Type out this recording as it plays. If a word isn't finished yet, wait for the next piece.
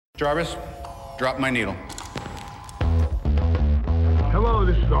Jarvis, drop my needle. Hello,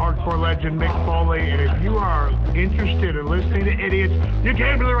 this is the hardcore legend Mick Foley, and if you are interested in listening to idiots, you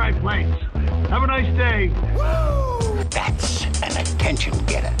came to the right place. Have a nice day. Woo! That's an attention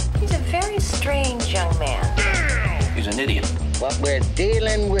getter. He's a very strange young man. He's an idiot. What we're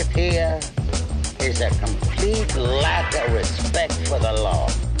dealing with here is a complete lack of respect for the law.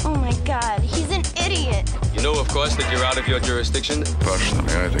 Oh my God, he's an idiot. You know, of course, that you're out of your jurisdiction.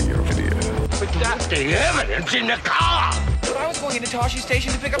 Personally, I think you're an idiot. But that's the evidence in the car. But I was going into Toshi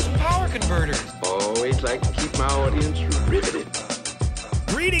Station to pick up some power converters. Always like to keep my audience riveted.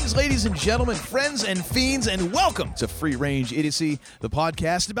 Greetings, ladies and gentlemen, friends and fiends, and welcome to Free Range Idiocy, the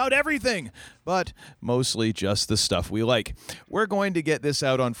podcast about everything, but mostly just the stuff we like. We're going to get this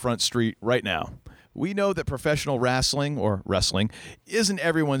out on Front Street right now. We know that professional wrestling, or wrestling, isn't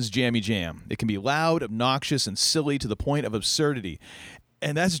everyone's jammy jam. It can be loud, obnoxious, and silly to the point of absurdity.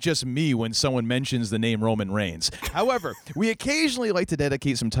 And that's just me when someone mentions the name Roman Reigns. However, we occasionally like to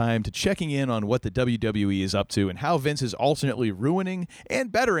dedicate some time to checking in on what the WWE is up to and how Vince is alternately ruining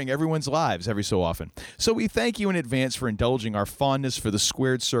and bettering everyone's lives every so often. So we thank you in advance for indulging our fondness for the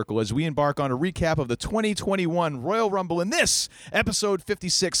squared circle as we embark on a recap of the 2021 Royal Rumble in this, episode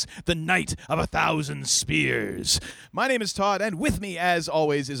 56, The Night of 1,000 Spears. My name is Todd, and with me, as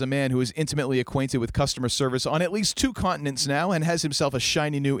always, is a man who is intimately acquainted with customer service on at least 2 continents now and has himself a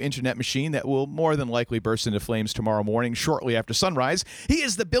shiny new internet machine that will more than likely burst into flames tomorrow morning shortly after sunrise. He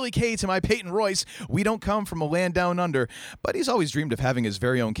is the Billy Kay to my Peyton Royce. We don't come from a land down under, but he's always dreamed of having his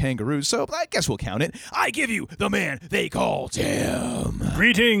very own kangaroos, so I guess we'll count it. I give you the man they call Tim.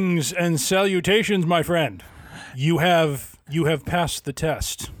 Greetings and salutations, my friend. You have passed the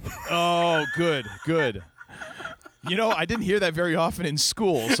test. Oh, good. You know, I didn't hear that very often in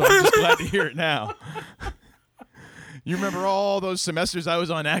school, so I'm just glad to hear it now. You remember all those semesters I was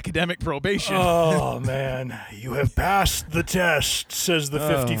on academic probation. Oh, man. You have passed the test, says the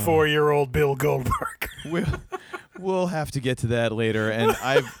 54-year-old Bill Goldberg. We'll have to get to that later, and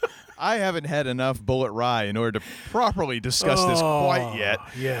I haven't had enough Bullet Rye in order to properly discuss this quite yet.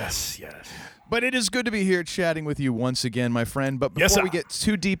 Yes. But it is good to be here chatting with you once again, my friend. But before we get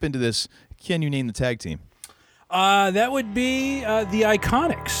too deep into this, can you name the tag team? That would be the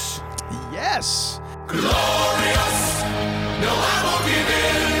Iconics. Yes. Glorious. No, I won't give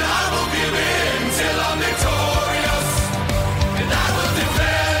in till I'm victorious. And I will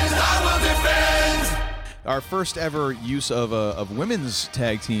defend. Our first ever use of women's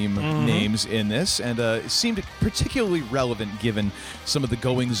tag team names in this, and it seemed particularly relevant given some of the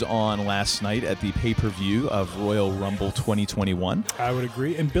goings-on last night at the pay-per-view of Royal Rumble 2021. I would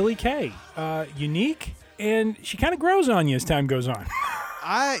agree. And Billy Kay, unique, and she kind of grows on you as time goes on.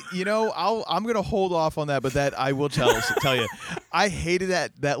 I'm going to hold off on that, but that I will tell you. I hated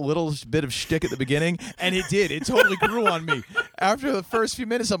that little bit of shtick at the beginning, and it did. It totally grew on me. After the first few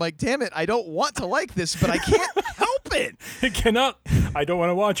minutes, I'm like, damn it, I don't want to like this, but I can't help it. I don't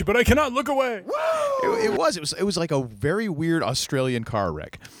want to watch it, but I cannot look away. It was like a very weird Australian car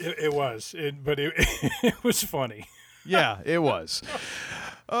wreck. It was, but it was funny. Yeah, it was.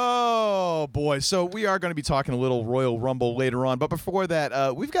 Oh, boy. So we are going to be talking a little Royal Rumble later on. But before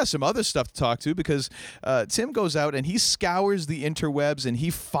that, we've got some other stuff to talk to because Tim goes out and he scours the interwebs and he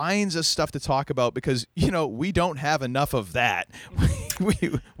finds us stuff to talk about because, we don't have enough of that.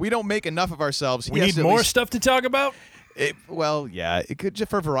 we don't make enough of ourselves. We need more stuff to talk about? It could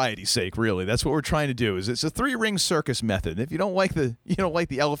just for variety's sake, really. That's what we're trying to do. It's a 3-ring circus method. If you don't like the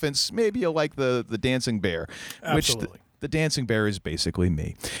elephants, maybe you'll like the dancing bear. Absolutely. Which the dancing bear is basically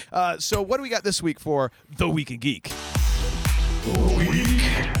me. So what do we got this week for The Week in Geek? The Week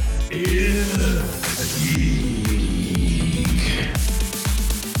in Geek.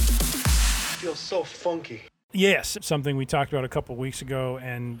 Feels so funky. Yes, something we talked about a couple weeks ago,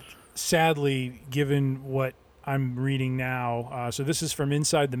 and sadly, given what I'm reading now, so this is from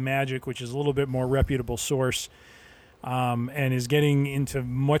Inside the Magic, which is a little bit more reputable source, and is getting into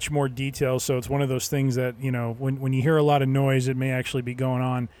much more detail. So it's one of those things that, when you hear a lot of noise, it may actually be going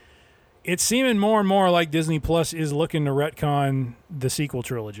on. It's seeming more and more like Disney Plus is looking to retcon the sequel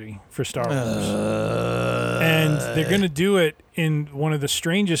trilogy for Star Wars. And they're going to do it in one of the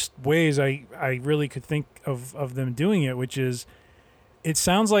strangest ways I really could think of them doing it, which is it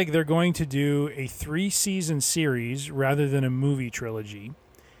sounds like they're going to do a 3-season series rather than a movie trilogy.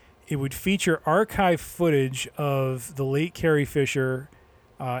 It would feature archive footage of the late Carrie Fisher,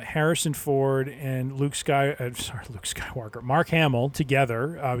 Harrison Ford, and Luke Skywalker, Mark Hamill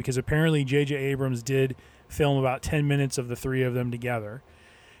together, because apparently J.J. Abrams did film about 10 minutes of the 3 of them together.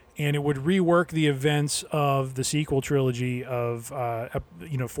 and it would rework the events of the sequel trilogy of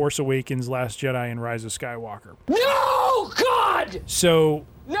Force Awakens, Last Jedi, and Rise of Skywalker. No, God! So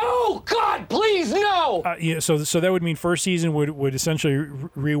no, God, please, no! So that would mean first season would essentially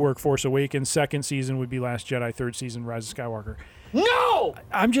rework Force Awakens, second season would be Last Jedi, third season Rise of Skywalker. No!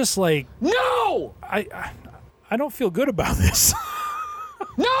 I'm just like, no! I don't feel good about this.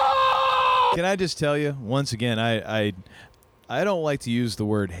 No! Can I just tell you once again, I don't like to use the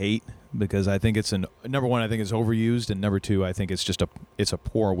word hate because I think it's number one, I think it's overused, and number two, I think it's just a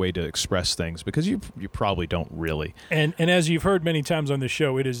poor way to express things because you probably don't really. And as you've heard many times on this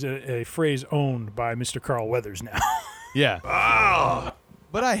show, it is a phrase owned by Mr. Carl Weathers now. Yeah. Ah!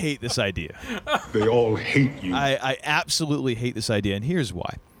 But I hate this idea. They all hate you. I absolutely hate this idea, and here's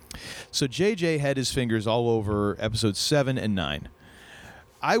why. So JJ had his fingers all over episodes 7 and 9.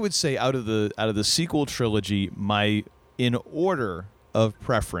 I would say out of the sequel trilogy, in order of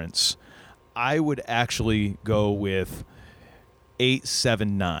preference, I would actually go with 8,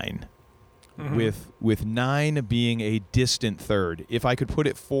 7, 9. With 9 being a distant third. If I could put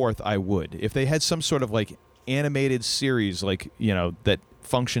it fourth, I would. If they had some sort of like animated series, like, that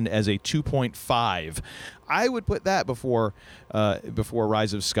functioned as a 2.5, I would put that before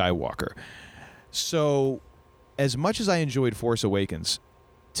Rise of Skywalker. So, as much as I enjoyed Force Awakens,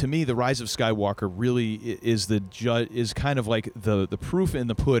 to me, the Rise of Skywalker really is kind of like the proof in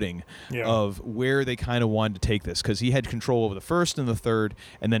the pudding of where they kind of wanted to take this, because he had control over the first and the third,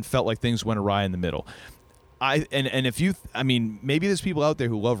 and then felt like things went awry in the middle. Maybe there's people out there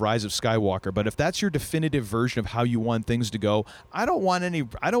who love Rise of Skywalker, but if that's your definitive version of how you want things to go, I don't want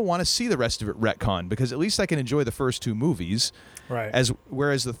to see the rest of it retcon, because at least I can enjoy the first 2 movies. Right.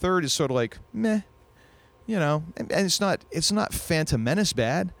 Whereas the third is sort of like meh. And it's not Phantom Menace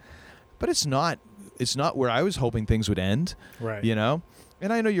bad, but it's not where I was hoping things would end. Right.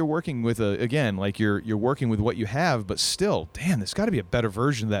 And I know you're working with you're working with what you have, but still, damn, there's got to be a better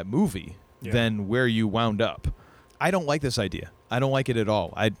version of that movie than where you wound up. I don't like this idea. I don't like it at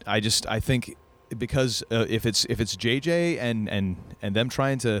all. I think because if it's JJ and them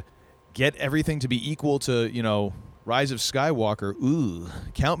trying to get everything to be equal to, Rise of Skywalker, ooh,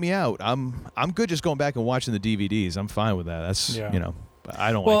 count me out. I'm good just going back and watching the DVDs. I'm fine with that. That's, but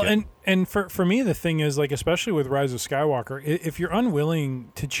I don't like it. Well, and for me, the thing is, like, especially with Rise of Skywalker, if you're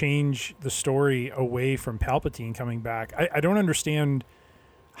unwilling to change the story away from Palpatine coming back, I don't understand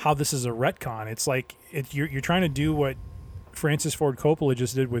how this is a retcon. It's like you're trying to do what Francis Ford Coppola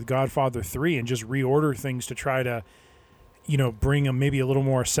just did with Godfather 3 and just reorder things to try to, bring maybe a little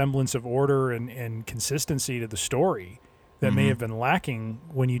more semblance of order and consistency to the story that may have been lacking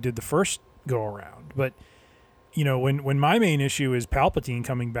when you did the first go around. But, when my main issue is Palpatine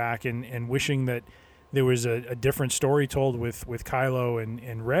coming back and wishing that there was a different story told with Kylo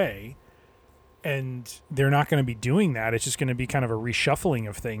and Rey, and they're not going to be doing that. It's just going to be kind of a reshuffling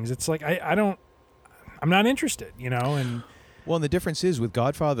of things. It's like, I'm not interested, and... Well, and the difference is with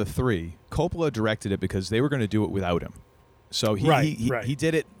Godfather 3, Coppola directed it because they were going to do it without him. So he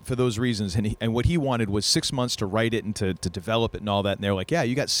did it for those reasons, and what he wanted was 6 months to write it and to develop it and all that. And they're like, yeah,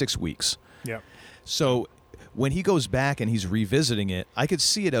 you got 6 weeks. Yeah. So when he goes back and he's revisiting it, I could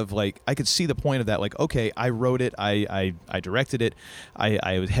see the point of that. Like, okay, I wrote it, I directed it,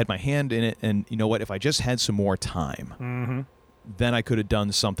 I had my hand in it, and you know what? If I just had some more time, then I could have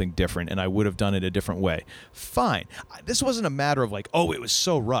done something different, and I would have done it a different way. Fine. This wasn't a matter of like, oh, it was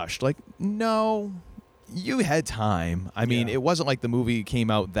so rushed. Like, no. You had time. I mean, it wasn't like the movie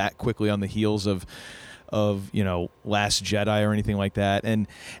came out that quickly on the heels of Last Jedi or anything like that. And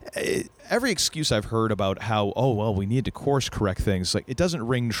every excuse I've heard about how, we need to course correct things, like, it doesn't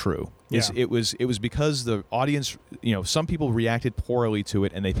ring true. Yeah. It was because the audience, some people reacted poorly to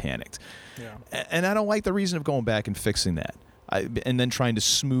it and they panicked. Yeah. And I don't like the reason of going back and fixing that and then trying to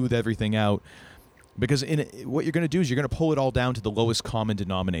smooth everything out, because what you're going to do is you're going to pull it all down to the lowest common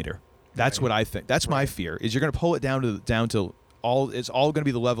denominator. That's what I think. That's my fear, is you're going to pull it down to all. It's all going to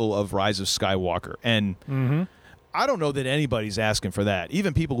be the level of Rise of Skywalker, and I don't know that anybody's asking for that.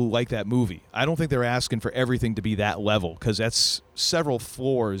 Even people who like that movie, I don't think they're asking for everything to be that level, because that's several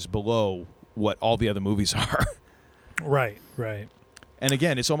floors below what all the other movies are. Right. And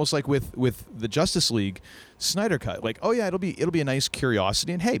again, it's almost like with the Justice League Snyder Cut. Like, oh yeah, it'll be a nice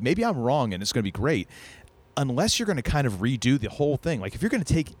curiosity, and hey, maybe I'm wrong, and it's going to be great. Unless you're going to kind of redo the whole thing. Like, if you're going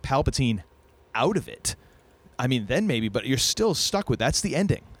to take Palpatine out of it, I mean, then maybe, but you're still stuck with that's the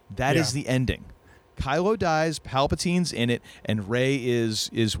ending. That is the ending. Kylo dies, Palpatine's in it, and Rey is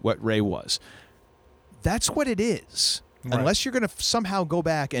what Rey was. That's what it is. Right. Unless you're going to somehow go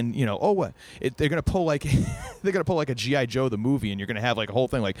back and, they're going to pull like a G.I. Joe the movie, and you're going to have like a whole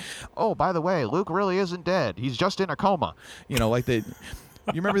thing like, oh, by the way, Luke really isn't dead. He's just in a coma. Like they.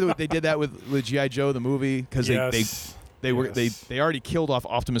 You remember that they did that with G.I. Joe the movie because they already killed off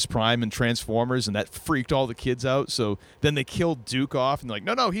Optimus Prime and Transformers, and that freaked all the kids out. So then they killed Duke off, and they're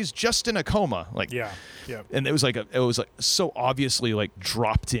like, no, he's just in a coma. Like, yeah. And it was like so obviously like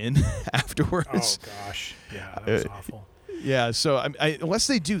dropped in afterwards. Oh gosh, yeah, that was awful. Yeah, so unless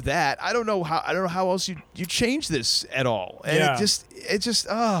they do that, I don't know how else you change this at all. And it just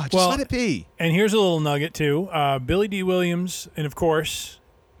let it be. And here's a little nugget too: Billy D. Williams, and of course,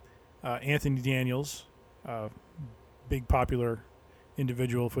 Anthony Daniels, big popular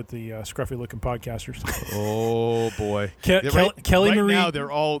individual with the scruffy-looking podcasters. Oh boy, Kelly Marie. Now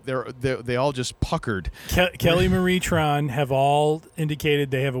they all just puckered. Kelly Marie Tron have all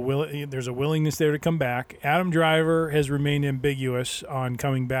indicated they have there's a willingness there to come back. Adam Driver has remained ambiguous on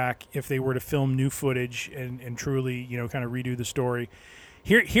coming back if they were to film new footage and truly kind of redo the story.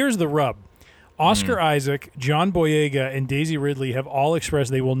 Here's the rub. Oscar Isaac, John Boyega, and Daisy Ridley have all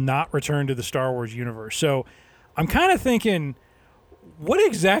expressed they will not return to the Star Wars universe. So I'm kind of thinking, what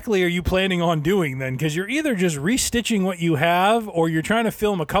exactly are you planning on doing then? Because you're either just restitching what you have, or you're trying to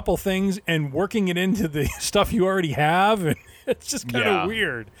film a couple things and working it into the stuff you already have. And it's just kind of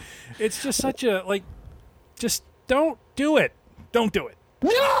weird. It's just such a, just don't do it. Don't do it.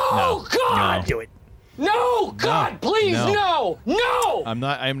 No, God! No. Do it. No, God, please, no. I'm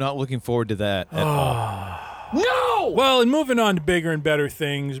not looking forward to that at all. No! Well, and moving on to bigger and better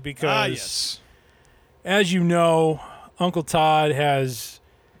things, because as you know, Uncle Todd has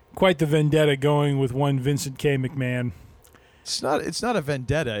quite the vendetta going with one Vincent K. McMahon. It's not a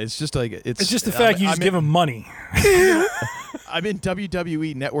vendetta. It's just like it's just the fact you just give him money. I'm in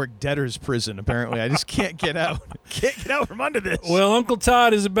WWE Network debtors prison. Apparently, I just can't get out. Can't get out from under this. Well, Uncle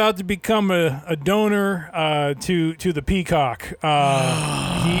Todd is about to become a donor to the Peacock.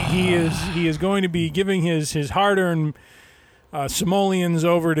 He is going to be giving his hard-earned simoleons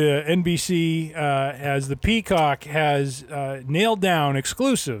over to NBC as the Peacock has nailed down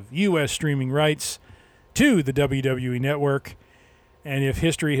exclusive U.S. streaming rights to the WWE Network. And if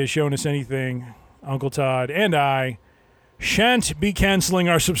history has shown us anything, Uncle Todd and I shan't be canceling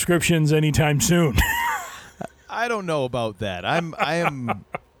our subscriptions anytime soon. I don't know about that.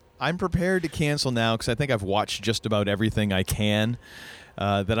 I'm prepared to cancel now because I think I've watched just about everything I can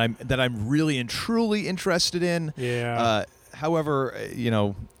that I'm really and truly interested in. Yeah. However,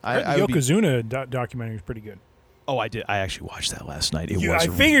 the Yokozuna documentary is pretty good. Oh, I did. I actually watched that last night. I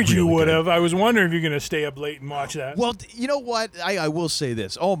figured you would have. I was wondering if you're going to stay up late and watch that. Well, you know what? I will say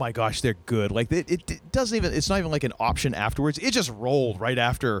this. Oh my gosh, they're good. Like it doesn't even. It's not even like an option afterwards. It just rolled right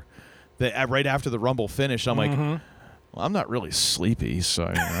after the Rumble finished. I'm like, well, I'm not really sleepy, so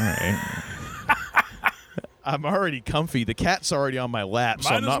all right. I'm already comfy. The cat's already on my lap, so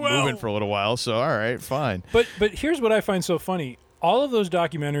I'm not moving for a little while. So all right, fine. But here's what I find so funny. All of those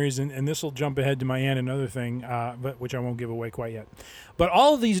documentaries, and this will jump ahead to my and another thing, but which I won't give away quite yet. But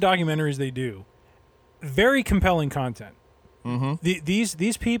all of these documentaries they do, very compelling content. Mm-hmm.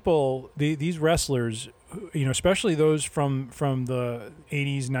 These people, these wrestlers, especially those from the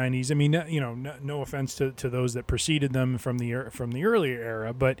 80s, 90s. I mean, no offense to those that preceded them from the earlier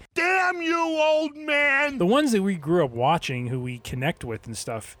era, but damn you, old man! The ones that we grew up watching, who we connect with and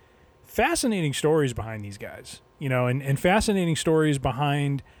stuff. Fascinating stories behind these guys. And fascinating stories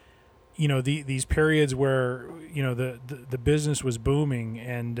behind, these periods where, the business was booming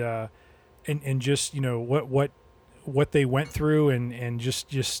and just, what they went through and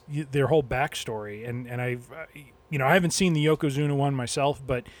just their whole backstory. And I haven't seen the Yokozuna one myself,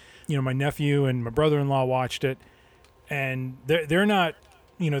 but, my nephew and my brother-in-law watched it, and they're not,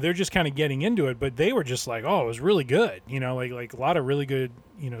 they're just kind of getting into it, but they were just like, oh, it was really good. Like a lot of really good,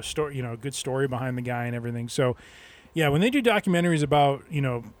 story, good story behind the guy and everything. So, yeah, when they do documentaries about,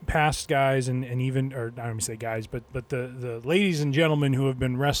 past guys and even, or I don't want to say guys, but the ladies and gentlemen who have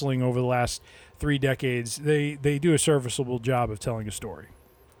been wrestling over the last 3 decades, they do a serviceable job of telling a story.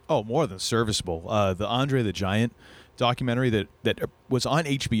 Oh, more than serviceable. The Andre the Giant documentary that was on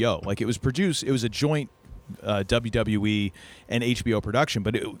HBO, like it was produced, it was a joint WWE and HBO production,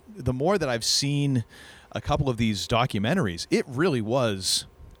 but the more that I've seen a couple of these documentaries, it really was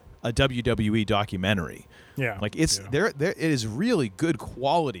a WWE documentary. Yeah, like it is really good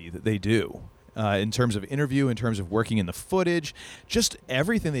quality that they do, in terms of interview, in terms of working in the footage. Just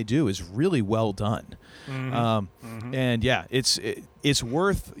everything they do is really well done. And yeah, it's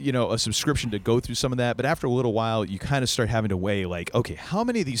worth, a subscription to go through some of that. But after a little while, you kind of start having to weigh, like, okay, how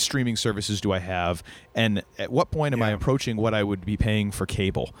many of these streaming services do I have, and at what point am I approaching what I would be paying for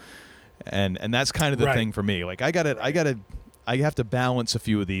cable? And that's kind of the thing for me. Like, I have to balance a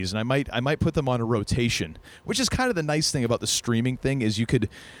few of these, and I might put them on a rotation, which is kind of the nice thing about the streaming thing is you could,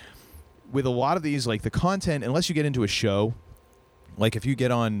 with a lot of these, like the content, unless you get into a show, like if you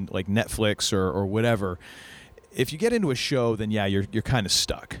get on like Netflix or whatever, if you get into a show, then you're kind of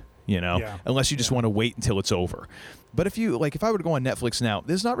stuck, unless you just want to wait until it's over. But if I were to go on Netflix now,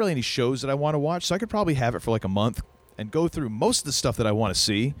 there's not really any shows that I want to watch, so I could probably have it for like a month and go through most of the stuff that I want to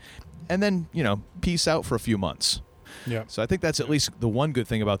see, and then, peace out for a few months. Yeah. So I think that's at least the one good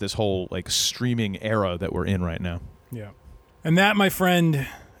thing about this whole like streaming era that we're in right now. Yeah. And that, my friend,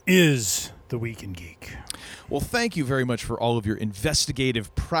 is the Week in Geek. Well, thank you very much for all of your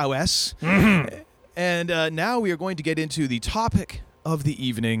investigative prowess. And now we are going to get into the topic of the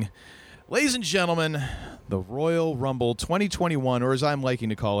evening. Ladies and gentlemen, the Royal Rumble 2021, or as I'm liking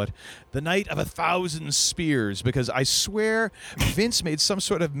to call it, the Night of 1,000 Spears, because I swear Vince made some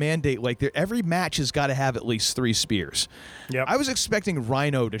sort of mandate like every match has got to have at least 3 spears. Yep. I was expecting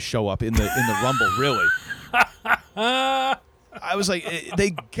Rhino to show up in the Rumble, really. I was like,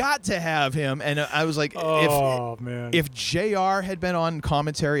 they got to have him, and I was like, if JR had been on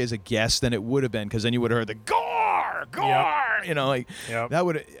commentary as a guest, then it would have been, because then you would have heard the Gore, that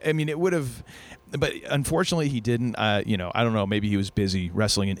would, it would have, but unfortunately he didn't. I don't know, maybe he was busy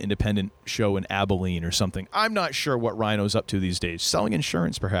wrestling an independent show in Abilene or something. I'm not sure what Rhino's up to these days. Selling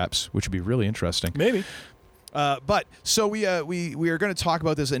insurance, perhaps, which would be really interesting. Maybe. But so we are going to talk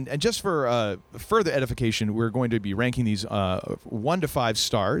about this, and just for further edification, we're going to be ranking these 1 to 5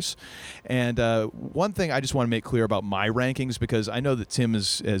 stars. And one thing I just want to make clear about my rankings, because I know that Tim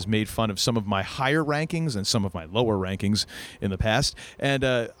has made fun of some of my higher rankings and some of my lower rankings in the past, and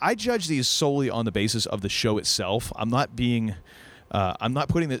I judge these solely on the basis of the show itself. I'm not pretending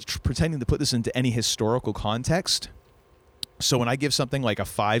to put this into any historical context. So when I give something like a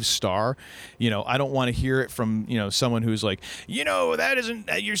 5-star, I don't want to hear it from, someone who's like, that isn't,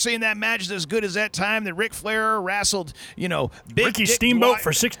 you're saying that match is as good as that time that Ric Flair wrestled, Big Ricky Dick Steamboat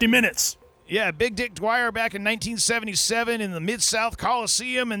for 60 minutes. Yeah, Big Dick Dwyer back in 1977 in the Mid-South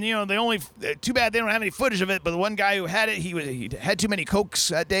Coliseum, and they only too bad they don't have any footage of it. But the one guy who had it, he had too many cokes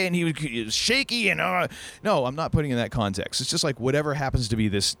that day, and he was shaky. And no, I'm not putting it in that context. It's just like whatever happens to be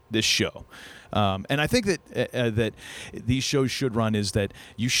this show. And I think that these shows should run is that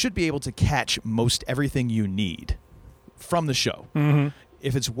you should be able to catch most everything you need from the show. Mm-hmm.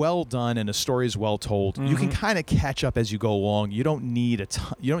 If it's well done and a story is well told, you can kind of catch up as you go along. You don't need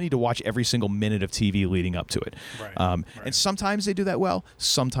to watch every single minute of TV leading up to it. Right. And sometimes they do that well,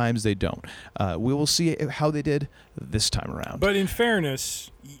 sometimes they don't. We will see how they did this time around. But in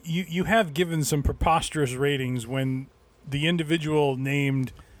fairness, you have given some preposterous ratings when the individual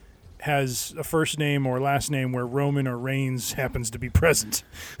named has a first name or last name where Roman or Reigns happens to be present.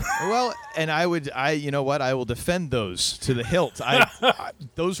 Well, and I will defend those to the hilt.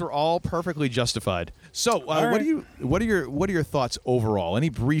 Those were all perfectly justified. So, what are your thoughts overall? Any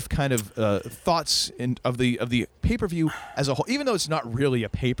brief kind of thoughts of the pay-per-view as a whole? Even though it's not really a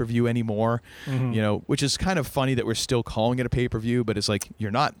pay-per-view anymore, which is kind of funny that we're still calling it a pay-per-view, but it's like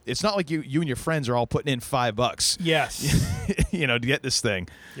you're not. It's not like you and your friends are all putting in $5. Yes, to get this thing.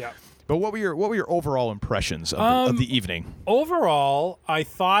 Yeah. But what were your overall impressions of the evening? Overall, I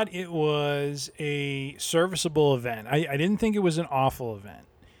thought it was a serviceable event. I didn't think it was an awful event.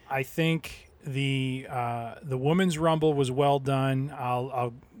 I think the women's rumble was well done.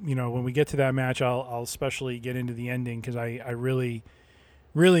 I'll when we get to that match, I'll especially get into the ending because I really,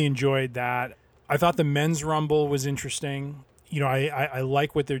 really enjoyed that. I thought the men's rumble was interesting. I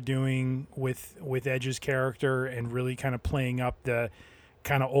like what they're doing with Edge's character and really kind of playing up the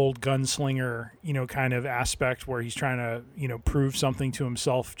kind of old gunslinger, kind of aspect where he's trying to, prove something to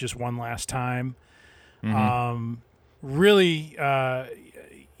himself just one last time. Mm-hmm. Really, I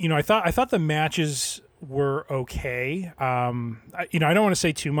thought the matches were okay. I don't want to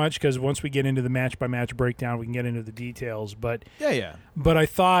say too much because once we get into the match by match breakdown, we can get into the details. But yeah. But I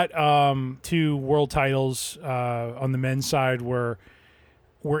thought 2 world titles on the men's side were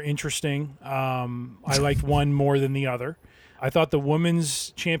interesting. I liked one more than the other. I thought the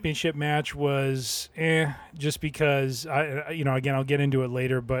women's championship match was just because again, I'll get into it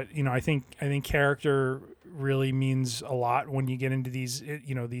later, but I think character really means a lot when you get into these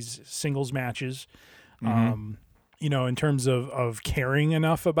these singles matches. Mm-hmm. in terms of caring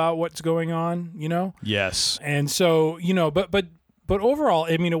enough about what's going on, Yes. And so, but overall,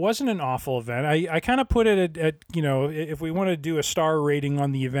 I mean, it wasn't an awful event. I kind of put it at if we want to do a star rating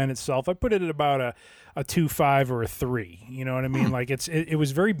on the event itself, I put it at about a 2.5 or a 3. You know what I mean? Like it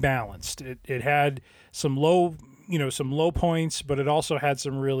was very balanced. It had some low points, but it also had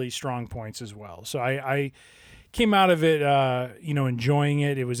some really strong points as well. So I came out of it, enjoying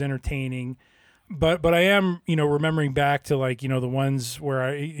it. It was entertaining. But I am, remembering back to the ones where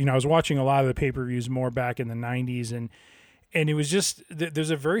I was watching a lot of the pay-per-views more back in the 90s, and it was just there's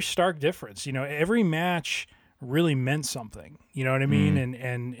a very stark difference. Every match really meant something. You know what I mean?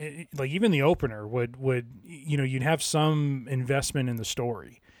 And even the opener would you'd have some investment in the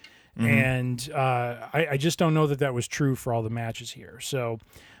story. And I just don't know that was true for all the matches here. So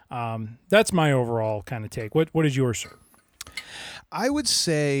that's my overall kind of take. What is yours, sir? I would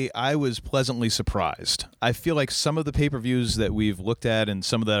say I was pleasantly surprised. I feel like some of the pay-per-views that we've looked at and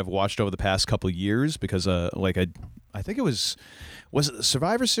some of that I've watched over the past couple of years, because I think it was it the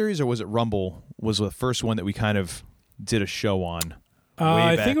Survivor Series or was it Rumble was the first one that we kind of did a show on?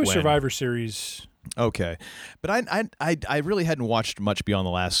 I think it was Survivor Series. Okay, but I really hadn't watched much beyond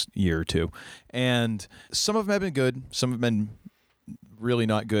the last year or two, and some of them have been good, some have been really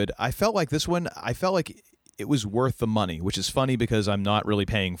not good. I felt like this one, it was worth the money, which is funny because I'm not really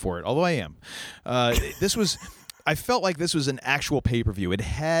paying for it, although I am. I felt like this was an actual pay-per-view. It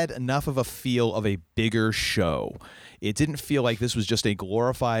had enough of a feel of a bigger show. It didn't feel like this was just a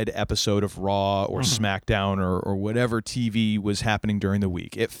glorified episode of Raw or SmackDown or whatever TV was happening during the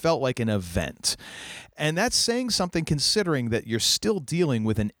week. It felt like an event. And that's saying something considering that you're still dealing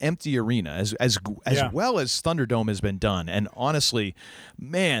with an empty arena as well as Thunderdome has been done. And honestly,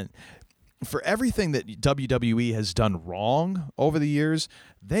 man, for everything that WWE has done wrong over the years,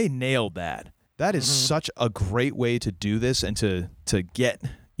 they nailed that. That is such a great way to do this and to get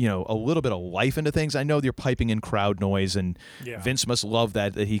a little bit of life into things. I know you're piping in crowd noise, and Vince must love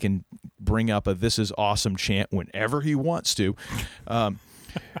that he can bring up a "This is awesome" chant whenever he wants to.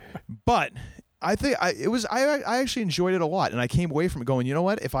 But I think I actually enjoyed it a lot, and I came away from it going, you know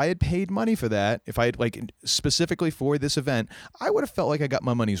what? If I had paid money for that, if I had specifically for this event, I would have felt like I got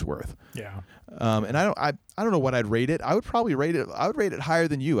my money's worth. Yeah. And I don't know what I'd rate it. I would probably rate it. I would rate it higher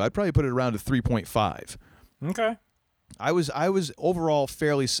than you. I'd probably put it around a 3.5. Okay. I was overall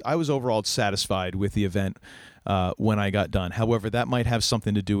satisfied with the event when I got done. However, that might have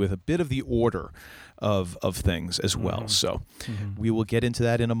something to do with a bit of the order of things as well. So we will get into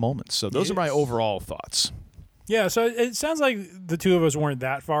that in a moment. So those are my overall thoughts. Yeah, so it sounds like the two of us weren't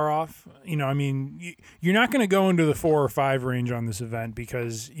that far off. I mean, you're not going to go into the 4 or 5 range on this event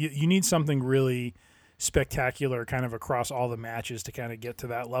because you need something really spectacular kind of across all the matches to kind of get to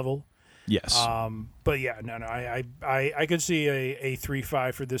that level. Yes. But yeah, no, I could see a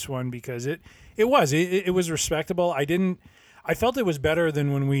 3.5 for this one because it was respectable. I felt it was better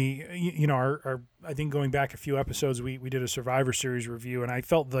than when we, I think going back a few episodes, we did a Survivor Series review, and I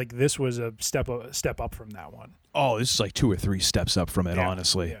felt like this was a step up from that one. Oh, this is like 2 or 3 steps up from it,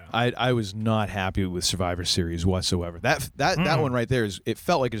 honestly. Yeah. I was not happy with Survivor Series whatsoever. That one right there it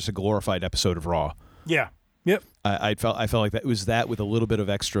felt like just a glorified episode of Raw. Yeah. Yep. I felt like that was that with a little bit of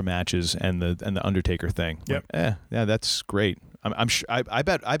extra matches and the Undertaker thing. Yep. Yeah, that's great. I'm sure. I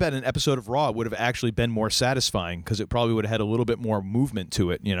bet an episode of Raw would have actually been more satisfying because it probably would have had a little bit more movement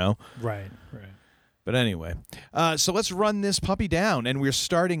to it. Right. But anyway, so let's run this puppy down, and we're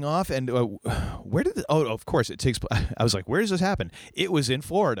starting off. And where did? Of course, it takes. I was like, where does this happen? It was in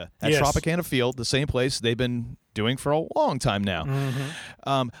Florida at Tropicana Field, the same place they've been doing for a long time now.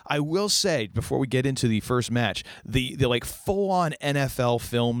 I will say before we get into the first match, the like full on NFL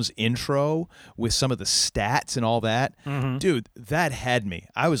Films intro with some of the stats and all that, dude, that had me.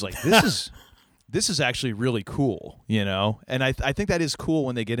 I was like, this is actually really cool, And I think that is cool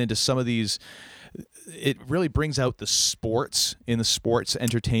when they get into some of these. It really brings out the sports in the sports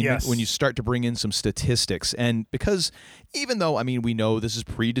entertainment when you start to bring in some statistics. And because even though, we know this is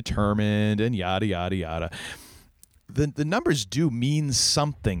predetermined and yada, yada, yada, the numbers do mean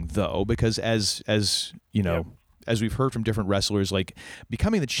something, though, because as we've heard from different wrestlers, like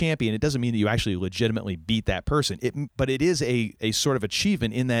becoming the champion, it doesn't mean that you actually legitimately beat that person. But it is a sort of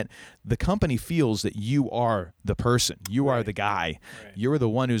achievement in that the company feels that you are the person. You are the guy. Right. You're the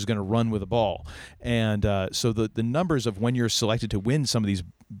one who's going to run with the ball. And so the numbers of when you're selected to win some of these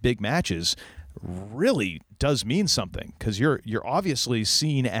big matches really does mean something because you're obviously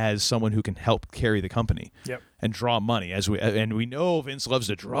seen as someone who can help carry the company. Yep. And draw money and we know Vince loves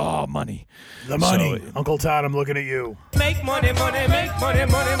to draw money. The money. So, Uncle Todd, I'm looking at you. Make money, money, make money,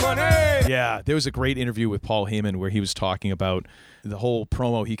 money, money. Yeah, there was a great interview with Paul Heyman where he was talking about the whole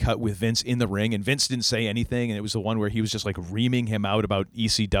promo he cut with Vince in the ring, and Vince didn't say anything, and it was the one where he was just like reaming him out about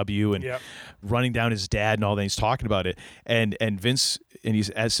ECW and running down his dad and all that. He's talking about it, and Vince, and he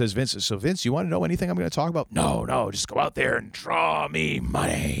says, Vince, so Vince, you want to know anything I'm going to talk about? No, just go out there and draw me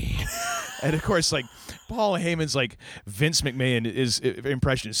money. And of course, like Paul Heyman's like Vince McMahon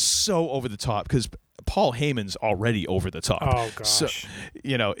impression is so over the top because Paul Heyman's already over the top. Oh gosh, so,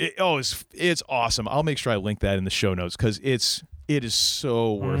 it's awesome. I'll make sure I link that in the show notes because it is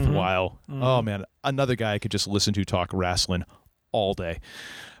so worthwhile. Mm-hmm. Oh man, another guy I could just listen to talk wrestling all day.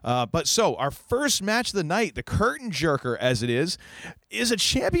 But so our first match of the night, the curtain jerker as it is a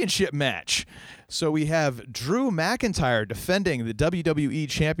championship match. So we have Drew McIntyre defending the WWE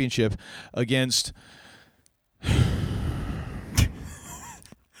Championship against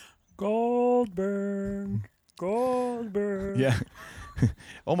Goldberg. Yeah.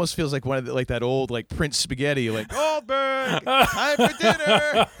 Almost feels like one of like that old like Prince Spaghetti, like Goldberg, time for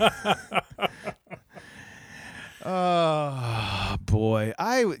dinner. Oh boy,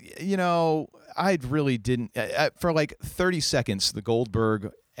 I really didn't. For like 30 seconds, the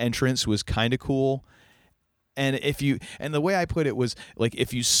Goldberg entrance was kind of cool, and the way I put it was like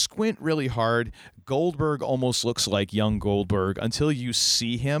if you squint really hard, Goldberg almost looks like young Goldberg until you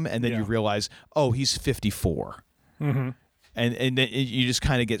see him, and then you realize, oh, he's 54. Mm-hmm. And then you just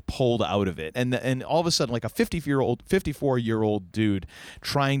kind of get pulled out of it, and all of a sudden, like a 54-year-old dude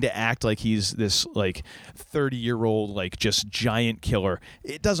trying to act like he's this like 30-year-old like just giant killer,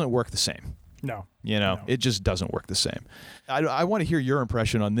 it doesn't work the same. No, it just doesn't work the same. I want to hear your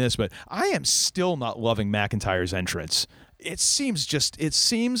impression on this, but I am still not loving McIntyre's entrance. It seems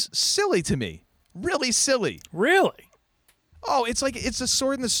silly to me, really silly. Really. Oh, it's like it's a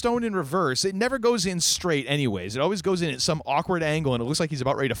sword in the stone in reverse. It never goes in straight anyways. It always goes in at some awkward angle, and it looks like he's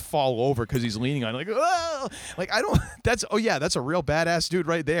about ready to fall over because he's leaning on it. Like, oh! Like I don't. That's a real badass dude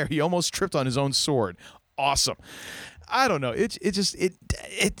right there. He almost tripped on his own sword. Awesome. I don't know. It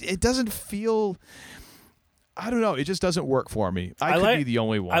doesn't feel. I don't know. It just doesn't work for me. I could be the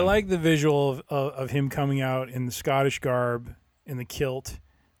only one. I like the visual of him coming out in the Scottish garb, in the kilt,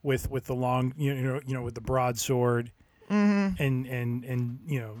 with the long, with the broadsword. Mm-hmm. And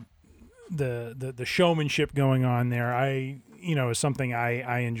the showmanship going on there, is something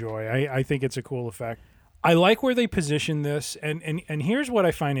I enjoy. I think it's a cool effect. I like where they position this, and here's what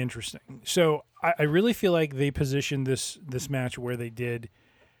I find interesting. So I really feel like they positioned this match where they did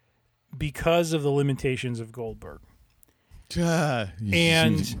because of the limitations of Goldberg.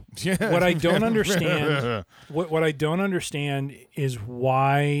 And what I don't understand, what I don't understand is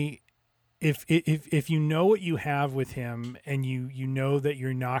why. If you know what you have with him and you know that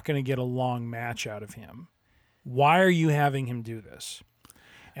you're not going to get a long match out of him, why are you having him do this?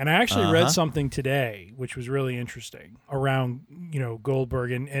 And I actually read something today, which was really interesting around,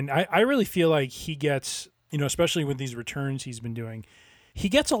 Goldberg. And I really feel like he gets, especially with these returns he's been doing, he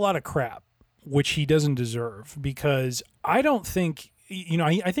gets a lot of crap, which he doesn't deserve because I don't think,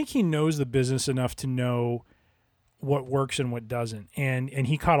 I think he knows the business enough to know what works and what doesn't. And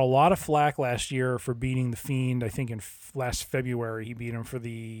he caught a lot of flack last year for beating The Fiend. I think in last February he beat him for the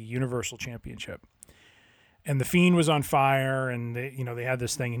Universal Championship. And The Fiend was on fire, and they had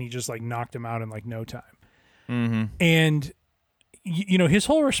this thing, and he just like knocked him out in like no time. Mm-hmm. And his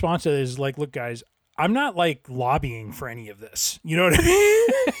whole response to it is like, look, guys, I'm not like lobbying for any of this. You know what I mean?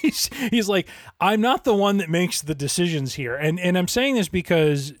 he's like, I'm not the one that makes the decisions here. And I'm saying this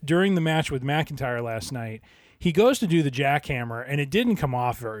because during the match with McIntyre last night, he goes to do the jackhammer, and it didn't come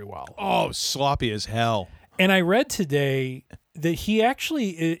off very well. Oh, sloppy as hell. And I read today that he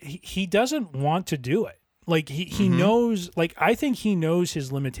actually he doesn't want to do it. Like he knows. Like I think he knows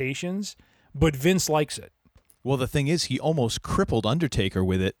his limitations, but Vince likes it. Well, the thing is, he almost crippled Undertaker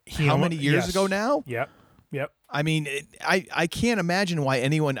with it. How many years ago now? Yep. I mean, I can't imagine why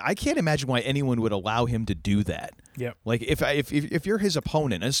anyone. I can't imagine why anyone would allow him to do that. Yep. Like if you're his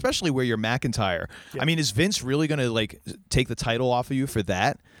opponent, and especially where you're McIntyre, I mean, is Vince really going to like take the title off of you for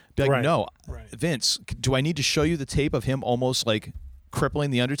that? Be like, no, Vince, do I need to show you the tape of him almost like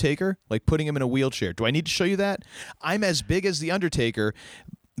crippling the Undertaker, like putting him in a wheelchair? Do I need to show you that? I'm as big as the Undertaker.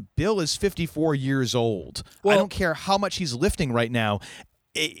 Bill is 54 years old. Well, I don't care how much he's lifting right now.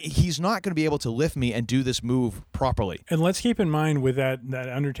 He's not going to be able to lift me and do this move properly. And let's keep in mind with that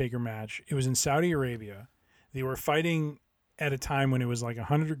Undertaker match, it was in Saudi Arabia. They were fighting at a time when it was like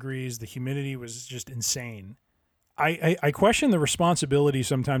 100 degrees, the humidity was just insane. I question the responsibility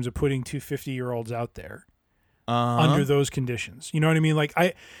sometimes of putting two 50-year-olds out there under those conditions. You know what I mean? Like,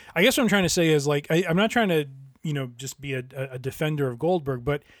 I guess what I'm trying to say is, like, I'm not trying to, just be a defender of Goldberg,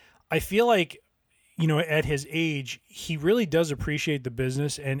 but I feel like, at his age, he really does appreciate the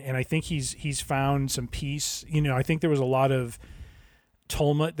business, and I think he's found some peace. I think there was a lot of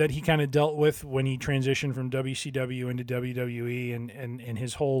tumult that he kind of dealt with when he transitioned from WCW into WWE and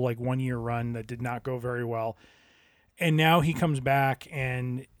his whole like 1 year run that did not go very well. And now he comes back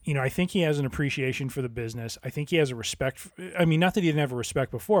and, I think he has an appreciation for the business. I think he has a respect. Not that he didn't have a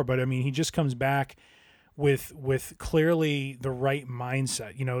respect before, but he just comes back with clearly the right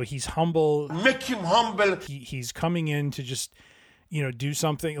mindset. He's humble. Make him humble. He's coming in to just, do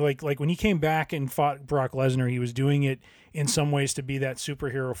something like when he came back and fought Brock Lesnar, he was doing it in some ways to be that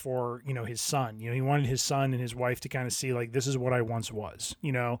superhero for, his son. He wanted his son and his wife to kind of see, like, this is what I once was,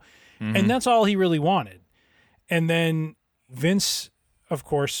 and that's all he really wanted. And then Vince, of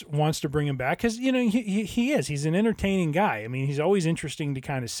course, wants to bring him back because, he's an entertaining guy. He's always interesting to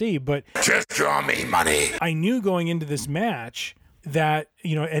kind of see, but just draw me money. I knew going into this match that,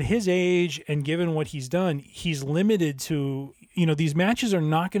 at his age and given what he's done, he's limited to, these matches are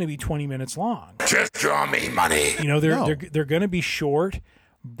not going to be 20 minutes long. Just draw me money. They're going to be short,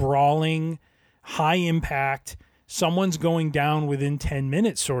 brawling, high impact, someone's going down within 10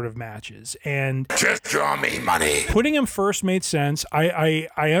 minutes sort of matches. And just draw me money. Putting him first made sense. I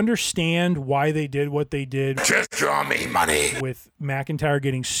understand why they did what they did. Just draw me money. With McIntyre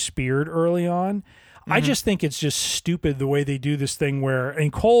getting speared early on. I just think it's just stupid the way they do this thing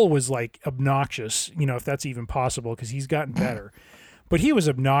and Cole was like obnoxious, if that's even possible, because he's gotten better. But he was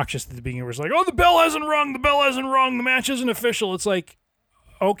obnoxious at the beginning. It was like, oh, the bell hasn't rung, the match isn't official. It's like,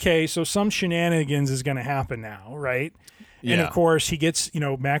 okay, so some shenanigans is going to happen now, right? Yeah. And of course, he gets,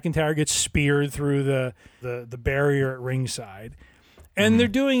 McIntyre gets speared through the barrier at ringside. And they're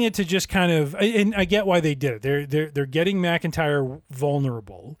doing it to just kind of, and I get why they did it. They're getting McIntyre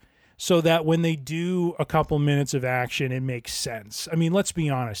vulnerable, so that when they do a couple minutes of action, it makes sense. Let's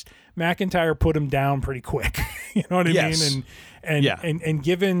be honest. McIntyre put him down pretty quick. You know what I mean? And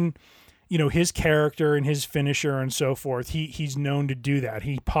given, his character and his finisher and so forth, he's known to do that.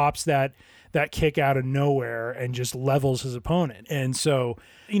 He pops that kick out of nowhere and just levels his opponent. And so,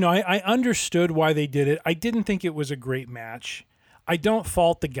 I understood why they did it. I didn't think it was a great match. I don't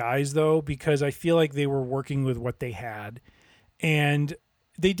fault the guys, though, because I feel like they were working with what they had. And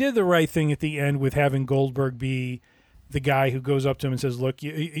they did the right thing at the end with having Goldberg be the guy who goes up to him and says, look,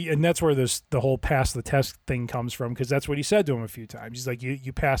 and that's where the whole pass the test thing comes from, because that's what he said to him a few times. He's like,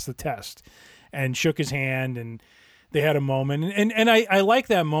 you passed the test, and shook his hand, and they had a moment. And I like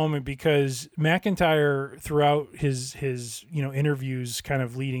that moment because McIntyre, throughout his interviews kind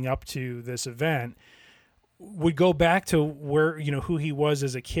of leading up to this event, would go back to where, who he was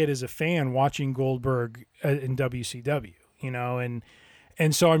as a kid, as a fan, watching Goldberg in WCW,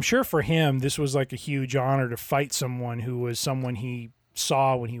 and so I'm sure for him, this was like a huge honor to fight someone who was someone he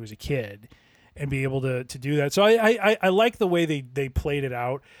saw when he was a kid and be able to do that. So I like the way they played it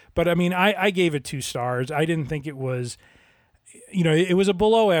out. But, I gave it 2 stars. I didn't think it was, it was a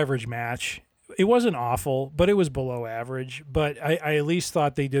below average match. It wasn't awful, but it was below average. But I at least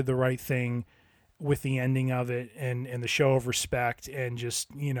thought they did the right thing with the ending of it and the show of respect and just,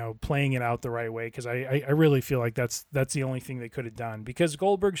 playing it out the right way. Because I really feel like that's the only thing they could have done, because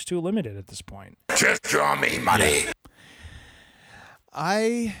Goldberg's too limited at this point. Just draw me money.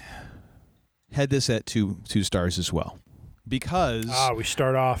 I had this at 2 stars as well, because we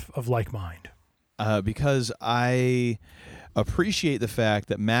start off of like mind. Because I appreciate the fact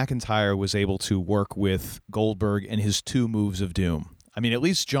that McIntyre was able to work with Goldberg and his 2 moves of doom. At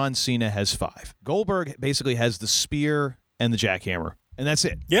least John Cena has 5. Goldberg basically has the spear and the jackhammer, and that's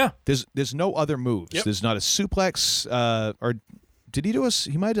it. Yeah. There's no other moves. Yep. There's not a suplex, or did he do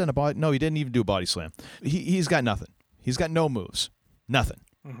he might have done a body. No, he didn't even do a body slam. He's got nothing. He's got no moves. Nothing.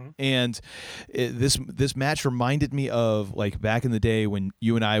 Mm-hmm. And this match reminded me of like back in the day when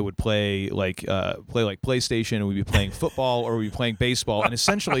you and I would play PlayStation, and we'd be playing football or we'd be playing baseball, and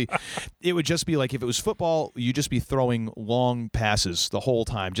essentially it would just be like, if it was football, you'd just be throwing long passes the whole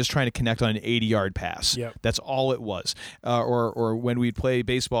time, just trying to connect on an 80-yard pass. Yep. That's all it was. Or when we'd play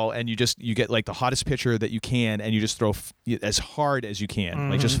baseball and you get like the hottest pitcher that you can, and you just throw as hard as you can,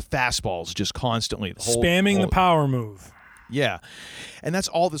 like just fastballs, just constantly. Spamming the power move. Yeah. And that's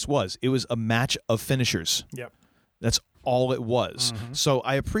all this was. It was a match of finishers. Yep. That's all it was. Mm-hmm. So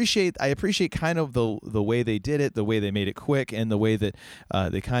I appreciate kind of the way they did it, the way they made it quick, and the way that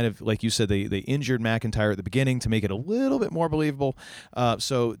they kind of, like you said, they injured McIntyre at the beginning to make it a little bit more believable.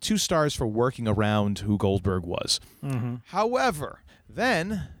 So 2 stars for working around who Goldberg was. Mm-hmm. However,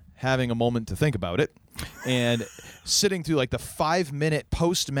 then having a moment to think about it and sitting through like the 5-minute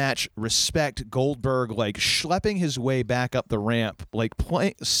post-match respect, Goldberg like schlepping his way back up the ramp, like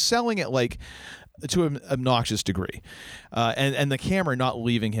selling it like to an obnoxious degree, and the camera not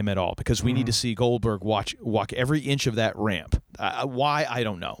leaving him at all, because we need to see Goldberg walk every inch of that ramp. Why? I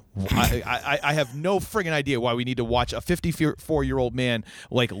don't know. I have no friggin' idea why we need to watch a 54-year-old man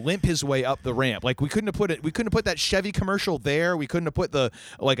like limp his way up the ramp. Like we couldn't have put that Chevy commercial there. We couldn't have put a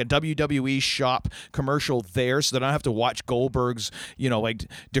WWE shop commercial there, so that I don't have to watch Goldberg's like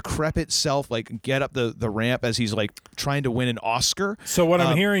decrepit self like get up the ramp as he's like trying to win an Oscar. So what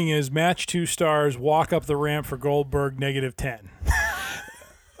I'm hearing is match 2 stars, walk up the ramp for Goldberg, -10.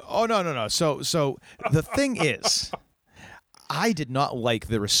 Oh, no. So the thing is, I did not like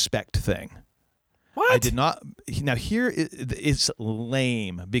the respect thing. What? I did not. Now, here it's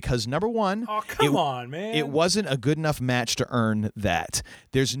lame because, number one, oh, come on, man. It wasn't a good enough match to earn that.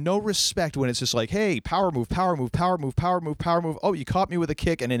 There's no respect when it's just like, hey, power move, power move, power move, power move, power move. Oh, you caught me with a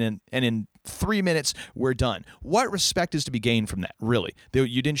kick, and in 3 minutes, we're done. What respect is to be gained from that, really?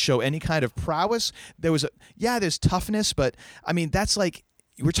 You didn't show any kind of prowess. There's toughness, but, I mean, that's like,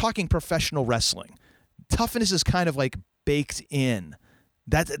 we're talking professional wrestling. Toughness is kind of like baked in.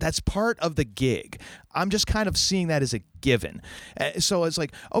 That's part of the gig. I'm just kind of seeing that as a given. So it's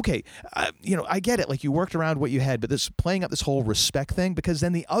like, okay, I get it. Like, you worked around what you had, but this playing up this whole respect thing, because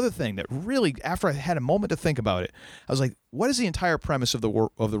then the other thing that really, after I had a moment to think about it, I was like, what is the entire premise of the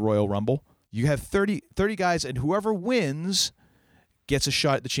Royal Rumble? You have 30 guys, and whoever wins gets a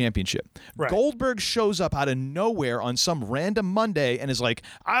shot at the championship. Right. Goldberg shows up out of nowhere on some random Monday and is like,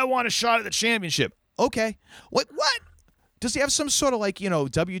 I want a shot at the championship. Okay. What? Does he have some sort of like,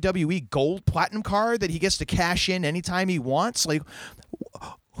 WWE gold platinum card that he gets to cash in anytime he wants? Like,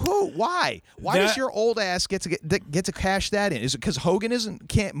 who? Why? Why does your old ass get to cash that in? Is it because Hogan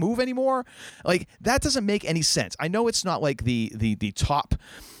can't move anymore? Like, that doesn't make any sense. I know it's not like the top,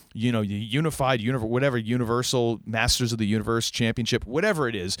 unified whatever, Universal Masters of the Universe Championship, whatever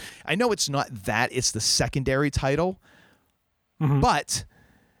it is. I know it's not that. It's the secondary title, but.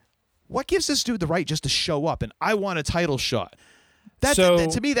 What gives this dude the right just to show up and I want a title shot? That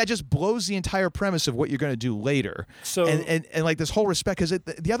to me, that just blows the entire premise of what you're going to do later. So and like this whole respect, because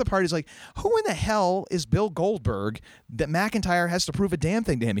the other part is like, who in the hell is Bill Goldberg that McIntyre has to prove a damn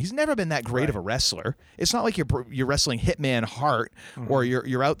thing to him? He's never been that great of a wrestler. It's not like you're wrestling Hitman Hart or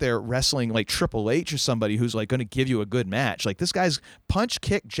you're out there wrestling like Triple H or somebody who's like going to give you a good match. Like, this guy's punch,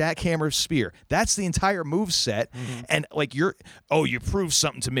 kick, jackhammer, spear. That's the entire move set. And like you proved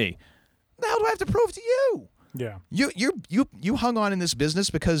something to me. What the hell do I have to prove to you? Yeah. You hung on in this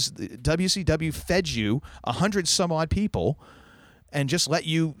business because WCW fed you 100 some odd people and just let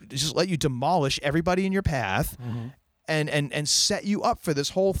you demolish everybody in your path and set you up for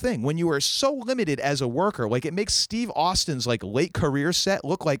this whole thing when you were so limited as a worker. Like, it makes Steve Austin's like late career set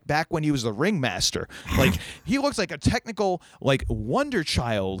look like back when he was the ringmaster. Like, he looks like a technical like wonder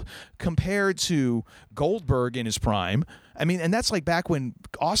child compared to Goldberg in his prime. I mean, and that's like back when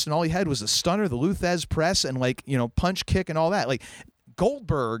Austin, all he had was the stunner, the Lou Thesz press, and like, punch, kick, and all that. Like,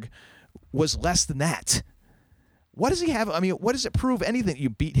 Goldberg was less than that. What does he have? I mean, what does it prove anything that you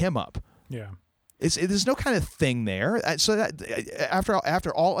beat him up? Yeah. There's no kind of thing there. So that after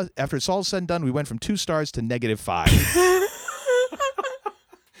it's all said and done, we went from 2 stars to -5.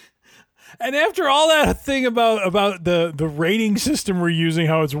 And after all that thing about the rating system we're using,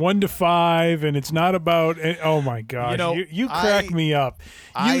 how it's 1 to 5, and it's not about, oh my gosh, you crack me up.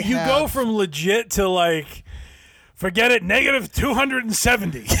 You go from legit to like, forget it,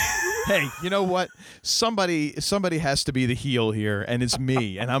 -270. Hey, you know what? Somebody has to be the heel here, and it's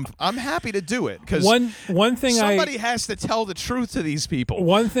me, and I'm happy to do it because one thing somebody has to tell the truth to these people.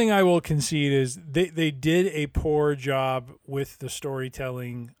 One thing I will concede is they did a poor job with the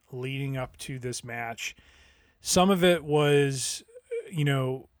storytelling leading up to this match. Some of it was,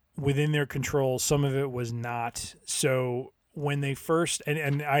 within their control. Some of it was not. So when they first,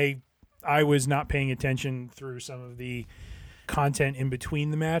 and I was not paying attention through some of the content in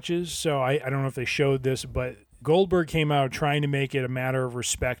between the matches, so I don't know if they showed this, but Goldberg came out trying to make it a matter of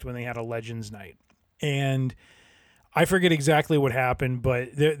respect when they had a Legends Night. And I forget exactly what happened,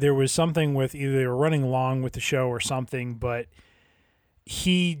 but there was something with either they were running long with the show or something, but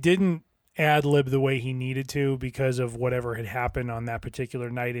he didn't ad-lib the way he needed to because of whatever had happened on that particular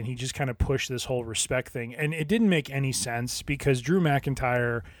night, and he just kind of pushed this whole respect thing. And it didn't make any sense because Drew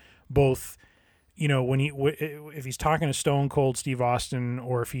McIntyre, both, you know, when if he's talking to Stone Cold Steve Austin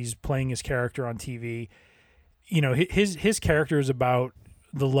or if he's playing his character on TV, you know, his character is about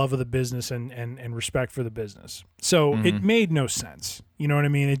the love of the business and respect for the business. So it made no sense. You know what I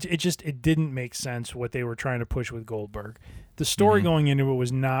mean? It didn't make sense what they were trying to push with Goldberg. The story going into it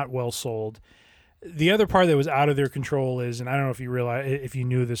was not well sold. The other part that was out of their control is, and I don't know if you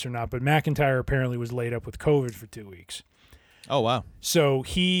knew this or not, but McIntyre apparently was laid up with COVID for 2 weeks. Oh, wow. So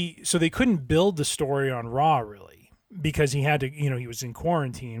they couldn't build the story on Raw really. Because he had to, you know, he was in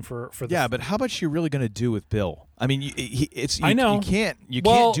quarantine for the. Yeah, but how much are you really going to do with Bill? I mean, I know you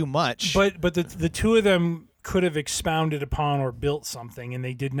can't do much. But the two of them could have expounded upon or built something, and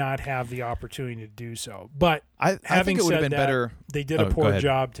they did not have the opportunity to do so. But I think it would have been better. They did a poor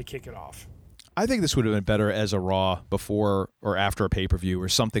job to kick it off. I think this would have been better as a Raw before or after a pay-per-view or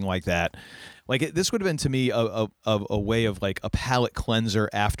something like that. Like this would have been to me a way of like a palate cleanser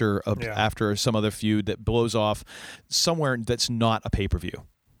after some other feud that blows off somewhere that's not a pay-per-view.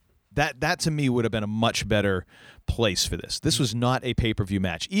 That to me would have been a much better place for this. This was not a pay-per-view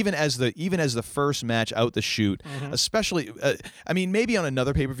match, even as the first match out the chute. Especially, I mean, maybe on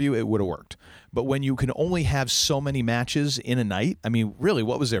another pay-per-view it would have worked, but when you can only have so many matches in a night, I mean, really,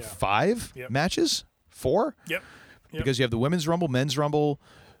 what was there? 5 matches? 4? Yep. Because you have the Women's Rumble, Men's Rumble.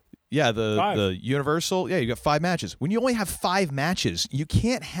 Yeah, the Universal. Yeah, you got 5 matches. When you only have 5 matches, you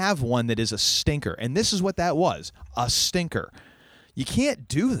can't have one that is a stinker, and this is what that was, a stinker. You can't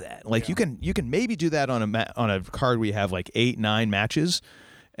do that. Like you can maybe do that on a card where you have like 8, 9 matches,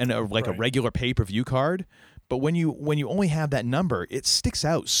 and a regular pay-per-view card. But when you only have that number, it sticks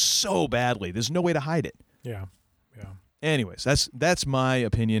out so badly. There's no way to hide it. Yeah. Anyways, that's my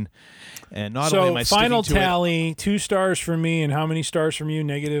opinion, and not only am I sticking to it. So final tally: 2 stars from me, and how many stars from you?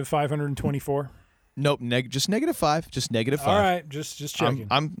 Negative 524. Nope, just -5. Just -5. All right, just checking.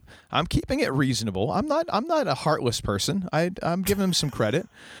 I'm keeping it reasonable. I'm not a heartless person. I'm giving him some credit.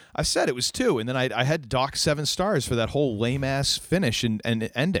 I said it was 2, and then I had to dock 7 stars for that whole lame ass finish and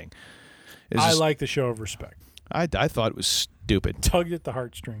ending. I like the show of respect. I thought it was stupid. Tugged at the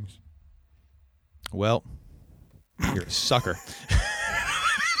heartstrings. Well, you're a sucker.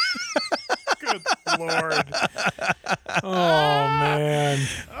 Good Lord. Oh, man.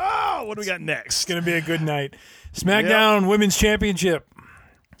 Oh, what do we got next? It's going to be a good night. SmackDown Women's Championship.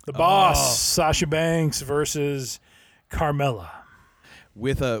 The Boss, Sasha Banks versus Carmella.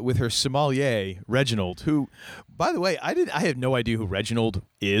 With her sommelier, Reginald, who, by the way, I have no idea who Reginald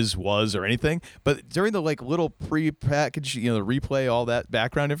was, or anything. But during the like little pre-package, the replay, all that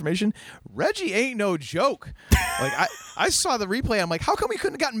background information, Reggie ain't no joke. Like I saw the replay, I'm like, how come we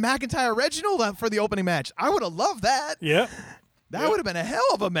couldn't have gotten McIntyre Reginald for the opening match? I would have loved that. Yeah. That would have been a hell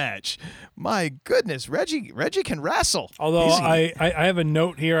of a match. My goodness, Reggie can wrestle. Although I have a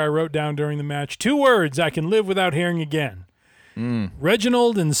note here I wrote down during the match. 2 words I can live without hearing again.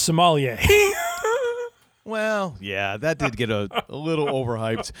 Reginald and sommelier. Well, yeah, that did get a little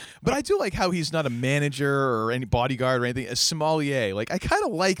overhyped. But I do like how he's not a manager or any bodyguard or anything. A sommelier, like I kind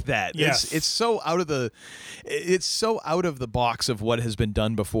of like that. Yes. It's so out of the box of what has been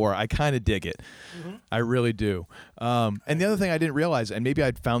done before. I kind of dig it. I really do. And the other thing I didn't realize, and maybe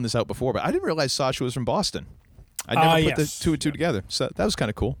I'd found this out before, but I didn't realize Sasha was from Boston. I never put the 2 and 2 together. So that was kind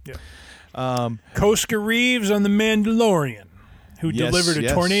of cool. Yeah. Koska Reeves on The Mandalorian, who delivered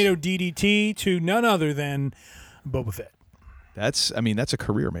a tornado DDT to none other than Boba Fett. That's a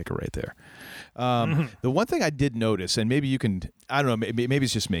career maker right there. The one thing I did notice, and maybe you can, I don't know, maybe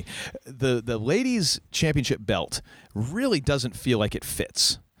it's just me, the ladies' championship belt really doesn't feel like it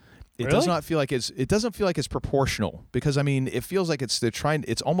fits. It does not feel like it doesn't feel like it's proportional, because I mean it feels like it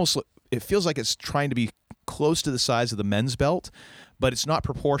feels like it's trying to be close to the size of the men's belt, but it's not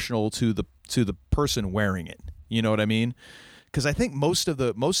proportional to the person wearing it. You know what I mean? Because I think most of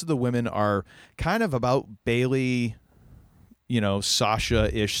the women are kind of about Bayley,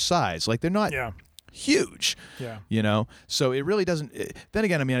 Sasha-ish size. Like they're not huge. Yeah. So it really doesn't. Then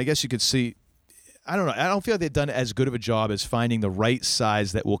again, I mean, I guess you could see. I don't know. I don't feel like they've done as good of a job as finding the right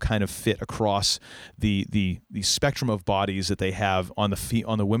size that will kind of fit across the spectrum of bodies that they have on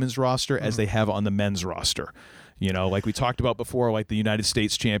the women's roster as they have on the men's roster. Like we talked about before, like the United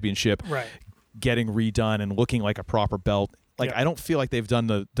States Championship, getting redone and looking like a proper belt. Like I don't feel like they've done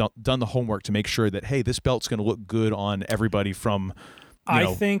the homework to make sure that, hey, this belt's going to look good on everybody from.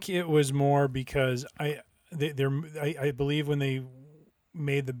 I think it was more because I believe when they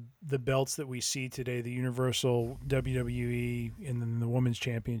made the belts that we see today, the Universal, WWE, and then the Women's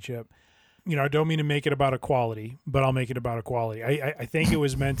Championship, I don't mean to make it about equality, but I'll make it about equality. I think it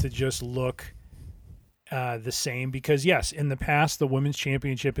was meant to just look the same because, yes, in the past, the women's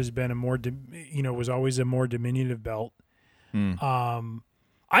championship has been was always a more diminutive belt.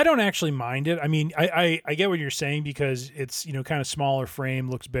 I don't actually mind it. I mean, I get what you're saying because it's, kind of smaller frame,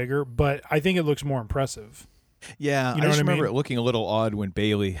 looks bigger, but I think it looks more impressive. Yeah, you know I just what remember mean? it looking a little odd when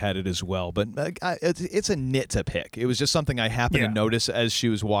Bayley had it as well. But it's a nit to pick. It was just something I happened to notice as she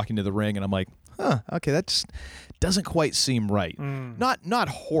was walking to the ring, and I'm like, okay, that just doesn't quite seem right. Not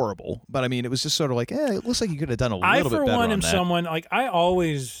horrible, but I mean, it was just sort of like, it looks like you could have done a little bit better on that. I, for one, am someone, like, I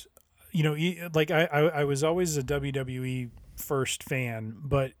always, I was always a WWE first fan,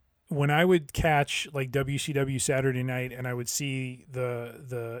 but when I would catch like WCW Saturday Night and I would see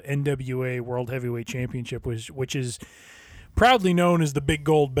the NWA World Heavyweight Championship, which is proudly known as the big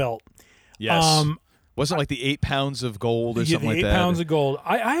gold belt. Yes. Wasn't like the 8 pounds of gold or something like that? 8 pounds of gold.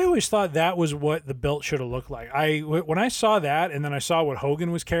 I always thought that was what the belt should have looked like. When I saw that and then I saw what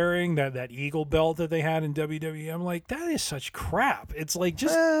Hogan was carrying, that eagle belt that they had in WWE, I'm like, that is such crap. It's like,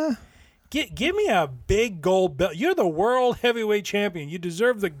 just... Give me a big gold belt. You're the world heavyweight champion. You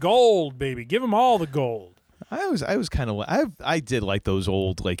deserve the gold, baby. Give them all the gold. I was kind of I did like those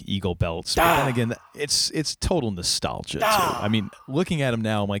old like eagle belts, but then again, it's total nostalgia too. I mean, looking at them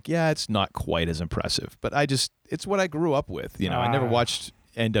now, I'm like, yeah, it's not quite as impressive, but it's what I grew up with. I never watched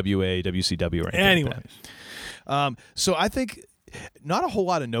NWA, WCW, or anything. Anyway, like that. So I think not a whole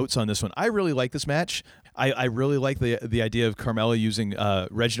lot of notes on this one. I really like this match. I really like the idea of Carmella using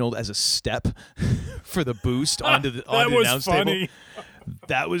Reginald as a step for the boost onto the announce table.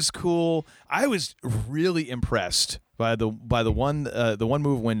 That was cool. I was really impressed by the one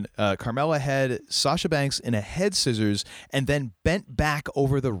move when Carmella had Sasha Banks in a head scissors and then bent back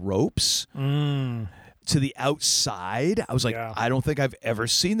over the ropes to the outside. I was like, I don't think I've ever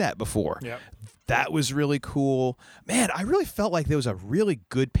seen that before. Yep. That was really cool. Man, I really felt like there was a really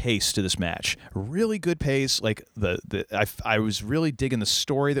good pace to this match. Really good pace. Like I was really digging the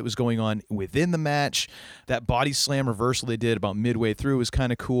story that was going on within the match. That body slam reversal they did about midway through was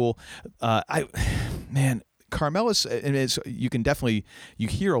kind of cool. Carmella's, and you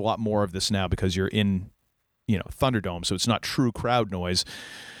hear a lot more of this now because you're in, Thunderdome, so it's not true crowd noise.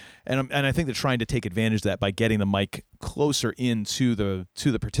 And I think they're trying to take advantage of that by getting the mic closer into the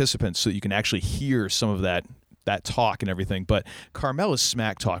participants so that you can actually hear some of that talk and everything. But Carmella's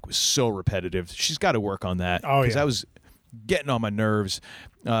smack talk was so repetitive. She's got to work on that. Oh, because that was getting on my nerves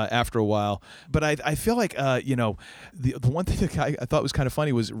after a while. But I feel like, the one thing that I thought was kind of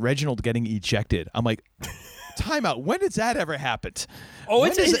funny was Reginald getting ejected. I'm like, time out. When did that ever happen? Oh,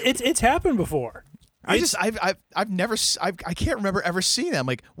 it's happened before. I can't remember ever seeing that. I'm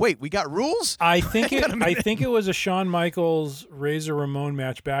like, wait, we got rules? I think it was a Shawn Michaels Razor Ramon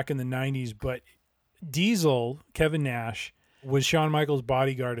match back in the 90s, but Diesel, Kevin Nash, was Shawn Michaels'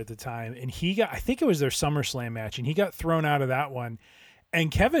 bodyguard at the time, and I think it was their SummerSlam match, and he got thrown out of that one. And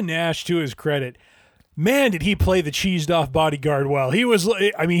Kevin Nash, to his credit, man, did he play the cheesed off bodyguard well. He was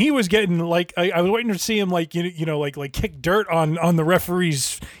getting like, I was waiting to see him like, like kick dirt on the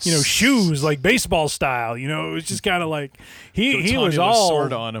referee's, shoes, like baseball style, it was just kind of like, he was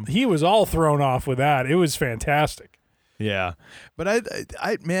all thrown off with that. It was fantastic. Yeah. But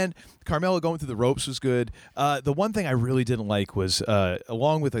man, Carmella going through the ropes was good. The one thing I really didn't like was,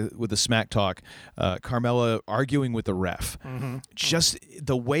 along with the smack talk, Carmella arguing with the ref. Mm-hmm. Just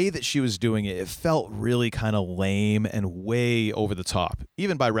the way that she was doing it, it felt really kind of lame and way over the top,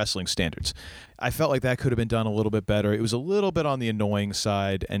 even by wrestling standards. I felt like that could have been done a little bit better. It was a little bit on the annoying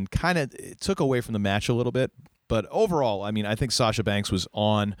side and kind of took away from the match a little bit. But overall, I mean, I think Sasha Banks was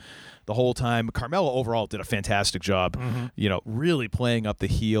on the whole time. Carmella overall did a fantastic job, really playing up the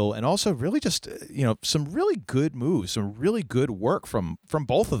heel and also really just, some really good moves, some really good work from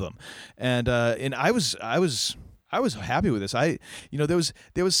both of them. And I was happy with this.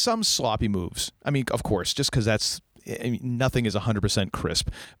 There was some sloppy moves. I mean, of course, just because nothing is 100% crisp.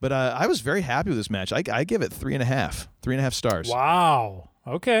 But I was very happy with this match. I give it 3.5 stars. Wow.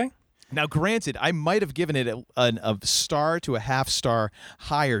 Okay. Now, granted, I might have given it a star to a half star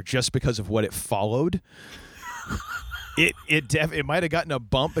higher just because of what it followed. It might have gotten a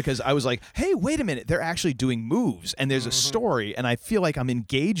bump because I was like, hey, wait a minute, they're actually doing moves and there's a story and I feel like I'm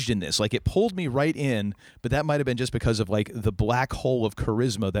engaged in this. Like it pulled me right in, but that might have been just because of like the black hole of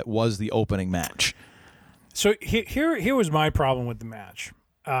charisma that was the opening match. So here was my problem with the match.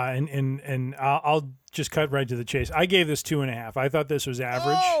 And I'll just cut right to the chase. I gave this 2.5. I thought this was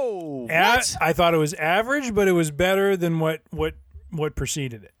average. Oh, what? I thought it was average, but it was better than what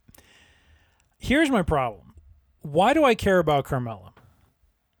preceded it. Here's my problem. Why do I care about Carmella?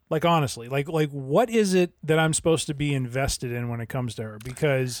 Like honestly, like what is it that I'm supposed to be invested in when it comes to her?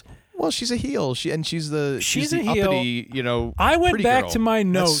 Because well, she's a heel. She's the heel. Uppity, you know. I went pretty back girl. to my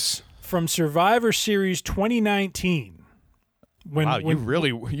notes from Survivor Series 2019. Wow,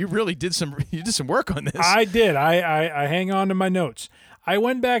 you really did some work on this. I did. I hang on to my notes. I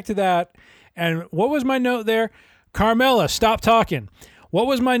went back to that, and what was my note there? Carmella, stop talking. What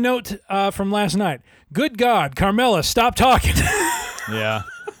was my note from last night? Good God, Carmella, stop talking. Yeah.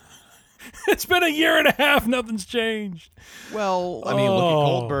 It's been a year and a half. Nothing's changed. Well, I mean, look at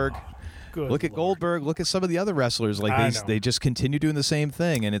Goldberg. Look at Goldberg. Look at some of the other wrestlers. Like they just continue doing the same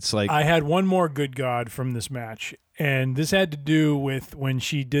thing, and it's like I had one more good God from this match, and this had to do with when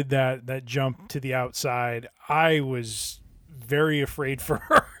she did that jump to the outside. I was very afraid for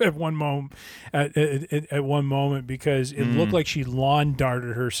her at one moment. At one moment, because it looked like she lawn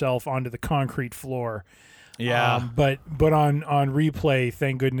darted herself onto the concrete floor. Yeah. But on replay,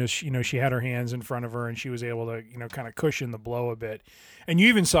 thank goodness, she had her hands in front of her and she was able to, kind of cushion the blow a bit. And you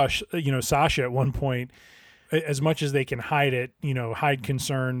even saw, Sasha at one point, as much as they can hide it, hide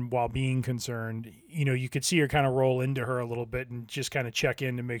concern while being concerned, you could see her kind of roll into her a little bit and just kind of check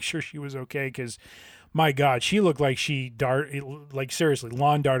in to make sure she was okay. Because my God, she looked like she seriously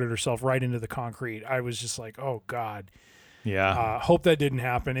lawn darted herself right into the concrete. I was just like, oh God. Yeah. Hope that didn't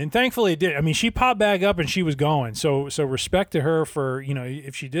happen. And thankfully it did. I mean, she popped back up and she was going. So respect to her for,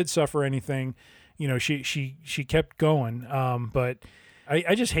 if she did suffer anything, she kept going. But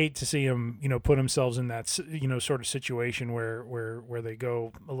I just hate to see them, put themselves in that, sort of situation where they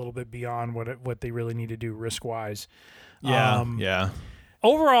go a little bit beyond what they really need to do risk-wise. Yeah. Yeah.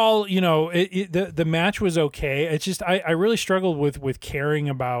 Overall, the match was okay. It's just I really struggled with caring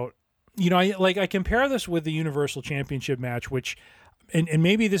about. I compare this with the Universal Championship match, which, and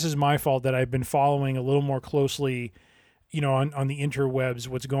maybe this is my fault that I've been following a little more closely, on the interwebs,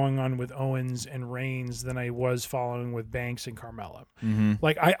 what's going on with Owens and Reigns than I was following with Banks and Carmella. Mm-hmm.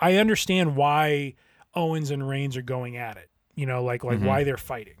 Like, I understand why Owens and Reigns are going at it, why they're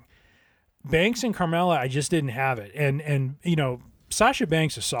fighting. Banks and Carmella, I just didn't have it. And Sasha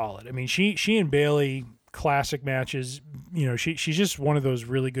Banks is solid. I mean, she and Bayley, classic matches, she's just one of those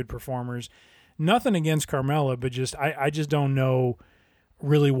really good performers. Nothing against Carmella, but just I just don't know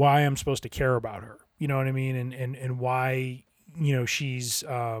really why I'm supposed to care about her. You know what I mean? And why, she's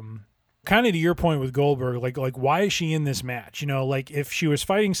kind of to your point with Goldberg, like why is she in this match? Like if she was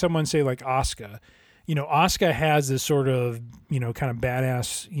fighting someone, say like Asuka, Asuka has this sort of, kind of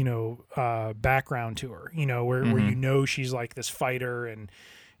badass, background to her, where she's like this fighter and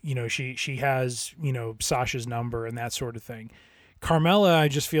she has, Sasha's number and that sort of thing. Carmella, I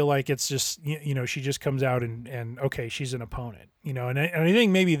just feel like it's just, she just comes out and okay, she's an opponent, and I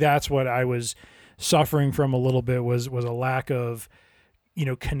think maybe that's what I was suffering from a little bit was a lack of,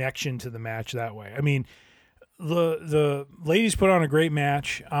 connection to the match that way. I mean, the ladies put on a great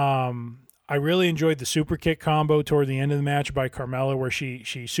match. I really enjoyed the super kick combo toward the end of the match by Carmella, where she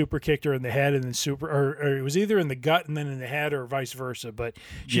super kicked her in the head and then or it was either in the gut and then in the head or vice versa. But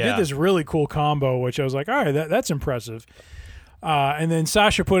she did this really cool combo, which I was like, all right, that's impressive. And then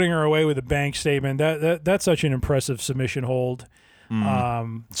Sasha putting her away with a bank statement. That's such an impressive submission hold.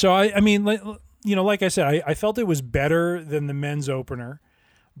 So I mean, like I said, I felt it was better than the men's opener,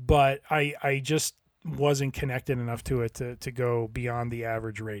 but I just wasn't connected enough to it to go beyond the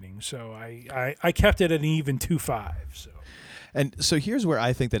average rating. So I kept it at an even 2.5. So here's where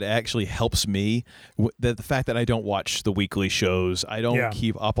I think that it actually helps me, the fact that I don't watch the weekly shows. I don't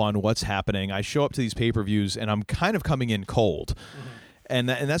keep up on what's happening. I show up to these pay-per-views and I'm kind of coming in cold. Mm-hmm. And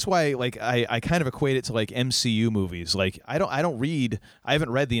that's why, like, I kind of equate it to like MCU movies. Like I haven't read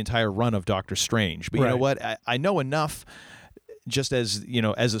the entire run of Doctor Strange, but you know what? I know enough. Just as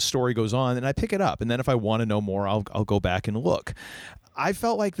as the story goes on, and I pick it up, and then if I want to know more, I'll go back and look. I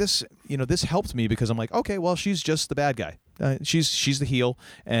felt like this, this helped me because I'm like, okay, well, she's just the bad guy. She's the heel,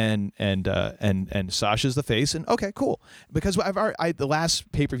 and Sasha's the face, and okay, cool. Because the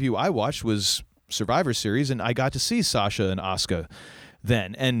last pay-per-view I watched was Survivor Series, and I got to see Sasha and Asuka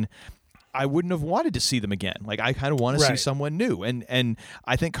then, and I wouldn't have wanted to see them again. Like I kind of want to see someone new, and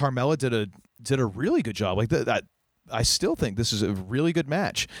I think Carmella did a really good job. Like that. I still think this is a really good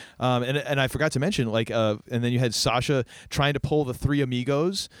match. And I forgot to mention, and then you had Sasha trying to pull the three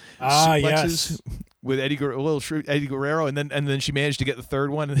amigos suplexes with Eddie Guerrero, and then she managed to get the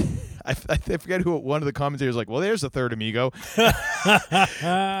third one. I forget who one of the commentators was like, well, there's the third amigo,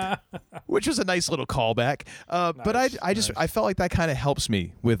 which was a nice little callback. But I felt like that kind of helps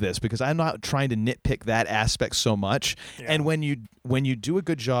me with this because I'm not trying to nitpick that aspect so much. Yeah. And when you do a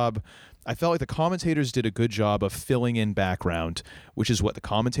good job I felt like the commentators did a good job of filling in background, which is what the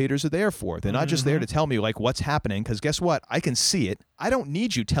commentators are there for. They're not just there to tell me like what's happening, because guess what? I can see it. I don't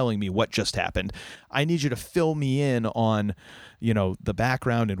need you telling me what just happened. I need you to fill me in on, the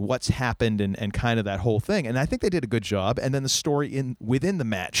background and what's happened and kind of that whole thing. And I think they did a good job. And then the story within the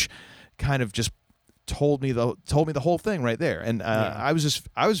match kind of just told me the whole thing right there. And I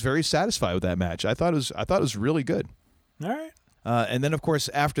was very satisfied with that match. I thought it was really good. All right. And then, of course,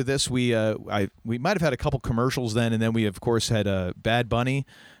 after this, we might have had a couple commercials then, and then we, of course, had Bad Bunny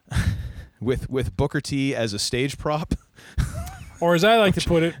with Booker T as a stage prop. Or as I like to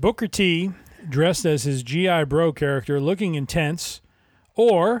put it, Booker T dressed as his G.I. Bro character, looking intense,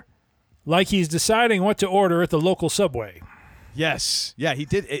 or like he's deciding what to order at the local Subway. Yes. Yeah, he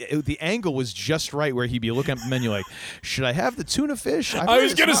did. The angle was just right where he'd be looking at the menu like, should I have the tuna fish? I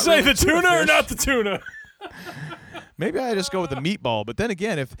was going to say really the tuna or not the tuna. Maybe I just go with the meatball, but then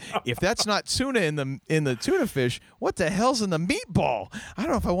again, if that's not tuna in the tuna fish, what the hell's in the meatball? I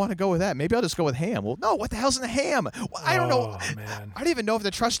don't know if I want to go with that. Maybe I'll just go with ham. Well, no, what the hell's in the ham? Well, I don't know. Man. I don't even know if they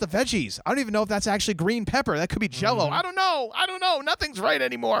trust the veggies. I don't even know if that's actually green pepper. That could be Jell-O. I don't know. Nothing's right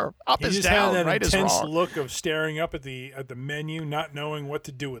anymore. Up is down. Had that right is wrong. Intense look of staring up at the menu, not knowing what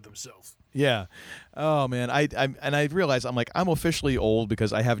to do with himself. Yeah. Oh man, I realize I'm officially old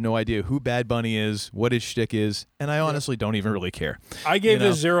because I have no idea who Bad Bunny is, what his shtick is, and I honestly don't even really care. I gave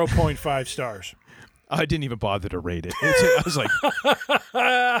this 0.5 stars. I didn't even bother to rate it. I was like,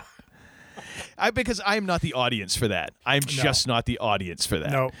 because I'm not the audience for that. I'm just not the audience for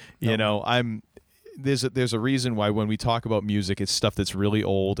that. No. There's a reason why when we talk about music, it's stuff that's really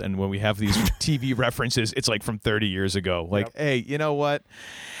old, and when we have these TV references, it's like from 30 years ago. Like, hey, you know what?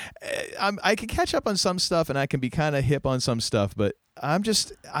 I can catch up on some stuff, and I can be kind of hip on some stuff, but I'm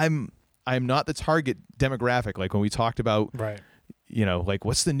not the target demographic. Like when we talked about, like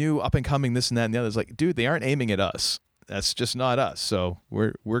what's the new up and coming, this and that and the other. It's like, dude, they aren't aiming at us. That's just not us. So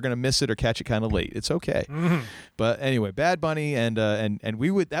we're gonna miss it or catch it kind of late. It's okay. Mm-hmm. But anyway, Bad Bunny and that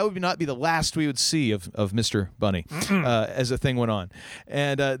would not be the last we would see of Mr. Bunny as the thing went on.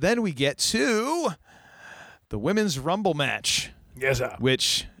 And then we get to the Women's Rumble match. Yes, sir.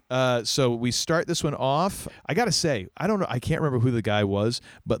 Which so we start this one off. I gotta say, I don't know. I can't remember who the guy was,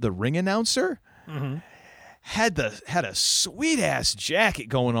 but the ring announcer. Mm-hmm. Had a sweet ass jacket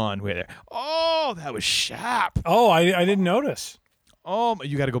going on with it. Oh, that was sharp. Oh, I didn't notice. Oh,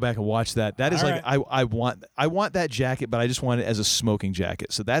 you got to go back and watch that. That is like right. I want that jacket, but I just want it as a smoking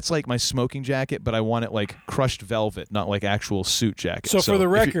jacket. So that's like my smoking jacket, but I want it like crushed velvet, not like actual suit jacket. So for the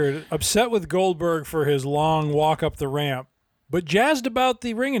record, upset with Goldberg for his long walk up the ramp, but jazzed about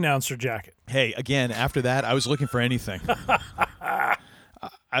the ring announcer jacket. Hey, again, after that, I was looking for anything.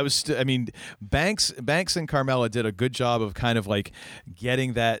 Banks and Carmella did a good job of kind of like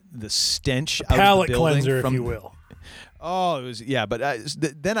getting the stench out of the building. Palate cleanser, if you will. Oh, it was but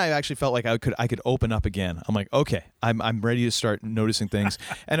then I actually felt like I could open up again. I'm like, okay, I'm ready to start noticing things.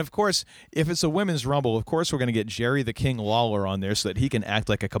 And of course, if it's a women's rumble, of course we're going to get Jerry the King Lawler on there so that he can act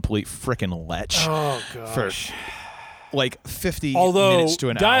like a complete frickin' lech. Oh gosh. For like 50 minutes to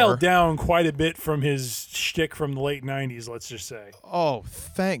an hour. Dialed down quite a bit from his shtick from the late 90s, let's just say. Oh,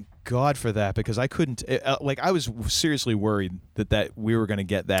 thank God for that, because I couldn't I was seriously worried that we were going to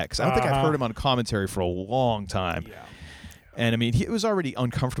get that, because I don't think I've heard him on commentary for a long time. Yeah. And I mean, it was already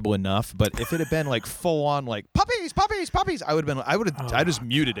uncomfortable enough, but if it had been like full on like puppies, I would have just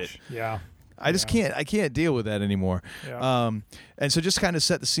muted it. Yeah. I can't deal with that anymore. Yeah. And so just kind of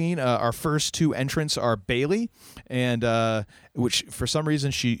set the scene. Our first two entrants are Bayley, and which for some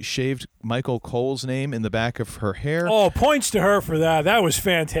reason she shaved Michael Cole's name in the back of her hair. Oh, points to her for that. That was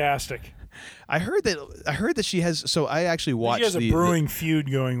fantastic. I heard that she has. So I actually watched. She has a brewing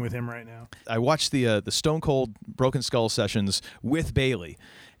feud going with him right now. I watched the Stone Cold Broken Skull sessions with Bayley.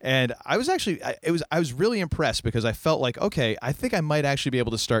 And I was actually, I was really impressed, because I felt like, okay, I think I might actually be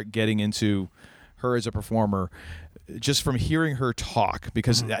able to start getting into her as a performer just from hearing her talk,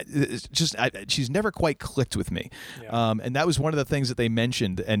 because it's just she's never quite clicked with me. Yeah. And that was one of the things that they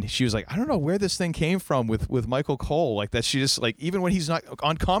mentioned. And she was like, I don't know where this thing came from with Michael Cole, like that. She just like, even when he's not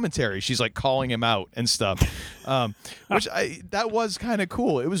on commentary, she's like calling him out and stuff, which that was kind of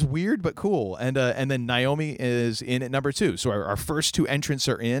cool. It was weird but cool. And then Naomi is in at number 2. So our first two entrants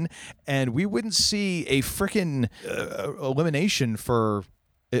are in, and we wouldn't see a frickin' elimination for,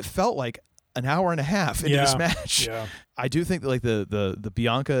 it felt like, an hour and a half into this match. Yeah. I do think that like the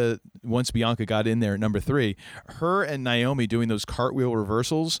Bianca, once Bianca got in there at number 3, her and Naomi doing those cartwheel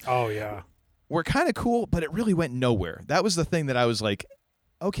reversals. Oh yeah. Were kind of cool, but it really went nowhere. That was the thing that I was like,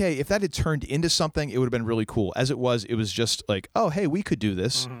 okay, if that had turned into something, it would have been really cool. As it was just like, oh hey, we could do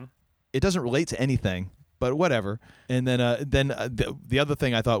this. Mm-hmm. it doesn't relate to anything. But whatever. And then the other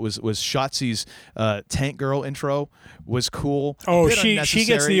thing I thought was Shotzi's Tank Girl intro was cool. Oh, she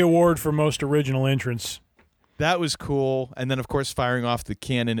gets the award for most original entrance. That was cool. And then, of course, firing off the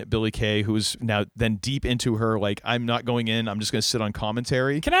cannon at Billie Kay, who's now then deep into her, like, I'm not going in. I'm just going to sit on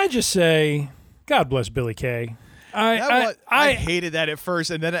commentary. Can I just say, God bless Billie Kay. I hated that at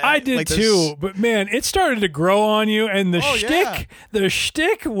first, and then I did too. But man, it started to grow on you, and the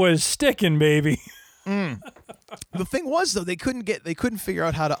shtick was sticking, baby. The thing was, though, they couldn't figure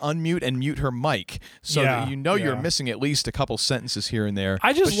out how to unmute and mute her mic, so that you're missing at least a couple sentences here and there.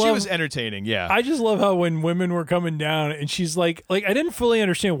 She was entertaining. Yeah, I just love how when women were coming down and she's like I didn't fully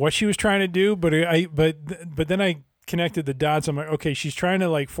understand what she was trying to do, but then I connected the dots. I'm like, okay, she's trying to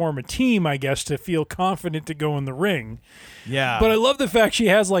like form a team, I guess, to feel confident to go in the ring. Yeah, but I love the fact she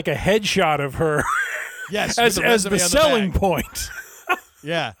has like a headshot of her. Yes, as the selling point.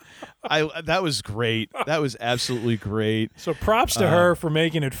 Yeah. That was great. That was absolutely great. So props to her for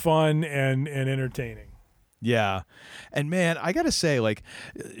making it fun and entertaining. Yeah. And man, I got to say, like,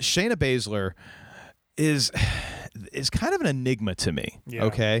 Shayna Baszler is kind of an enigma to me. Yeah.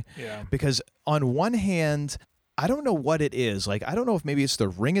 Okay? Yeah. Because on one hand, I don't know what it is. Like, I don't know if maybe it's the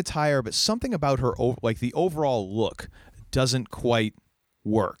ring attire, but something about her, like the overall look doesn't quite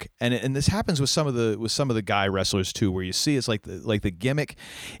work. And this happens with some of the guy wrestlers too, where you see it's like the gimmick,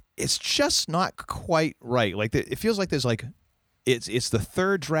 it's just not quite right. Like it feels like there's like it's the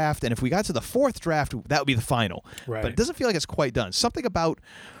third draft, and if we got to the fourth draft, that would be the final. Right. But it doesn't feel like it's quite done. Something about,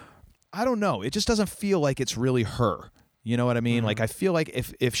 I don't know, it just doesn't feel like it's really her. You know what I mean? Mm-hmm. Like I feel like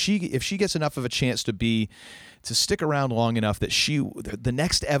if she gets enough of a chance to stick around long enough, that the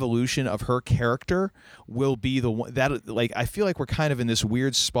next evolution of her character will be the one that, like, I feel like we're kind of in this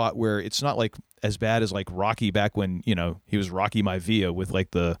weird spot where it's not like as bad as like Rocky back when, you know, he was Rocky Maivia with like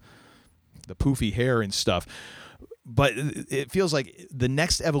the poofy hair and stuff. But it feels like the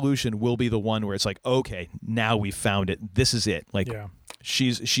next evolution will be the one where it's like, okay, now we found it. This is it. Like,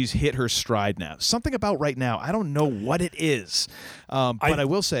 she's hit her stride now. Something about right now, I don't know what it is. But I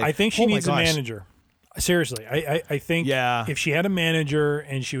will say, I think she needs a manager. Seriously, I think if she had a manager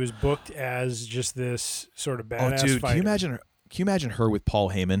and she was booked as just this sort of badass fighter. Can you imagine her with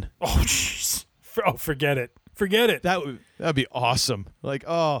Paul Heyman? Oh, jeez. Oh, forget it. Forget it. That'd be awesome. Like,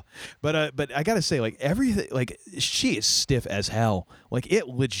 oh, but I gotta say, like, everything, like, she is stiff as hell. Like, it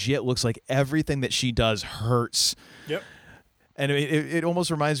legit looks like everything that she does hurts. Yep. And it almost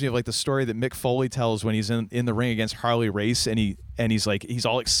reminds me of like the story that Mick Foley tells when he's in the ring against Harley Race, and he's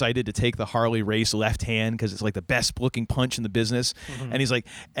all excited to take the Harley Race left hand because it's like the best looking punch in the business. Mm-hmm. And he's like,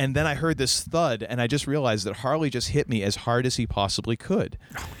 and then I heard this thud, and I just realized that Harley just hit me as hard as he possibly could.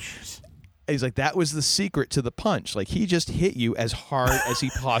 Oh, jeez. He's like, that was the secret to the punch. Like, he just hit you as hard as he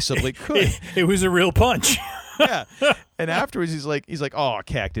possibly could. It was a real punch. Yeah. And afterwards, he's like, oh,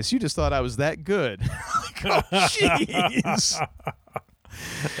 Cactus, you just thought I was that good. Like, oh, jeez.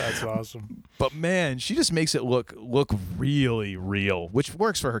 That's awesome. But man, she just makes it look really real, which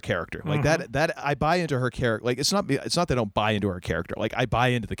works for her character. Like that I buy into her character. Like it's not that I don't buy into her character. Like I buy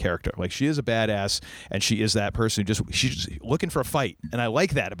into the character. Like she is a badass, and she is that person who she's just looking for a fight, and I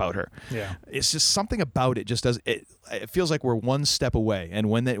like that about her. Yeah. It's just something about it just does it. It feels like we're one step away, and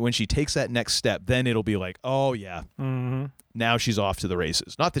when she takes that next step, then it'll be like, oh yeah, now she's off to the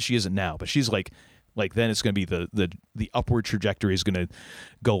races. Not that she isn't now, but she's like then it's going to be the upward trajectory is going to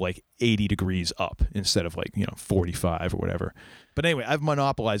go like 80 degrees up instead of like 45 or whatever. But anyway, I've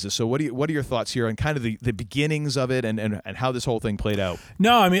monopolized this. So what are your thoughts here on kind of the beginnings of it and how this whole thing played out?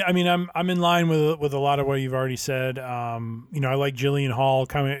 No, I mean I'm in line with a lot of what you've already said. I like Jillian Hall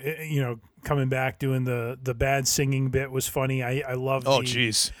coming back doing the bad singing bit was funny. I love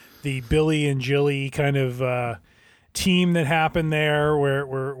the Billy and Jilly kind of team that happened there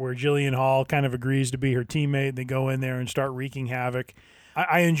where Jillian Hall kind of agrees to be her teammate. They go in there and start wreaking havoc.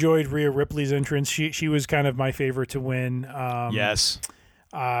 I enjoyed Rhea Ripley's entrance. She was kind of my favorite to win. Yes.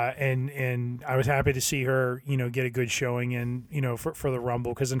 And I was happy to see her, get a good showing in, for the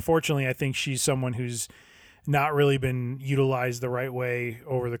Rumble, because unfortunately I think she's someone who's not really been utilized the right way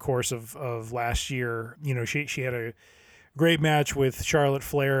over the course of last year. She had a great match with Charlotte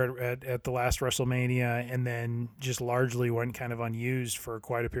Flair at the last WrestleMania, and then just largely went kind of unused for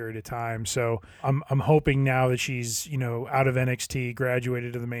quite a period of time. So I'm hoping now that she's out of NXT,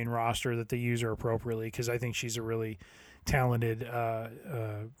 graduated to the main roster, that they use her appropriately, because I think she's a really talented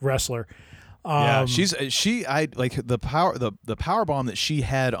wrestler. I like the power bomb that she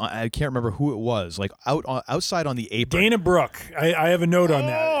had. I can't remember who it was. Like outside on the apron. Dana Brooke. I have a note on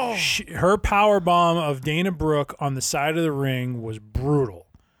that. Her power bomb of Dana Brooke on the side of the ring was brutal.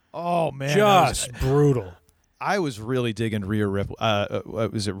 Oh, Oh man, just brutal. I was really digging Rhea Ripley.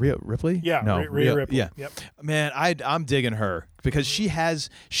 Was it Rhea Ripley? Yeah, no, Rhea Ripley. Yeah, Yep. Man, I'm digging her because she has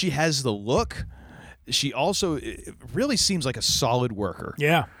the look. She also really seems like a solid worker.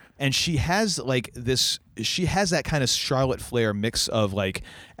 Yeah. And she has like this. She has that kind of Charlotte Flair mix of like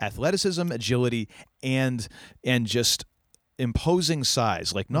athleticism, agility, and just imposing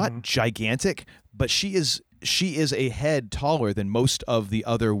size. Like not gigantic, but she is a head taller than most of the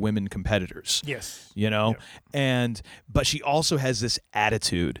other women competitors. Yes. You know? Yep. But she also has this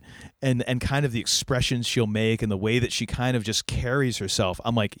attitude and kind of the expressions she'll make and the way that she kind of just carries herself.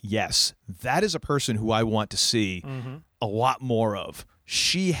 I'm like, yes, that is a person who I want to see a lot more of.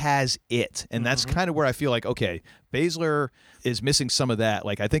 She has it. And that's kind of where I feel like, okay, Baszler is missing some of that.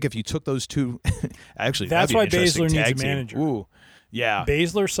 Like, I think if you took those two, actually, that's why Baszler needs a manager. Ooh. Yeah.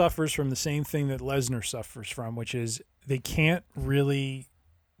 Baszler suffers from the same thing that Lesnar suffers from, which is they can't really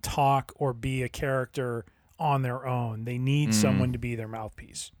talk or be a character on their own. They need someone to be their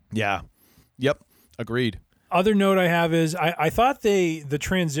mouthpiece. Yeah. Yep. Agreed. Other note I have is I thought the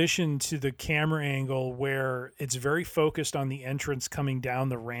transition to the camera angle where it's very focused on the entrance coming down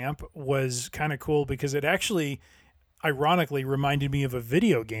the ramp was kind of cool because it actually ironically reminded me of a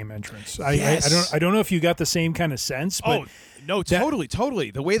video game entrance. Yes. I don't know if you got the same kind of sense, but no,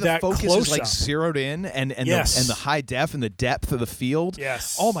 totally. The way the focus is like zeroed in and the high def and the depth of the field.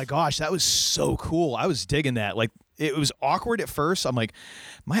 Yes. Oh my gosh, that was so cool. I was digging that. Like it was awkward at first. I'm like,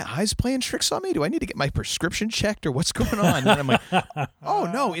 my eyes playing tricks on me? Do I need to get my prescription checked or what's going on? And I'm like, oh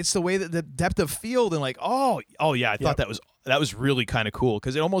no, it's the way that the depth of field and like, oh yeah, I thought that was really kind of cool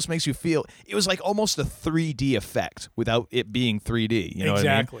because it almost makes you feel it was like almost a 3D effect without it being 3D. You know what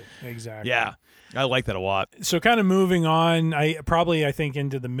I mean? Exactly. Yeah. I like that a lot. So kind of moving on, I think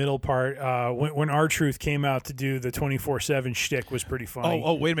into the middle part, when R-Truth came out to do the 24/7 shtick was pretty funny.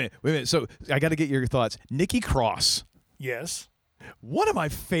 Oh, wait a minute. So I got to get your thoughts. Nikki Cross. Yes. One of my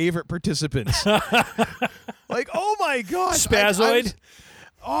favorite participants. Like, oh my gosh. Spazoid.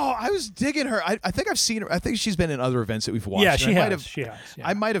 I was digging her. I think I've seen her. I think she's been in other events that we've watched. Yeah, she has. Yeah.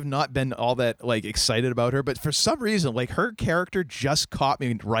 I might have not been all that like excited about her, but for some reason, like her character just caught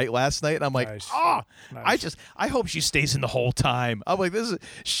me right last night, and I'm like, nice. I hope she stays in the whole time. I'm like,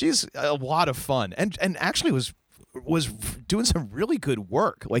 she's a lot of fun, and actually was doing some really good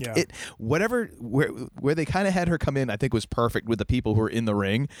work. Like where they kind of had her come in, I think was perfect with the people who were in the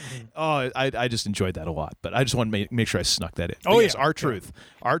ring. I just enjoyed that a lot. But I just want to make sure I snuck that in. Yes, R-Truth.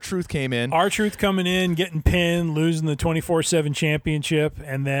 R-Truth came in. R-Truth coming in, getting pinned, losing the 24/7 championship,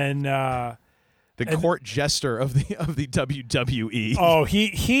 and then the court jester of the WWE. Oh,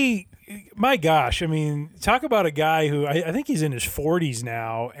 he my gosh, I mean, talk about a guy who I think he's in his 40s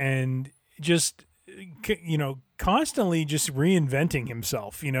now and just constantly just reinventing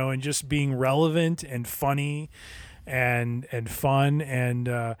himself, and just being relevant and funny and fun. And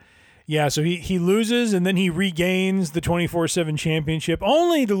so he loses and then he regains the 24/7 championship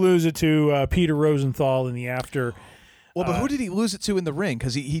only to lose it to Peter Rosenthal in the after. Well, but who did he lose it to in the ring?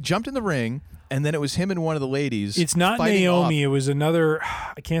 Because he jumped in the ring and then it was him and one of the ladies. It's not Naomi. It was another.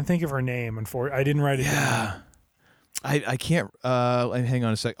 I can't think of her name. Unfortunately, I didn't write it down. I can't. Hang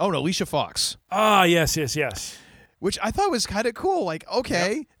on a sec. Oh no, Alicia Fox. Ah, yes. Which I thought was kind of cool. Like,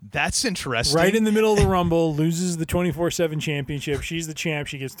 okay, that's interesting. Right in the middle of the Rumble, loses the 24/7 championship. She's the champ.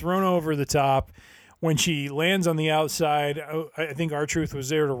 She gets thrown over the top. When she lands on the outside, I think R-Truth was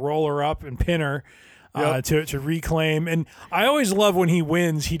there to roll her up and pin her. To reclaim. And I always love when he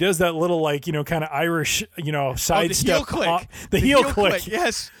wins. He does that little kind of Irish, sidestep. Heel click. The heel click.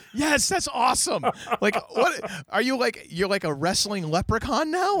 Yes, that's awesome. Like, what are you like? You're like a wrestling leprechaun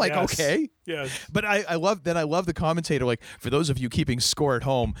now. Like, yes. Okay. Yes. But I love the commentator. Like, for those of you keeping score at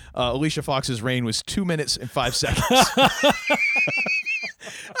home, Alicia Fox's reign was 2 minutes and 5 seconds.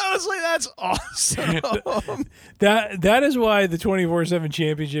 I was like, that's awesome. That is why the 24/7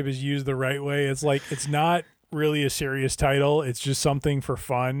 championship is used the right way. It's like it's not really a serious title. It's just something for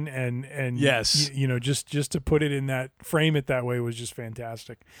fun and yes, just to put it in that frame it that way was just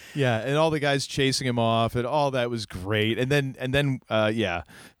fantastic. Yeah, and all the guys chasing him off and all that was great. And then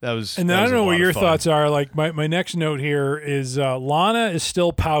that was. And then I don't know what your thoughts are. Like my next note here is Lana is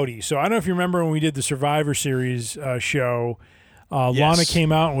still pouty. So I don't know if you remember when we did the Survivor Series show. Yes. Lana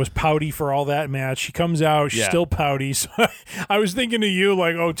came out and was pouty for all that match. She comes out, she's still pouty. So I was thinking of you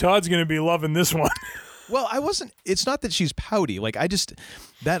like, oh, Todd's going to be loving this one. Well, I wasn't. It's not that she's pouty. Like I just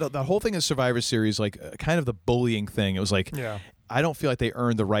the whole thing is Survivor Series, like kind of the bullying thing. It was like, I don't feel like they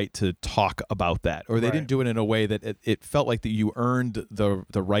earned the right to talk about that, or they didn't do it in a way that it felt like that you earned the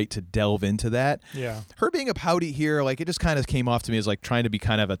right to delve into that. Yeah. Her being a pouty here, like it just kind of came off to me as like trying to be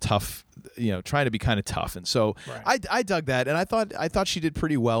kind of a tough, trying to be kind of tough. And so I dug that, and I thought she did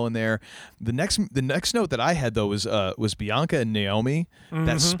pretty well in there. The next note that I had though was Bianca and Naomi,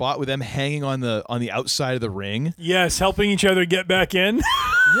 that spot with them hanging on the outside of the ring. Yes, helping each other get back in.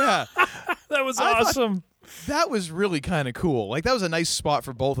 Yeah. That was awesome. That was really kind of cool. Like that was a nice spot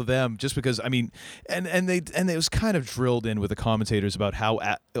for both of them, just because I mean, and it was kind of drilled in with the commentators about how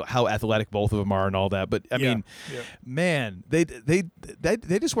athletic both of them are and all that. But I mean, man, they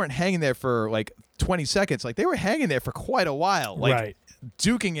just weren't hanging there for like 20 seconds. Like they were hanging there for quite a while, like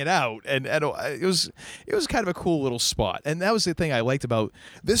duking it out, and it was kind of a cool little spot. And that was the thing I liked about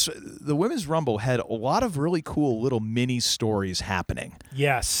this. The Women's Rumble had a lot of really cool little mini stories happening.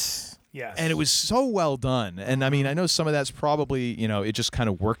 Yes. And it was so well done. And I mean, I know some of that's probably, it just kind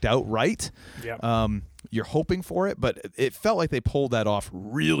of worked out right. Yeah. You're hoping for it, but it felt like they pulled that off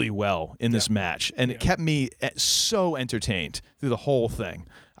really well in this match. And it kept me so entertained through the whole thing.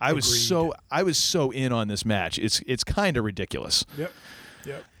 I was so in on this match. It's kind of ridiculous. Yep.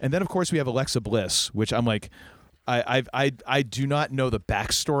 And then of course we have Alexa Bliss, which I'm like, I do not know the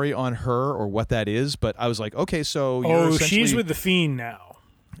backstory on her or what that is, but I was like, okay, so she's with the Fiend now.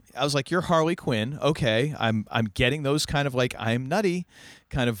 I was like, you're Harley Quinn. Okay, I'm getting those kind of like I'm nutty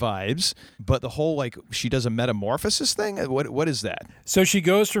kind of vibes, but the whole like she does a metamorphosis thing. What is that? So she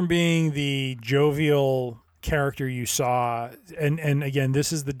goes from being the jovial character you saw, and again,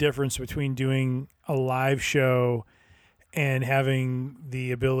 this is the difference between doing a live show and having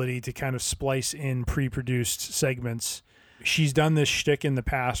the ability to kind of splice in pre-produced segments. She's done this shtick in the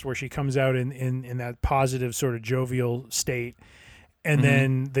past where she comes out in that positive sort of jovial state. And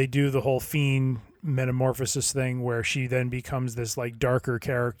then they do the whole Fiend metamorphosis thing where she then becomes this like darker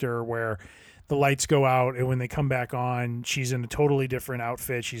character where the lights go out, and when they come back on, she's in a totally different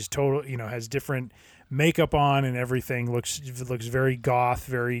outfit. She's has different makeup on, and everything looks very goth,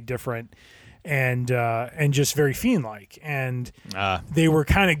 very different, and just very Fiend-like. And they were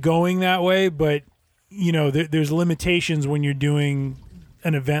kind of going that way, but there's limitations when you're doing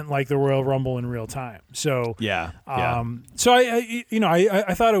an event like the Royal Rumble in real time. So so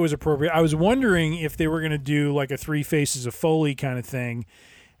I thought it was appropriate. I was wondering if they were going to do like a Three Faces of Foley kind of thing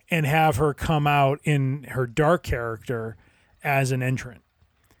and have her come out in her dark character as an entrant.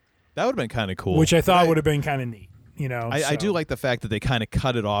 That would have been kind of cool. Which I thought would have been kind of neat. I do like the fact that they kind of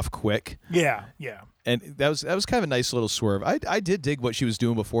cut it off quick. Yeah. And that was kind of a nice little swerve. I did dig what she was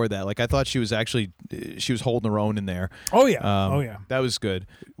doing before that. Like I thought she was holding her own in there. Oh yeah. That was good.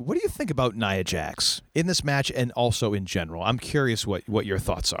 What do you think about Nia Jax in this match and also in general? I'm curious what your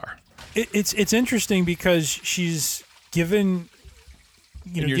thoughts are. It's interesting because she's given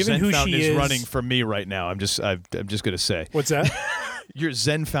your given Zen who fountain she is running for me right now. I'm just going to say. What's that? Your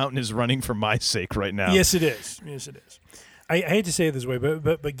Zen fountain is running for my sake right now. Yes, it is. I hate to say it this way,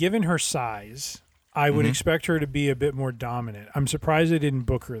 but given her size, I would expect her to be a bit more dominant. I'm surprised they didn't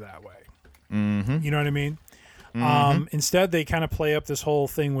book her that way. Mm-hmm. You know what I mean? Instead, they kind of play up this whole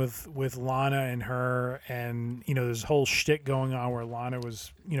thing with Lana and her, and this whole shtick going on where Lana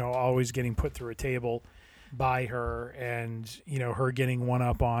was always getting put through a table by her, and her getting one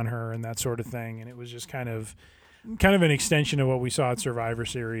up on her and that sort of thing, and it was just kind of an extension of what we saw at Survivor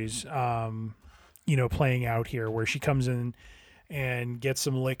Series, playing out here, where she comes in and gets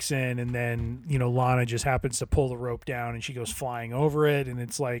some licks in, and then Lana just happens to pull the rope down and she goes flying over it, and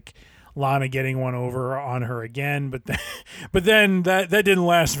it's like Lana getting one over on her again, but then that didn't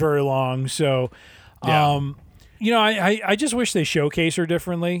last very long. So I just wish they showcase her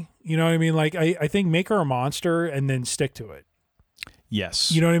differently. You know what I mean? Like I think make her a monster and then stick to it.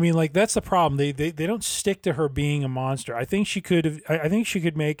 Yes. You know what I mean? Like that's the problem. They don't stick to her being a monster. I think she could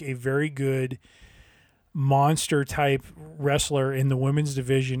make a very good monster type wrestler in the women's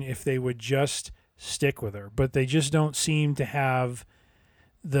division if they would just stick with her, but they just don't seem to have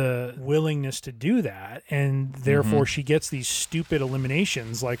the willingness to do that, and therefore she gets these stupid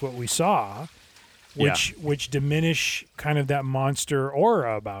eliminations like what we saw, which diminish kind of that monster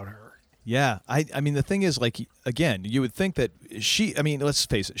aura about her. Yeah, I mean the thing is, like, again, you would think that let's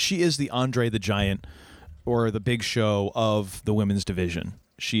face it, she is the Andre the Giant or the Big Show of the women's division.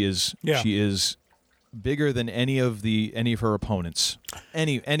 She is bigger than any of her opponents,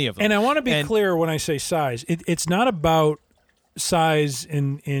 any of them. And I want to be clear when I say size. It's not about size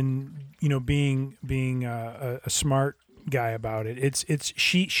in being a smart guy about it. It's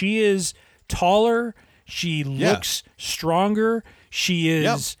she is taller. She looks stronger. She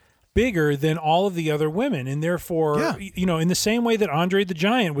is bigger than all of the other women, and therefore, in the same way that Andre the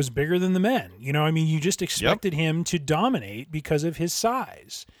Giant was bigger than the men. You just expected him to dominate because of his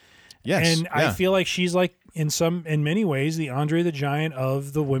size. Yes, and I feel like she's like in many ways the Andre the Giant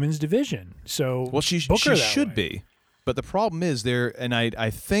of the women's division. So she should be, but the problem is I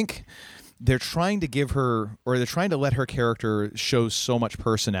think they're trying to give her, or they're trying to let her character show so much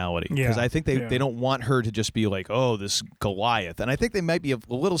personality, because I think they don't want her to just be like, oh, this Goliath, and I think they might be a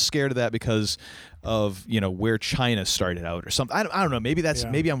little scared of that because of where China started out or something. I don't know. Maybe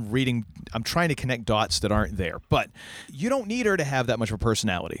maybe I'm trying to connect dots that aren't there, but you don't need her to have that much of a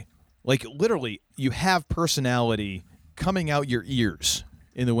personality. Like literally, you have personality coming out your ears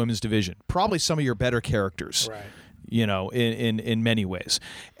in the women's division. Probably some of your better characters. Right. In many ways.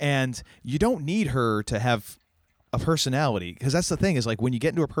 And you don't need her to have a personality, because that's the thing, is like when you get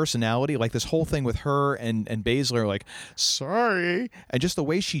into her personality, like this whole thing with her and Baszler, like, sorry, and just the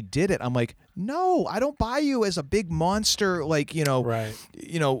way she did it, I'm like, no, I don't buy you as a big monster, like, who's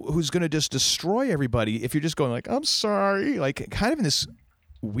going to just destroy everybody if you're just going like, I'm sorry, like kind of in this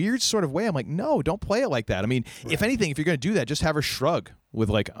weird sort of way. I'm like, no, don't play it like that. I mean, if anything, if you're going to do that, just have her shrug with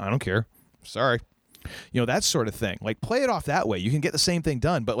like, I don't care, sorry. That sort of thing. Like, play it off that way. You can get the same thing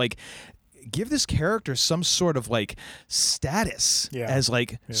done, but like, give this character some sort of like status as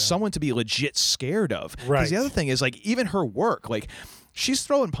like someone to be legit scared of. Right. Because the other thing is like, even her work, like she's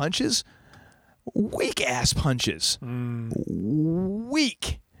throwing punches, weak ass punches,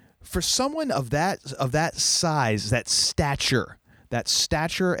 weak for someone of that size, that stature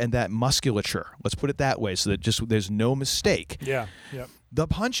and that musculature. Let's put it that way, so that just there's no mistake. Yeah. Yep. The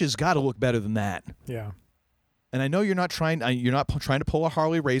punches got to look better than that. Yeah. And I know you're not trying to pull a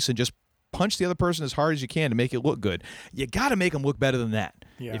Harley Race and just punch the other person as hard as you can to make it look good. You got to make them look better than that.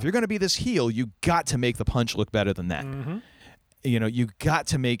 Yeah. If you're going to be this heel, you got to make the punch look better than that. Mm-hmm. You got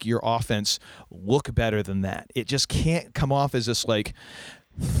to make your offense look better than that. It just can't come off as this like,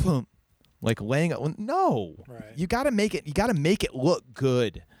 thump, like laying it. No, right. You got to make it. You got to make it look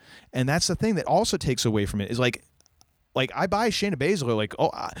good, and that's the thing that also takes away from it. Is like I buy Shayna Baszler. Like,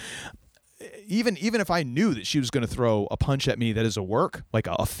 even if I knew that she was going to throw a punch at me that is a work, like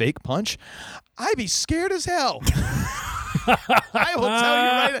a fake punch, I'd be scared as hell. I will tell you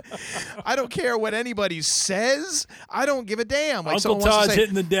right now, I don't care what anybody says. I don't give a damn. Like Uncle Todd's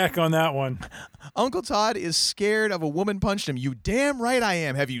hitting the deck on that one. Uncle Todd is scared of a woman punched him. You damn right I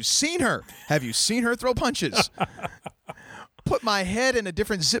am. Have you seen her? Have you seen her throw punches? Put my head in a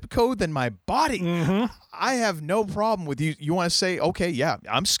different zip code than my body. Mm-hmm. I have no problem with you. You want to say, okay, yeah,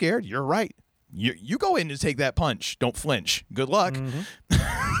 I'm scared. You're right. You go in and take that punch. Don't flinch. Good luck.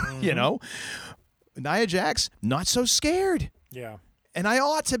 Mm-hmm. Nia Jax, not so scared. Yeah. And I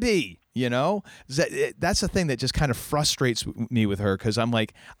ought to be, That's the thing that just kind of frustrates me with her, because I'm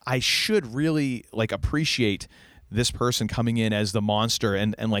like, I should really like appreciate this person coming in as the monster,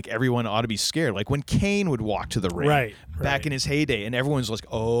 and like everyone ought to be scared. Like when Kane would walk to the ring back in his heyday, and everyone's like,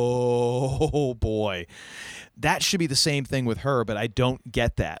 oh boy. That should be the same thing with her, but I don't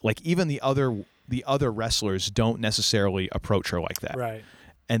get that. Like even the other wrestlers don't necessarily approach her like that. Right.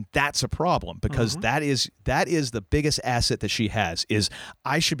 And that's a problem, because that is the biggest asset that she has, is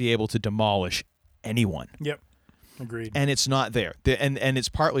I should be able to demolish anyone. Yep. Agreed. And it's not there. And it's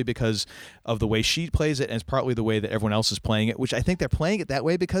partly because of the way she plays it, and it's partly the way that everyone else is playing it, which I think they're playing it that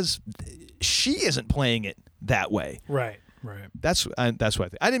way because she isn't playing it that way. Right. Right. That's what I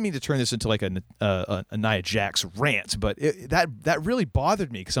think. I didn't mean to turn this into like a Nia Jax rant, but that really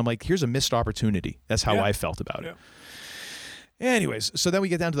bothered me, because I'm like, here's a missed opportunity. That's how I felt about it. Anyways, so then we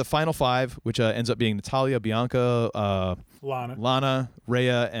get down to the final five, which ends up being Natalya, Bianca, Lana,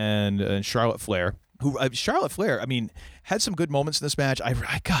 Rhea, and Charlotte Flair. Who Charlotte Flair, I mean, had some good moments in this match.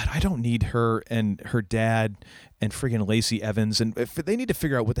 I don't need her and her dad and friggin' Lacey Evans, and if they need to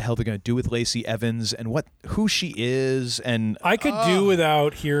figure out what the hell they're going to do with Lacey Evans and who she is, and I could do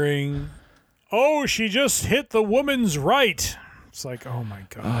without hearing, "Oh, she just hit the woman's right." It's like, oh my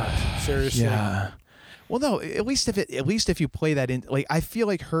god, seriously. Yeah. Well, no. At least if you play that in, like, I feel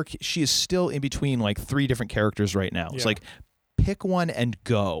like she is still in between like three different characters right now. It's like, pick one and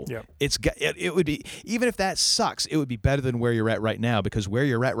go. Yep. It would be, even if that sucks, it would be better than where you're at right now, because where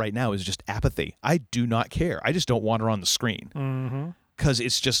you're at right now is just apathy. I do not care. I just don't want her on the screen. Because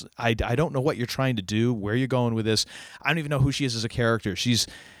it's just, I don't know what you're trying to do, where you're going with this. I don't even know who she is as a character. She's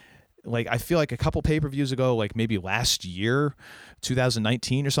like, I feel like a couple pay-per-views ago, like maybe last year,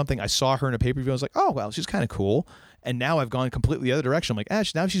 2019 or something, I saw her in a pay-per-view. I was like, oh, well, she's kind of cool. And now I've gone completely the other direction. I'm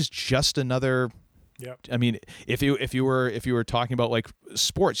like, now she's just another. Yep. I mean, if you were talking about like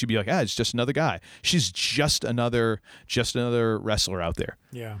sports, you'd be like, it's just another guy. She's just another wrestler out there.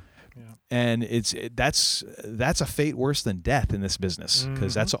 Yeah. And that's a fate worse than death in this business,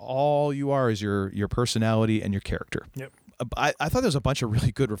 because that's all you are, is your personality and your character. Yep. I thought there was a bunch of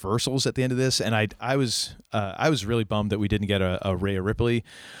really good reversals at the end of this, and I was really bummed that we didn't get a Rhea Ripley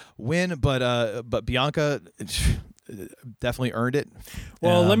win, but Bianca definitely earned it.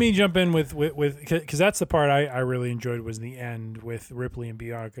 Well, let me jump in with because that's the part I really enjoyed, was the end with Ripley and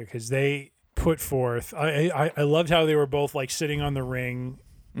Bianca, because they put forth. I loved how they were both like sitting on the ring,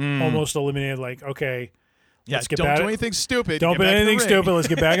 almost eliminated. Like, okay, let's get don't do anything stupid. Don't do anything stupid. Let's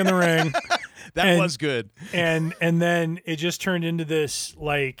get back in the ring. That was good. And then it just turned into this,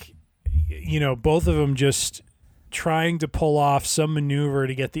 like, both of them just trying to pull off some maneuver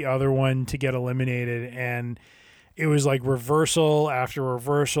to get the other one to get eliminated, and it was like reversal after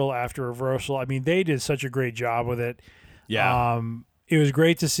reversal after reversal. I mean, they did such a great job with it. Yeah. It was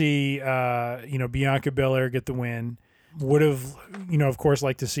great to see, Bianca Belair get the win. Would have, of course,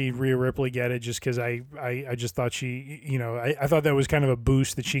 liked to see Rhea Ripley get it, just because I just thought she, I thought that was kind of a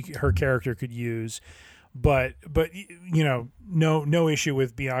boost that her character could use. But no issue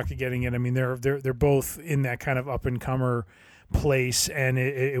with Bianca getting it. I mean, they're both in that kind of up and comer place, and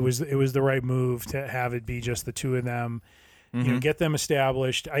it was the right move to have it be just the two of them. Get them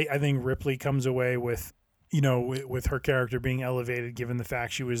established. I think Ripley comes away with her character being elevated, given the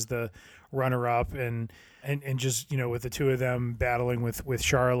fact she was the runner-up, and just with the two of them battling with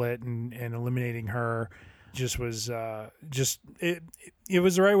Charlotte and eliminating her, just was it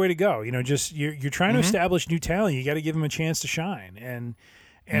was the right way to go. Just you're trying to establish new talent. You got to give them a chance to shine, and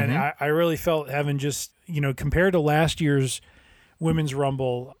I really felt, having just compared to last year's Women's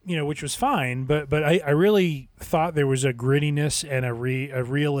Rumble, which was fine, but I really thought there was a grittiness and a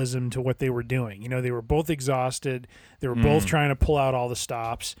realism to what they were doing. They were both exhausted. They were both trying to pull out all the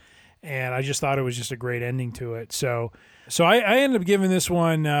stops, and I just thought it was just a great ending to it. So I ended up giving this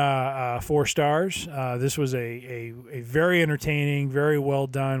one 4 stars. This was a very entertaining, very well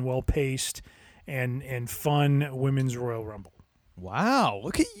done, well paced, and fun Women's Royal Rumble. Wow,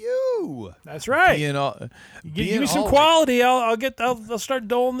 look at you. That's right. Give me some quality. I'll start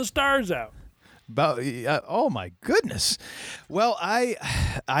doling the stars out. Oh my goodness. Well, I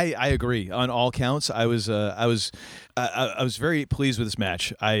agree on all counts. I was very pleased with this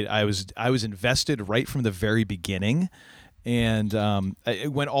match. I was invested right from the very beginning, and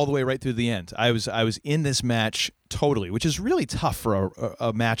it went all the way right through the end. I was in this match totally, which is really tough for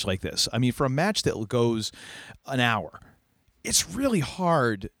a match like this. I mean, for a match that goes an hour, it's really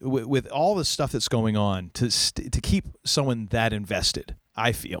hard with all the stuff that's going on to keep someone that invested,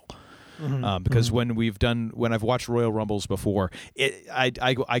 I feel. Because when I've watched Royal Rumbles before, I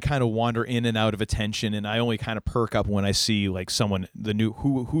kind of wander in and out of attention, and I only kind of perk up when I see like someone, the new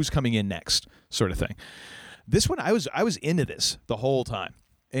who's coming in next, sort of thing. This one, I was into this the whole time.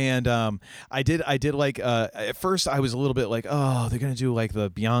 And I did like at first I was a little bit like, oh, they're gonna do like the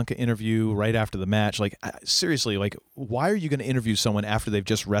Bianca interview right after the match. Like, seriously, like, why are you gonna interview someone after they've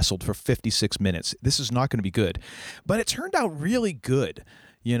just wrestled for 56 minutes? This is not gonna be good. But it turned out really good.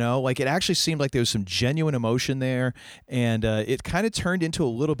 Like, it actually seemed like there was some genuine emotion there, and it kind of turned into a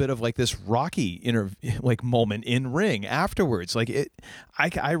little bit of like this Rocky moment in ring afterwards. Like,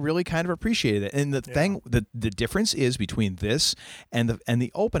 I really kind of appreciated it. And the difference is between this and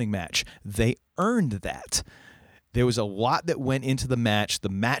the opening match, they earned that. There was a lot that went into the match. The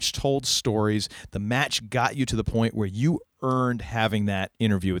match told stories. The match got you to the point where you earned having that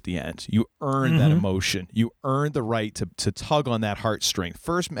interview at the end. You earned that emotion. You earned the right to tug on that heartstring.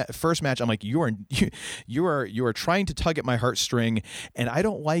 First match, I'm like, you are trying to tug at my heartstring, and I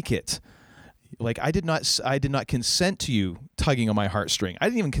don't like it. Like, I did not consent to you tugging on my heartstring. I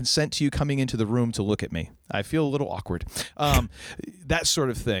didn't even consent to you coming into the room to look at me. I feel a little awkward. That sort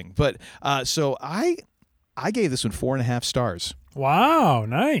of thing. But so I gave this one 4.5 stars. Wow,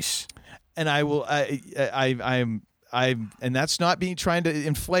 nice. And and that's not me trying to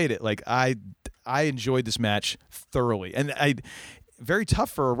inflate it. Like, I enjoyed this match thoroughly, and very tough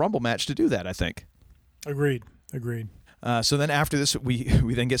for a Rumble match to do that, I think. Agreed. So then after this, we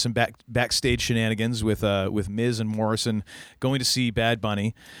then get some backstage shenanigans with Miz and Morrison going to see Bad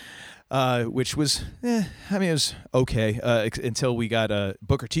Bunny, which was, it was okay until we got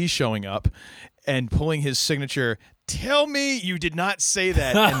Booker T showing up and pulling his signature, "Tell me you did not say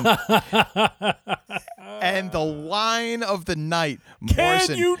that." And the line of the night,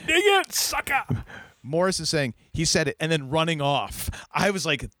 Morrison, "Can you dig it, sucker?" Morrison saying, "He said it," and then running off. I was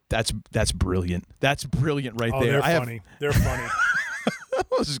like, that's brilliant. That's brilliant right there. They're funny. They're funny. That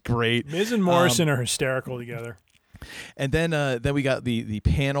was great. Miz and Morrison are hysterical together. And then we got the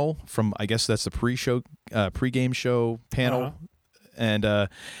panel from, I guess that's the pre-game show panel. and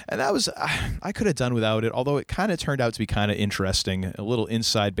that was I could have done without it, although it kind of turned out to be kind of interesting, a little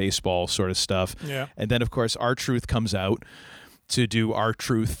inside baseball sort of stuff. Yeah. And then of course R-Truth comes out to do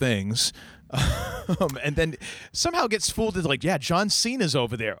R-Truth things. And then somehow gets fooled into like, yeah, John Cena's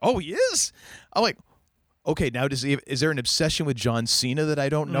over there. Oh, he is? I'm like, okay, now is there an obsession with John Cena that I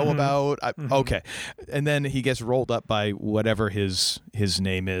don't know about? Okay. And then he gets rolled up by whatever his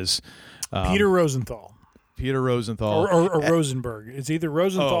name is. Peter Rosenthal. Peter Rosenthal. Or Rosenberg. It's either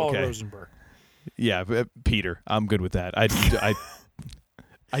Rosenthal or Rosenberg. Yeah, Peter. I'm good with that. I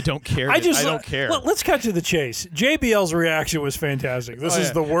don't care. I don't care. Let's cut to the chase. JBL's reaction was fantastic. This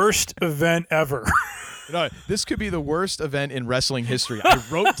is the worst event ever. No, this could be the worst event in wrestling history. I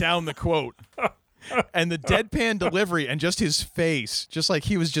wrote down the quote. And the deadpan delivery and just his face, just like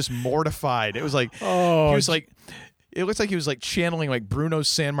he was just mortified. It was like he was like, it looks like he was like channeling like Bruno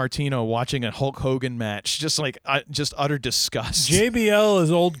Sammartino watching a Hulk Hogan match, just like just utter disgust. JBL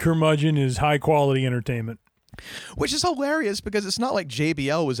as old curmudgeon is high quality entertainment. Which is hilarious because it's not like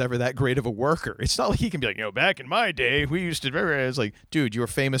JBL was ever that great of a worker. It's not like he can be like, back in my day, we used to. It's like, dude, you were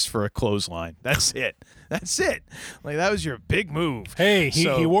famous for a clothesline. That's it. That's it. Like, that was your big move. Hey,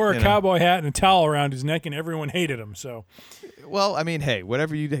 he wore a cowboy hat and a towel around his neck, and everyone hated him. So, well, I mean, hey,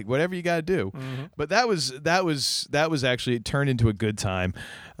 whatever you got to do. But that was actually turned into a good time.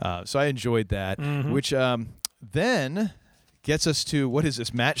 So I enjoyed that. Which then gets us to, what is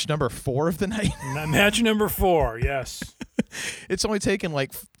this, match number 4 of the night? Match number 4, yes. It's only taken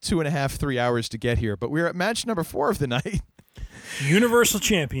like 2.5, 3 hours to get here, but we're at match number 4 of the night. Universal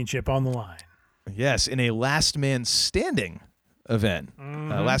Championship on the line. Yes, in a last man standing event,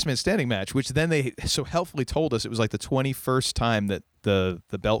 last man standing match, which then they so helpfully told us it was like the 21st time that the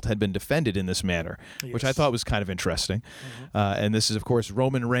belt had been defended in this manner, which I thought was kind of interesting. And this is, of course,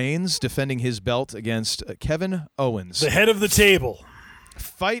 Roman Reigns defending his belt against Kevin Owens. The head of the table.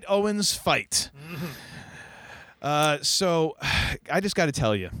 Fight, Owens, fight. So I just got to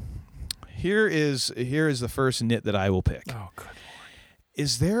tell you, here is the first nit that I will pick. Oh, good Lord.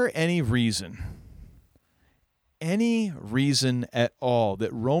 Is there any reason at all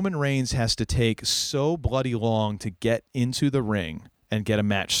that Roman Reigns has to take so bloody long to get into the ring and get a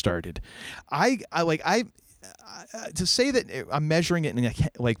match started? To say that I'm measuring it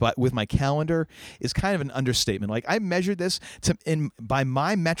with my calendar is kind of an understatement. Like, I measured this by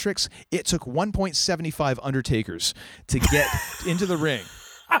my metrics, it took 1.75 Undertakers to get into the ring.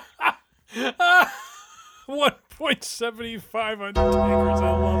 1.75 Undertakers,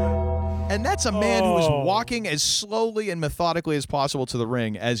 I love it. And that's a man who is walking as slowly and methodically as possible to the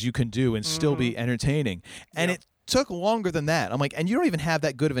ring as you can do and still be entertaining. And it took longer than that. I'm like, and you don't even have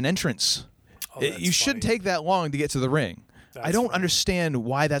that good of an entrance. You shouldn't take that long to get to the ring. I don't understand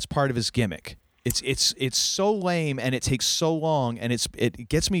why that's part of his gimmick. It's so lame and it takes so long and it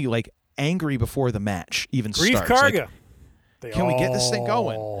gets me like angry before the match even starts. Grief Karga. Like, can we get this thing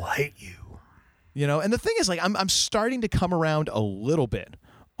going? Hate you. And the thing is, like, I'm starting to come around a little bit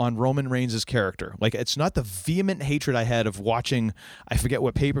on Roman Reigns' character. Like, it's not the vehement hatred I had of watching, I forget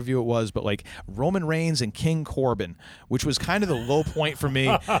what pay-per-view it was, but like Roman Reigns and King Corbin, which was kind of the low point for me,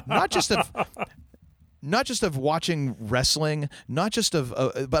 not just of watching wrestling, not just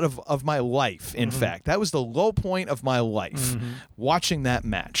but of my life, in fact. That was the low point of my life, watching that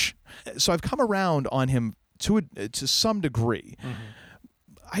match. So I've come around on him to some degree.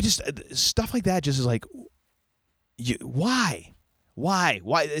 I just, stuff like that just is like, why?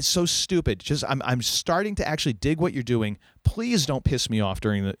 It's so stupid. Just I'm starting to actually dig what you're doing. Please don't piss me off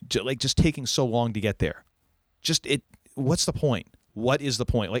during just taking so long to get there. What's the point? What is the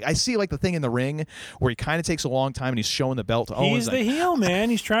point? Like, I see like the thing in the ring where he kind of takes a long time and he's showing the belt to Owens. He's the heel, man.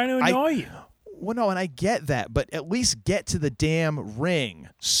 He's trying to annoy you. Well, no, and I get that, but at least get to the damn ring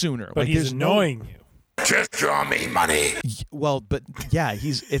sooner. But he's annoying you. Just draw me money. Well, but yeah,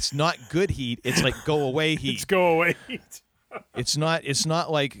 it's not good heat. It's like go away heat. It's go away heat. It's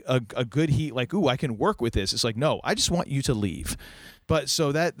not like a good heat, like, ooh, I can work with this. It's like, no, I just want you to leave. But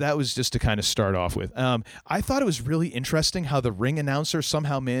so that was just to kind of start off with. I thought it was really interesting how the ring announcer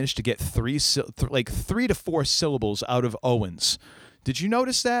somehow managed to get 3 to 4 syllables out of Owens. Did you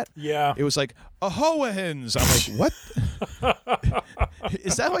notice that? Yeah. It was like, Ahoens. I'm like, what?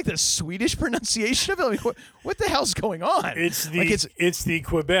 Is that like the Swedish pronunciation of it? Like, what the hell's going on? It's the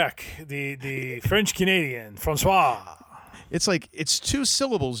Quebec, the French Canadian, Francois. It's like, it's 2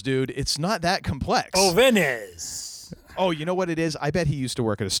 syllables, dude. It's not that complex. Oh, Venice. Oh, you know what it is? I bet he used to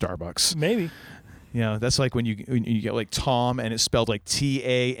work at a Starbucks. Maybe. That's like when you get like Tom and it's spelled like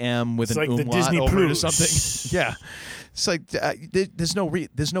TAM with it's an like umlaut the Disney over it or Plus. something. Yeah. It's like there's no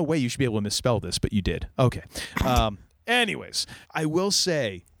way you should be able to misspell this, but you did. Okay. Anyways, I will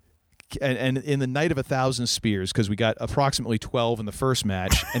say, and in the Night of 1,000 Spears, because we got approximately 12 in the first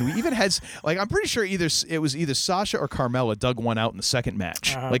match, and we even had, like, I'm pretty sure it was either Sasha or Carmella dug one out in the second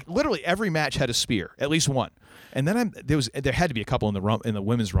match. Like, literally every match had a spear, at least one. And then there had to be a couple in the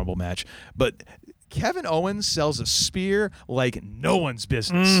women's Rumble match, but Kevin Owens sells a spear like no one's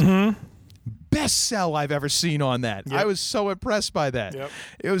business. Mm-hmm. Best sell I've ever seen on that. Yep. I was so impressed by that. Yep.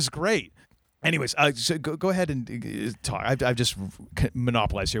 It was great. Anyways, so go ahead and talk. I've just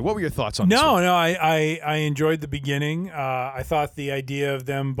monopolized here. What were your thoughts on this one? No, I enjoyed the beginning. I thought the idea of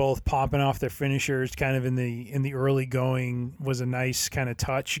them both popping off their finishers kind of in the early going was a nice kind of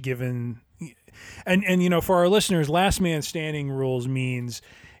touch, given and for our listeners, last man standing rules means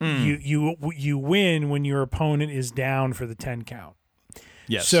you win when your opponent is down for the 10 count.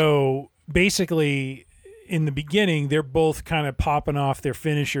 Yes. So basically, in the beginning, they're both kind of popping off their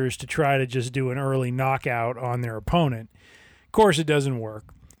finishers to try to just do an early knockout on their opponent. Of course, it doesn't work,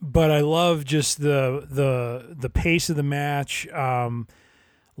 but I love just the pace of the match.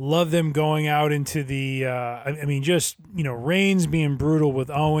 Love them going out into the. Reigns being brutal with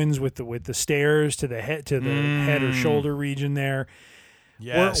Owens with the stairs to the head head or shoulder region there.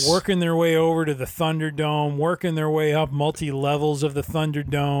 Yes. Working their way over to the Thunderdome, working their way up multi-levels of the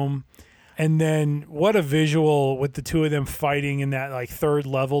Thunderdome. And then what a visual with the two of them fighting in that like third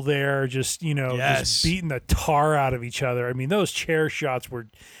level there, just beating the tar out of each other. I mean, those chair shots were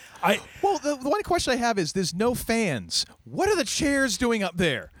Well, the one question I have is there's no fans. What are the chairs doing up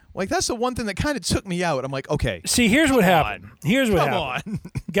there? Like, that's the one thing that kind of took me out. I'm like, okay. See, here's what happened. Come on.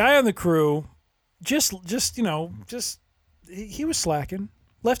 Guy on the crew just he was slacking.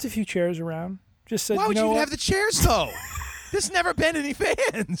 Left a few chairs around. Just said, why would you even what? have the chairs though? There's never been any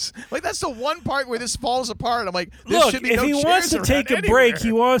fans. Like, that's the one part where this falls apart. I'm like, there should be no chairs if he wants to take a anywhere. break,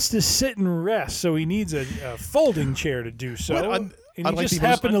 he wants to sit and rest, so he needs a folding chair to do so. And he like just the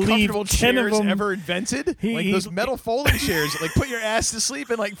happened to most leave uncomfortable 10 of chairs them. ever invented. Like those metal folding chairs, like put your ass to sleep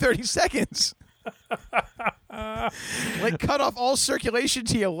in like 30 seconds. Like cut off all circulation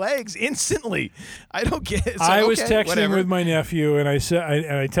to your legs instantly. I don't get it. I was okay, texting whatever. with my nephew, and I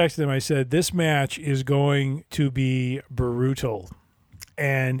texted him. I said, "This match is going to be brutal,"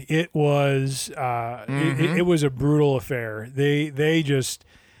 and it was. It was a brutal affair. They just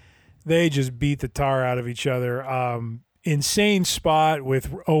beat the tar out of each other. Insane spot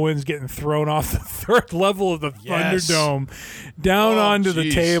with Owens getting thrown off the third level of the Thunderdome down onto the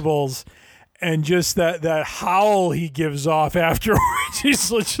tables. And just that howl he gives off afterwards, he's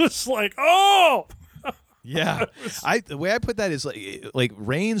just like, oh! Yeah. The way I put that is like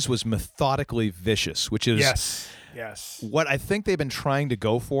Reigns was methodically vicious, which is yes what I think they've been trying to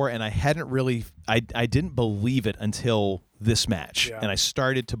go for, and I hadn't really I didn't believe it until this match. Yeah. And I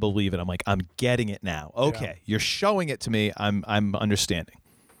started to believe it. I'm like, I'm getting it now. Okay, you're showing it to me. I'm understanding.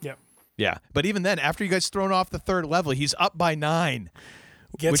 Yep. Yeah. But even then, after you guys thrown off the third level, he's up by 9.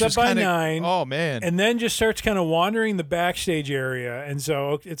 Gets up by 9. Oh, man. And then just starts kind of wandering the backstage area. And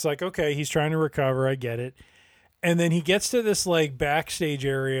so it's like, okay, he's trying to recover. I get it. And then he gets to this like backstage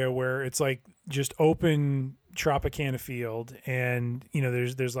area where it's like just open Tropicana field. And,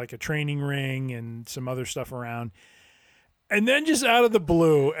 there's like a training ring and some other stuff around. And then just out of the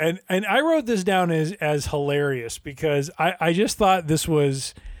blue. And I wrote this down as hilarious because I just thought this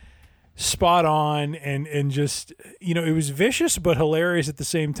was spot on and just it was vicious but hilarious at the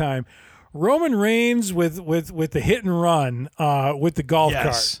same time. Roman Reigns with the hit and run with the golf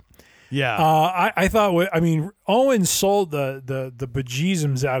cart. Yeah. I thought Owens sold the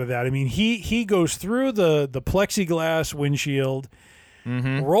bejesus out of that. I mean, he goes through the plexiglass windshield,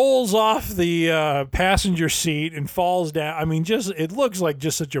 rolls off the passenger seat and falls down. I mean, it looks like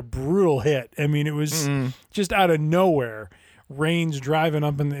just such a brutal hit. I mean, it was just out of nowhere. Reigns driving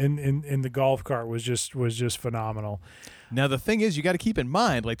up in the golf cart was just phenomenal. Now the thing is, you got to keep in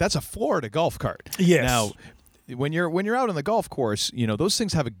mind, like that's a Florida golf cart. Yes. Now, when you're out on the golf course, those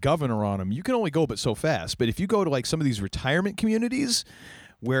things have a governor on them. You can only go but so fast. But if you go to like some of these retirement communities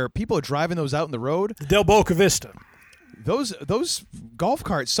where people are driving those out in the road, Del Boca Vista, those golf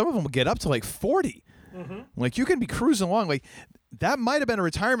carts, some of them will get up to like 40. Like you can be cruising along like. That might have been a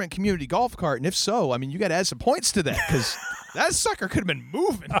retirement community golf cart, and if so, I mean, you got to add some points to that because that sucker could have been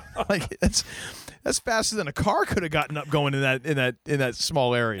moving. Like that's faster than a car could have gotten up going in that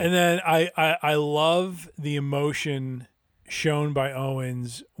small area. And then I love the emotion shown by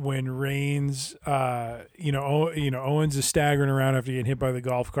Owens when Reigns, Owens is staggering around after getting hit by the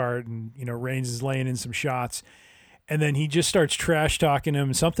golf cart, and Reigns is laying in some shots. And then he just starts trash talking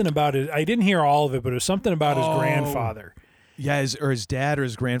him. Something about I didn't hear all of it, but it was something about his grandfather. Yeah, his dad or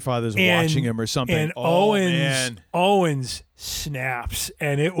his grandfather's watching him or something. And Owens snaps,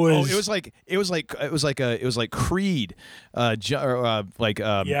 and it was like Creed,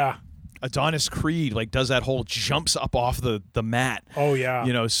 Adonis Creed does that whole jumps up off the mat. Oh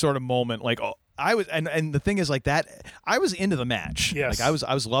yeah, sort of moment. I was, and the thing is that I was into the match. Yes, I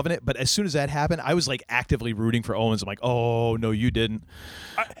was loving it. But as soon as that happened, I was actively rooting for Owens. I'm like, oh no, you didn't.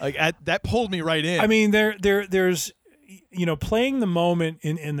 That pulled me right in. I mean, there's playing the moment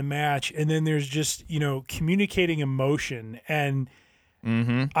in the match, and then there's just communicating emotion, and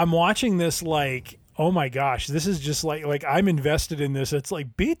I'm watching this oh my gosh, this is just like I'm invested in this. It's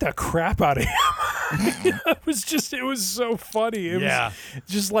beat the crap out of him. It was so funny. It was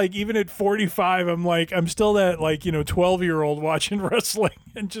just even at 45, I'm still that 12-year-old watching wrestling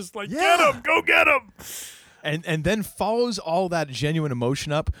and just get him, go get him. And then follows all that genuine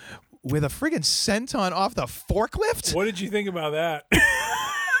emotion up with a friggin' senton off the forklift. What did you think about that?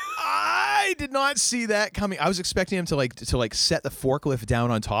 I did not see that coming. I was expecting him to set the forklift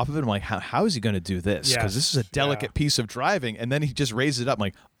down on top of it. I'm like, how is he going to do this? Because this is a delicate piece of driving. And then he just raised it up. I'm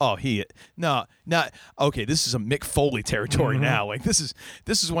like, okay, this is a Mick Foley territory now. This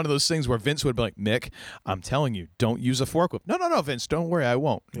is one of those things where Vince would be like, Mick, I'm telling you, don't use a forklift. No, Vince, don't worry, I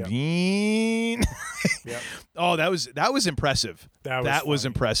won't. Yep. Oh, that was impressive. That was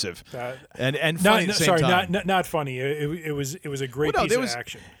impressive. And funny at the same time. Not funny. It was a great piece of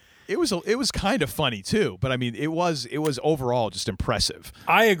action. It was kind of funny too, but I mean, it was overall just impressive.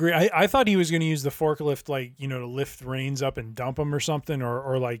 I agree. I thought he was going to use the forklift, to lift Reigns up and dump him or something,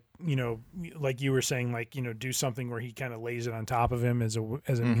 or like you were saying, do something where he kind of lays it on top of him as a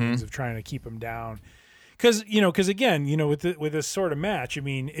means of trying to keep him down. Because again, with this sort of match, I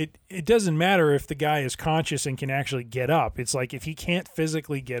mean, it doesn't matter if the guy is conscious and can actually get up. It's like if he can't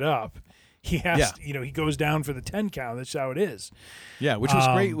physically get up, he has to, he goes down for the 10 count. That's how it is. Yeah, which was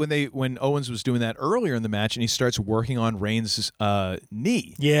great when Owens was doing that earlier in the match, and he starts working on Reigns'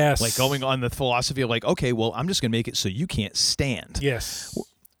 knee. Yes, going on the philosophy of okay, well, I'm just gonna make it so you can't stand. Yes.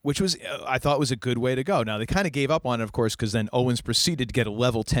 Which was, I thought, was a good way to go. Now they kind of gave up on it, of course, because then Owens proceeded to get a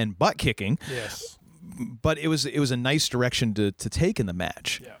level 10 butt kicking. Yes. But it was a nice direction to take in the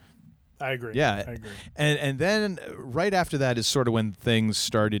match. Yeah. I agree. Yeah, I agree. And then right after that is sort of when things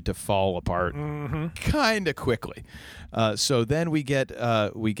started to fall apart, kind of quickly. So then we get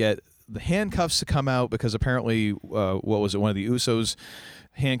the handcuffs to come out because apparently, what was it? One of the Usos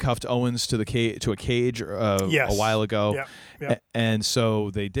handcuffed Owens to a cage a while ago. Yep. And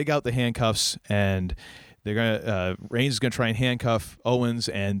so they dig out the handcuffs and. They're gonna Reigns is gonna try and handcuff Owens,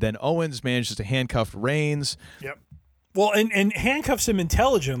 and then Owens manages to handcuff Reigns. Yep. Well, and handcuffs him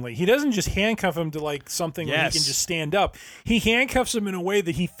intelligently. He doesn't just handcuff him to something where he can just stand up. He handcuffs him in a way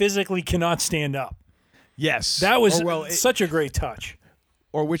that he physically cannot stand up. Yes, that was such a great touch.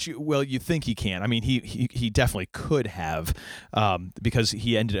 Or you think he can. I mean, he definitely could have, because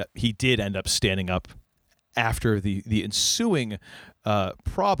he did end up standing up after the ensuing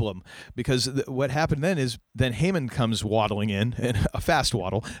problem, because what happened then is Heyman comes waddling in a fast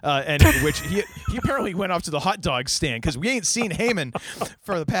waddle, and which he apparently went off to the hot dog stand because we ain't seen Heyman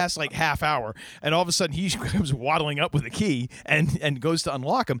for the past half hour, and all of a sudden he comes waddling up with a key and goes to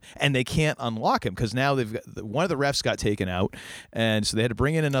unlock him, and they can't unlock him because now one of the refs got taken out, and so they had to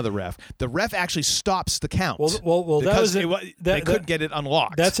bring in another ref. The ref actually stops the count. Well, because they couldn't get it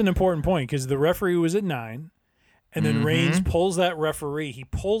unlocked. That's an important point because the referee was at 9. And then Reigns pulls that referee. He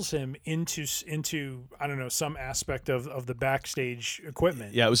pulls him into I don't know, some aspect of the backstage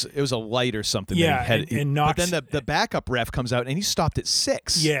equipment. Yeah, it was a light or something. Yeah, that he had, and knocks. But then the backup ref comes out and he stopped at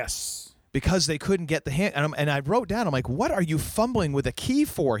 6. Yes. Because they couldn't get the hand, and I wrote down, I'm like, what are you fumbling with a key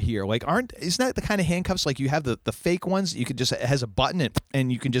for here? Isn't that the kind of handcuffs you have the fake ones? You could just, it has a button and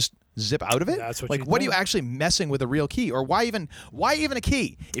you can just zip out of it. That's what are you actually messing with a real key? Or why even a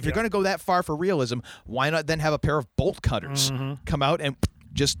key? If you're going to go that far for realism, why not then have a pair of bolt cutters come out and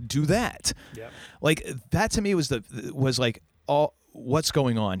just do that? Yep. That to me was all. What's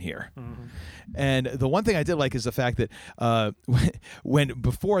going on here? And the one thing I did like is the fact that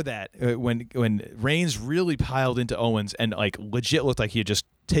when Reigns really piled into Owens and legit looked like he had just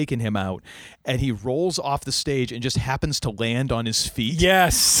taken him out, and he rolls off the stage and just happens to land on his feet.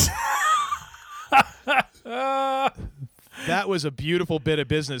 Yes. That was a beautiful bit of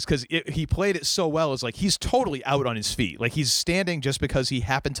business because he played it so well. It's he's totally out on his feet. He's standing just because he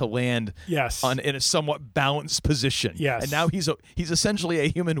happened to land in a somewhat balanced position. Yes. And now he's essentially a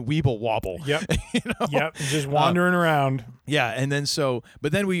human weeble wobble. Yep. Yep. Just wandering around. Yeah. And then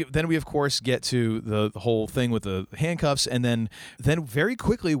but then we of course get to the whole thing with the handcuffs, and then very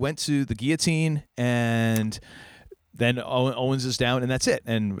quickly went to the guillotine, and then Owens is down, and that's it.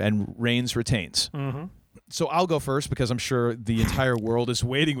 And Reigns retains. Mm-hmm. So I'll go first because I'm sure the entire world is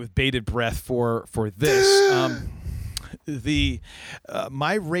waiting with bated breath for this.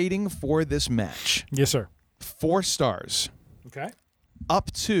 My rating for this match. Yes, sir. 4 stars. Okay.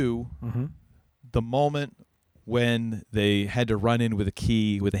 Up to the moment when they had to run in with a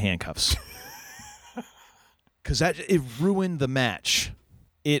key with the handcuffs. Because it ruined the match.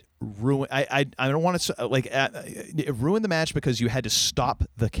 It ruined. I don't want to it ruined the match because you had to stop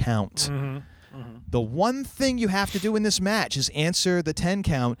the count. Mm-hmm. Mm-hmm. The one thing you have to do in this match is answer the 10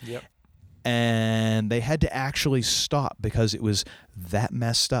 count. Yep. And they had to actually stop because it was that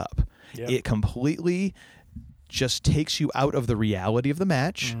messed up. Yep. It completely just takes you out of the reality of the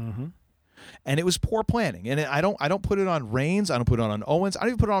match. Mm-hmm. And it was poor planning. And I don't put it on Reigns. I don't put it on Owens. I don't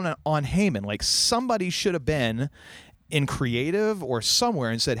even put it on Heyman. Like, somebody should have been in creative or somewhere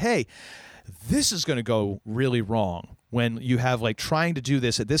and said, hey, this is going to go really wrong when you have, like, trying to do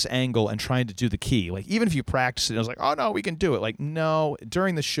this at this angle and trying to do the key. Like, even if you practice it, I was like, oh, no, we can do it. Like, no,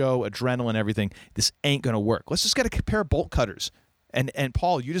 during the show, adrenaline, everything, this ain't going to work. Let's just get a pair of bolt cutters. And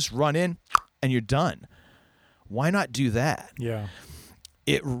Paul, you just run in and you're done. Why not do that? Yeah.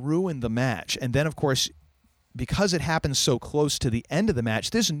 It ruined the match. And then, of course, because it happens so close to the end of the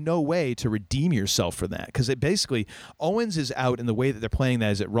match, there's no way to redeem yourself for that. Because it basically, Owens is out, and the way that they're playing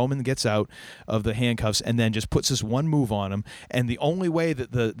that is that Roman gets out of the handcuffs and then just puts this one move on him. And the only way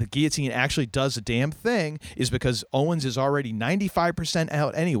that the guillotine actually does a damn thing is because Owens is already 95%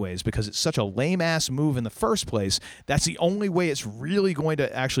 out anyways, because it's such a lame-ass move in the first place. That's the only way it's really going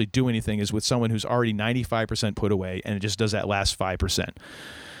to actually do anything, is with someone who's already 95% put away, and it just does that last 5%.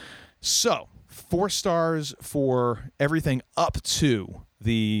 So 4 stars for everything up to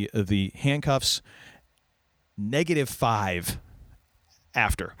the handcuffs. -5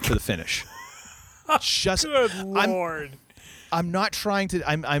 after for the finish. Just good Lord. I'm not trying to.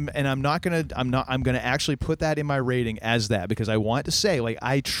 I'm gonna actually put that in my rating as that, because I want to say, like,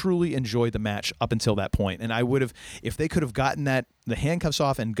 I truly enjoyed the match up until that point, and I would have, if they could have gotten the handcuffs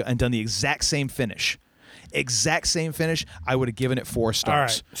off and done the exact same finish. I would have given it 4 stars. All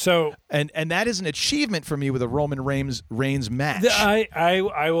right. So and that is an achievement for me with a Roman Reigns match. I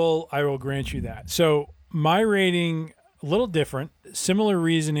will grant you that. So my rating, a little different, similar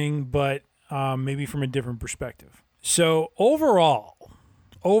reasoning, but maybe from a different perspective. So overall,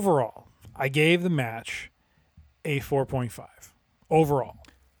 I gave the match a 4.5.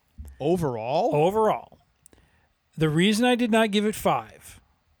 Overall. The reason I did not give it 5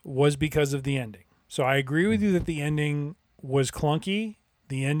 was because of the ending. So I agree with you that the ending was clunky.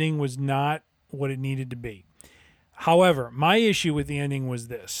 The ending was not what it needed to be. However, my issue with the ending was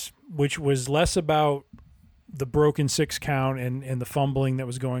this, which was less about the broken 6 count and the fumbling that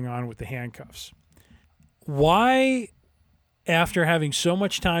was going on with the handcuffs. Why, after having so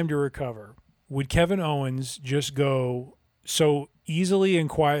much time to recover, would Kevin Owens just go so easily and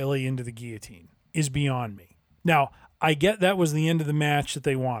quietly into the guillotine is beyond me. Now, I get that was the end of the match that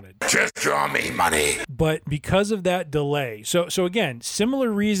they wanted. Just draw me money. But because of that delay, so again,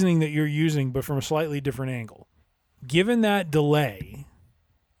 similar reasoning that you're using, but from a slightly different angle. Given that delay,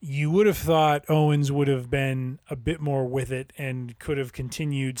 you would have thought Owens would have been a bit more with it and could have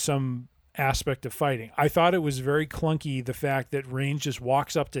continued some aspect of fighting. I thought it was very clunky, the fact that Reigns just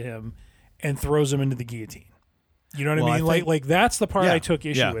walks up to him and throws him into the guillotine. You know what I mean? Like that's the part I took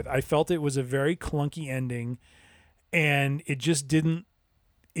issue with. I felt it was a very clunky ending. And it just didn't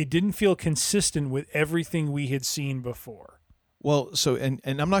feel consistent with everything we had seen before. Well, so and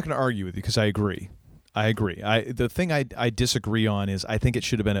I'm not going to argue with you because I agree. The thing I disagree on is I think it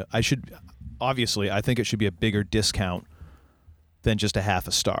should have been I think it should be a bigger discount than just a half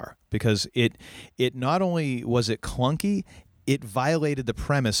a star, because it not only was it clunky, it violated the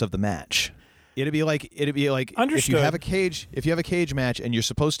premise of the match. It'd be like Understood. if you have a cage match and you're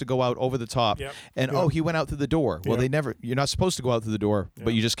supposed to go out over the top, and he went out through the door. Well, you're not supposed to go out through the door,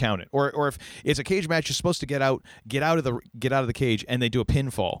 but you just count it. Or if it's a cage match, you're supposed to get out of the cage, and they do a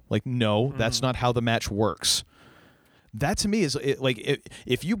pinfall. Like, no, that's not how the match works. That to me is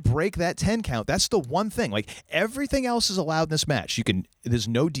if you break that 10 count, that's the one thing. Like, everything else is allowed in this match. There's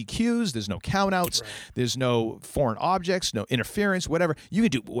no DQs, there's no countouts, there's no foreign objects, no interference, whatever. You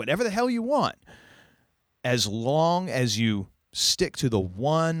can do whatever the hell you want, as long as you stick to the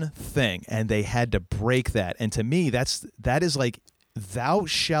one thing. And they had to break that. And to me, that is like, thou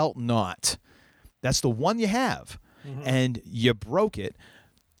shalt not. That's the one you have, and you broke it.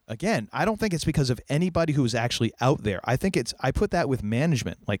 Again, I don't think it's because of anybody who was actually out there. I put that with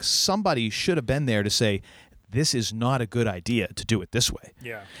management. Like, somebody should have been there to say, this is not a good idea to do it this way.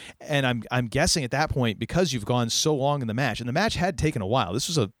 Yeah. And I'm guessing at that point, because you've gone so long in the match, and the match had taken a while. This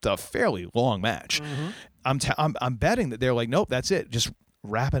was a fairly long match. I'm betting that they're like, nope, that's it. Just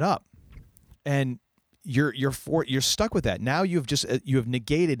wrap it up. And you're stuck with that. Now you have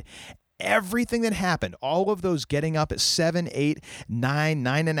negated everything that happened. All of those getting up at 7, 8, 9,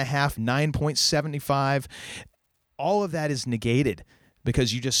 9.5, 9.75. All of that is negated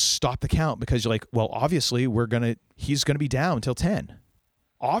because you just stop the count because you're like, well, obviously he's gonna be down until 10.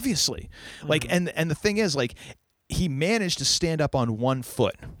 Obviously. Like, and the thing is, like, he managed to stand up on one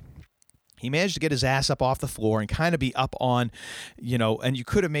foot. He managed to get his ass up off the floor and kind of be up on, and you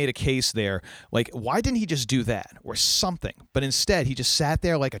could have made a case there. Like, why didn't he just do that or something? But instead, he just sat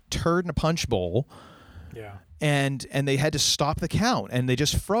there like a turd in a punch bowl. Yeah. And they had to stop the count, and they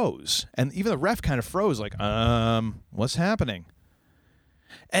just froze. And even the ref kind of froze, like, what's happening?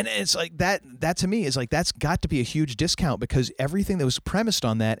 And it's like that to me is like, that's got to be a huge discount because everything that was premised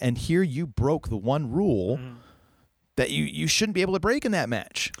on that, and here you broke the one rule that you shouldn't be able to break in that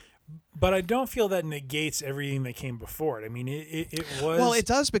match. But I don't feel that negates everything that came before it. I mean, it was... Well, it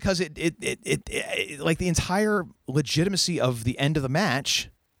does because it like the entire legitimacy of the end of the match,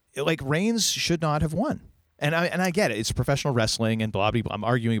 like Reigns should not have won. And I get it. It's professional wrestling and blah, blah, blah. I'm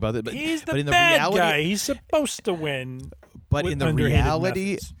arguing about it. But he's the in the bad reality, guy. He's supposed to win. But in the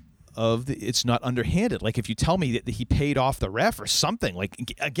reality of it's not underhanded. Like if you tell me that he paid off the ref or something, like,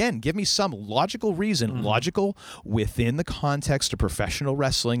 again, give me some logical reason, logical within the context of professional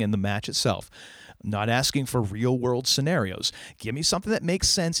wrestling and the match itself. I'm not asking for real world scenarios. Give me something that makes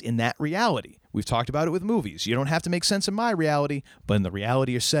sense in that reality. We've talked about it with movies. You don't have to make sense in my reality, but in the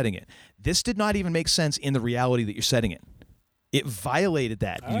reality you're setting it. This did not even make sense in the reality that you're setting it. It violated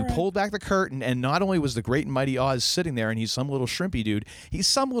that. You pulled back the curtain, and not only was the great and mighty Oz sitting there, and he's some little shrimpy dude. He's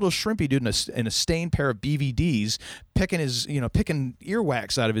some little shrimpy dude in a stained pair of BVDs, picking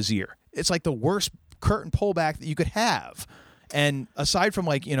earwax out of his ear. It's like the worst curtain pullback that you could have. And aside from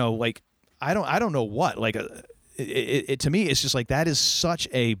I don't know what. Like it to me, it's just like that is such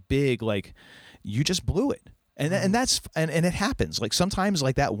a big you just blew it. And it happens. Like sometimes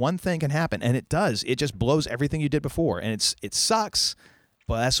like that one thing can happen, and it does. It just blows everything you did before, and it sucks,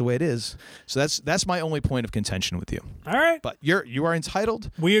 but that's the way it is. So that's my only point of contention with you. All right, but you are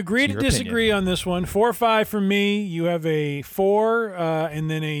entitled. We agree to disagree on this one. 4-5 from me. You have a 4, and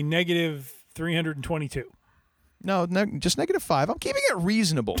then a negative 322. No, just -5. I'm keeping it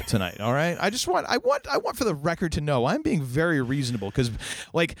reasonable tonight. All right. I want for the record to know I'm being very reasonable because,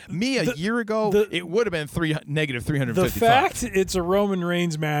 like me a year ago, it would have been negative 355. The fact it's a Roman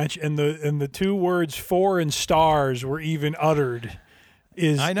Reigns match and the two words 4 and stars were even uttered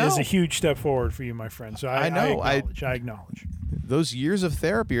is a huge step forward for you, my friend. So I acknowledge. Those years of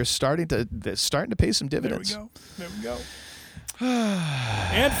therapy are starting to pay some dividends. There we go.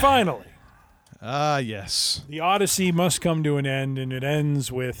 And finally. Yes. The Odyssey must come to an end, and it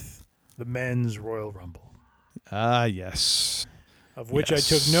ends with the men's Royal Rumble. Yes. Of which I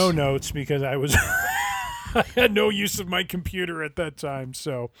took no notes because I had no use of my computer at that time.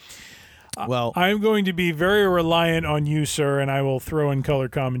 So I'm going to be very reliant on you, sir, and I will throw in color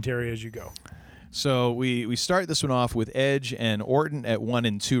commentary as you go. So we start this one off with Edge and Orton at 1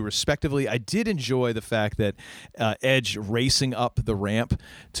 and 2 respectively. I did enjoy the fact that Edge racing up the ramp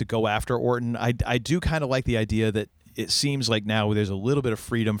to go after Orton. I do kind of like the idea that it seems like now there's a little bit of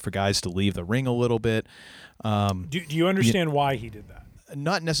freedom for guys to leave the ring a little bit. Do you understand why he did that?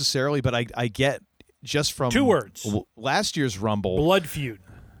 Not necessarily, but I get just from 2 words. Last year's Rumble. Blood feud.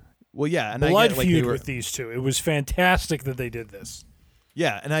 Well, yeah. And Blood feud with these two. It was fantastic that they did this.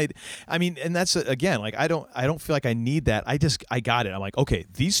 Yeah, and I mean, and that's again, like I don't feel like I need that. I got it. I'm like, okay,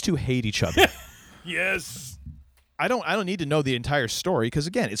 these two hate each other. Yes. I don't need to know the entire story because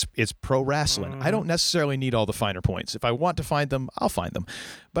again, it's pro wrestling. I don't necessarily need all the finer points. If I want to find them, I'll find them.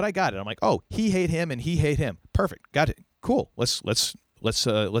 But I got it. I'm like, oh, he hate him and he hate him. Perfect. Got it. Cool. Let's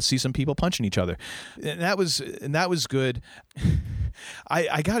see some people punching each other. And that was good.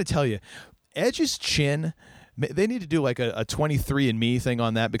 I got to tell you, Edge's chin. They need to do like a 23andMe thing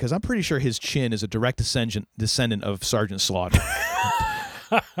on that because I'm pretty sure his chin is a direct descendant of Sergeant Slaughter.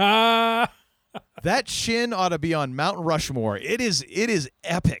 That chin ought to be on Mount Rushmore. It is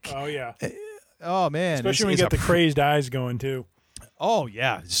epic. Oh yeah. Oh man. Especially when you got the crazed eyes going too. Oh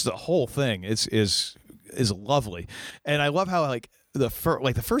yeah, it's the whole thing. Is lovely, and I love how like the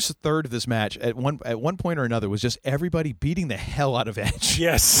first third of this match at one point or another was just everybody beating the hell out of Edge.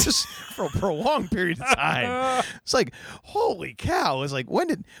 Yes, just for a prolonged period of time. It's like, holy cow! It's like, what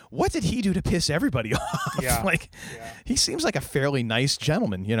did he do to piss everybody off? Yeah. He seems like a fairly nice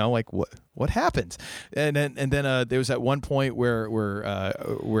gentleman, like what happened? And then there was at one point where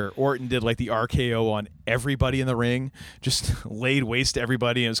Orton did like the RKO on everybody in the ring, just laid waste to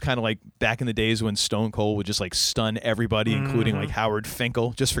everybody. And it was kind of like back in the days when Stone Cold would just like stun everybody, including like Howard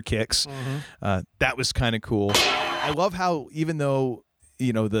Finkel, just for kicks. That was kind of cool. I love how even though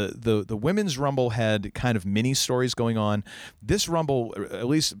the women's Rumble had kind of mini stories going on, this Rumble, at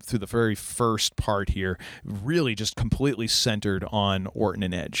least through the very first part here, really just completely centered on Orton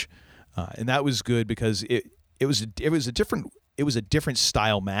and Edge, and that was good because it was a different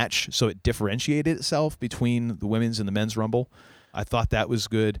style match, so it differentiated itself between the women's and the men's Rumble. I thought that was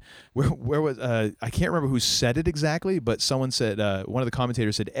good. Where was I can't remember who said it exactly, but someone said, one of the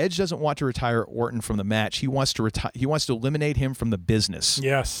commentators said, Edge doesn't want to retire Orton from the match. He wants to eliminate him from the business.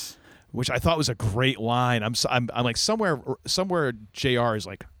 Yes, which I thought was a great line. I'm like somewhere JR is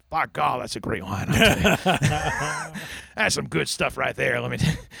like, by God, that's a great line. That's some good stuff right there. Let me.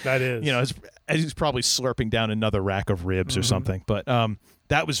 That is. He's probably slurping down another rack of ribs or something. But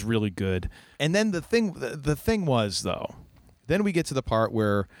that was really good. And then the thing was though. Then we get to the part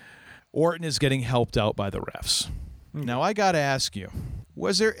where Orton is getting helped out by the refs. Now, I got to ask you,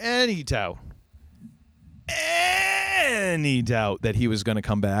 was there any doubt that he was going to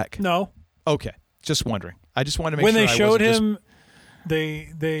come back? No. Okay. Just wondering. I just wanted to make when sure they showed him,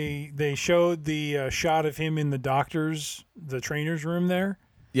 they showed the shot of him in the trainer's room there.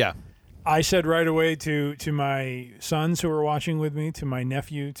 Yeah. I said right away to my sons who were watching with me, to my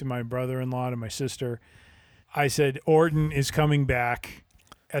nephew, to my brother-in-law, to my sister, I said, Orton is coming back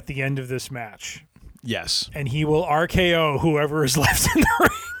at the end of this match. Yes. And he will RKO whoever is left in the ring.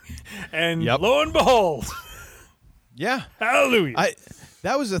 And lo and behold. Yeah. Hallelujah.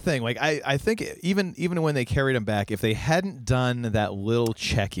 That was the thing. Like I think even when they carried him back, if they hadn't done that little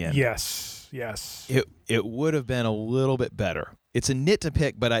check-in. Yes. It would have been a little bit better. It's a nit to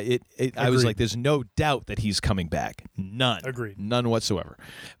pick, but I was like, there's no doubt that he's coming back. None. Agreed. None whatsoever.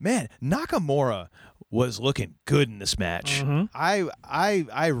 Man, Nakamura was looking good in this match.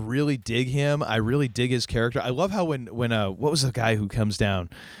 I really dig him. I really dig his character. I love how when what was the guy who comes down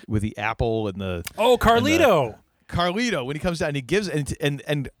with the apple and the Carlito. Carlito, when he comes down and he gives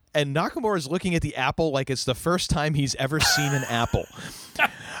and Nakamura is looking at the apple like it's the first time he's ever seen an apple.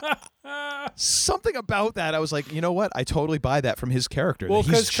 Something about that, I was like, you know what? I totally buy that from his character. Well,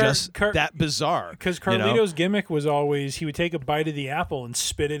 he's just that bizarre. Because Carlito's gimmick was always he would take a bite of the apple and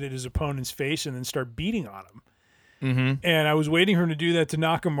spit it at his opponent's face and then start beating on him. And I was waiting for him to do that to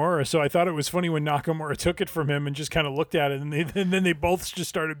Nakamura, so I thought it was funny when Nakamura took it from him and just kind of looked at it, and then they both just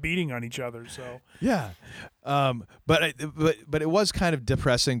started beating on each other. So yeah, but it was kind of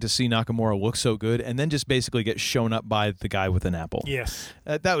depressing to see Nakamura look so good and then just basically get shown up by the guy with an apple. Yes,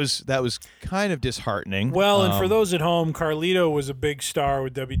 that was kind of disheartening. Well, and for those at home, Carlito was a big star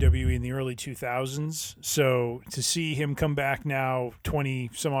with WWE in the early 2000s. So to see him come back now, 20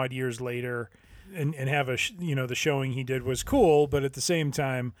 some odd years later. And have the showing he did was cool, but at the same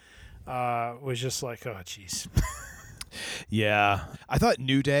time, was just like, oh, jeez. Yeah, I thought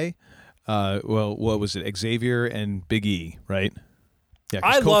New Day. What was it? Xavier and Big E, right? Yeah,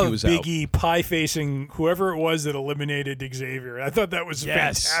 I love Big E pie facing whoever it was that eliminated Xavier. I thought that was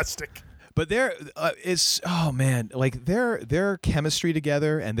fantastic. But their chemistry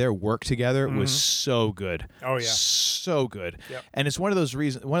together and their work together was so good. Oh yeah, so good. Yep. And it's one of those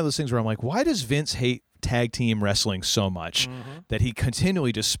things where I'm like, why does Vince hate tag team wrestling so much that he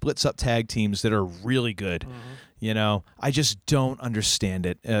continually just splits up tag teams that are really good? I just don't understand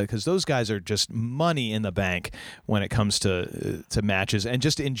it because those guys are just money in the bank when it comes to matches and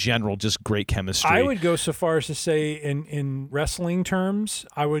just in general, just great chemistry. I would go so far as to say in wrestling terms,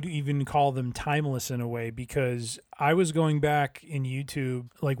 I would even call them timeless in a way because I was going back in YouTube,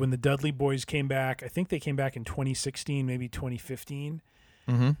 like when the Dudley Boys came back. I think they came back in 2016, maybe 2015.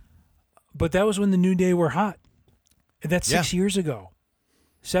 But that was when the New Day were hot. That's 6 years ago,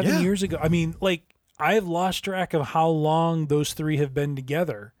 7 years ago. I mean, like, I've lost track of how long those three have been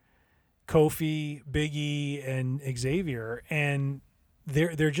together, Kofi, Big E, and Xavier, and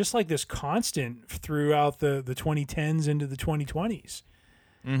they're just like this constant throughout the 2010s into the 2020s.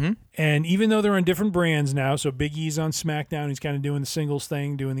 And even though they're on different brands now, so Big E's on SmackDown, he's kind of doing the singles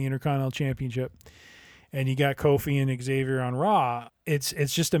thing, doing the Intercontinental Championship, and you got Kofi and Xavier on Raw. It's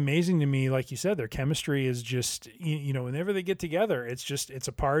just amazing to me, like you said, their chemistry is just, whenever they get together, it's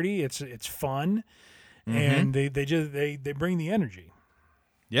a party, it's fun. and they bring the energy.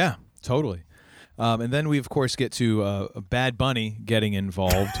 Yeah, totally. And then we, of course, get to Bad Bunny getting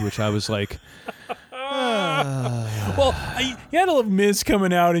involved, which I was like... Well, you had a little Miz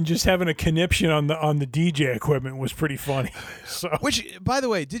coming out and just having a conniption on the DJ equipment was pretty funny. So. Which, by the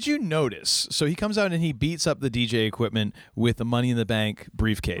way, did you notice? So he comes out and he beats up the DJ equipment with the Money in the Bank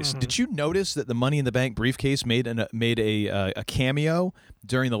briefcase. Mm-hmm. Did you notice that the Money in the Bank briefcase made a cameo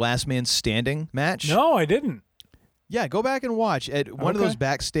during the Last Man Standing match? No, I didn't. Yeah, go back and watch. At one of those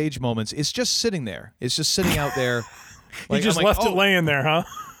backstage moments, it's just sitting there. It's just sitting out there. He just left it laying there, huh?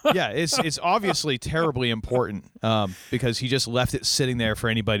 Yeah, it's obviously terribly important because he just left it sitting there for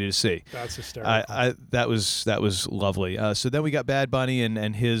anybody to see. That's hysterical. That was lovely. So then we got Bad Bunny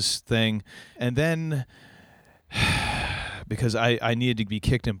and his thing, and then because I needed to be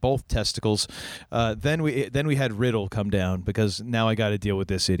kicked in both testicles, then we had Riddle come down because now I got to deal with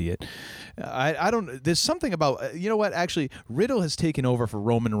this idiot. I don't. There's something about you know what? Actually, Riddle has taken over for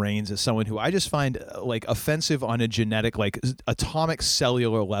Roman Reigns as someone who I just find like offensive on a genetic, like atomic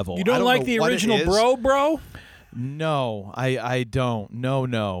cellular level. You don't like the original bro? No, I don't.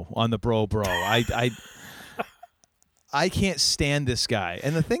 No, on the bro. I can't stand this guy.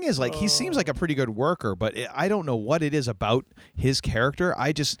 And the thing is, like, he seems like a pretty good worker, but I don't know what it is about his character.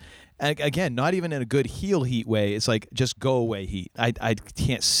 I just, again, not even in a good heel heat way. It's like, just go away heat. I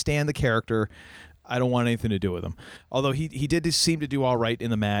can't stand the character. I don't want anything to do with him. Although he did seem to do all right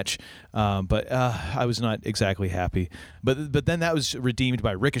in the match, but I was not exactly happy. But then that was redeemed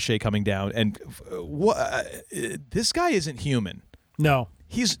by Ricochet coming down. And this guy isn't human. No.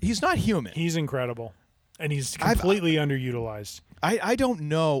 He's not human. He's incredible. And he's completely underutilized. I don't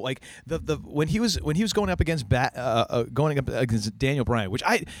know, like the when he was going up against Daniel Bryan, which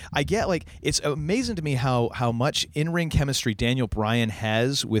I get, like it's amazing to me how much in-ring chemistry Daniel Bryan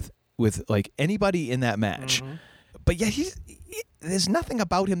has with like anybody in that match. Mm-hmm. But yet there's nothing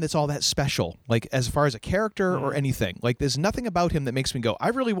about him that's all that special, like as far as a character or anything. Like there's nothing about him that makes me go, I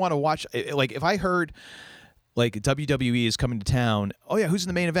really want to watch. Like if I heard like WWE is coming to town, oh yeah, who's in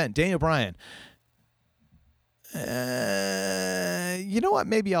the main event? Daniel Bryan. You know what?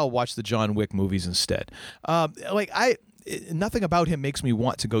 Maybe I'll watch the John Wick movies instead. Nothing about him makes me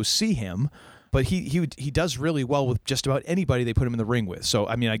want to go see him, but he does really well with just about anybody they put him in the ring with. So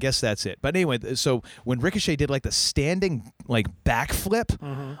I mean, I guess that's it. But anyway, so when Ricochet did like the standing like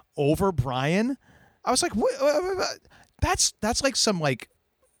backflip over Bryan, I was like, what? That's like some like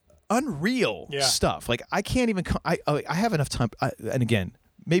unreal stuff. Like I can't even. I have enough time. And again.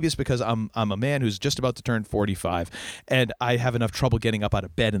 Maybe it's because I'm a man who's just about to turn 45, and I have enough trouble getting up out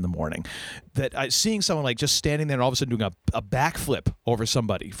of bed in the morning that seeing someone like just standing there and all of a sudden doing a backflip over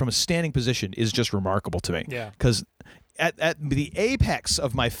somebody from a standing position is just remarkable to me. Yeah. Because at the apex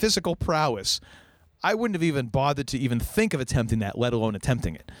of my physical prowess, I wouldn't have even bothered to even think of attempting that, let alone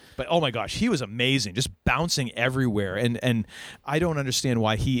attempting it. But oh my gosh, he was amazing, just bouncing everywhere, and I don't understand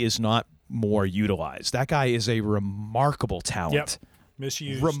why he is not more utilized. That guy is a remarkable talent. Yep.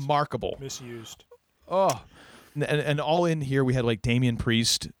 Misused. Remarkable. Misused. Oh, and all in here we had like Damian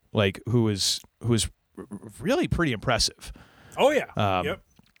Priest, like who was really pretty impressive. Oh yeah. Yep.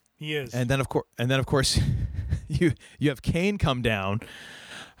 He is. And then of course, you have Kane come down.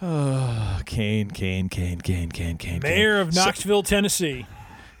 Oh, Kane. Mayor of Knoxville, Tennessee.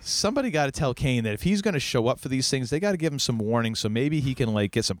 Somebody got to tell Kane that if he's going to show up for these things, they got to give him some warning so maybe he can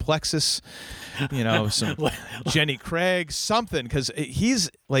like get some Plexus, some Jenny Craig, something, because he's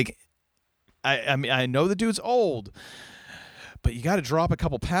like, I mean, I know the dude's old, but you got to drop a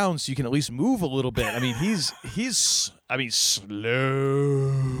couple pounds so you can at least move a little bit. I mean, he's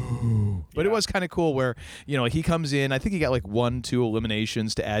slow. But it was kind of cool where, he comes in, I think he got like 1-2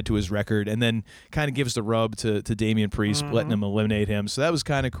 eliminations to add to his record, and then kind of gives the rub to Damian Priest, letting him eliminate him. So that was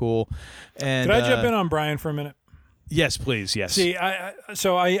kind of cool. And could I jump in on Bryan for a minute? Yes, please. Yes. See,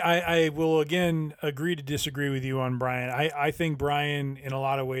 I will again agree to disagree with you on Bryan. I think Bryan, in a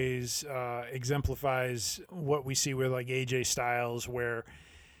lot of ways, exemplifies what we see with like AJ Styles, where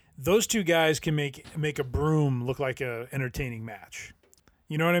those two guys can make a broom look like a entertaining match.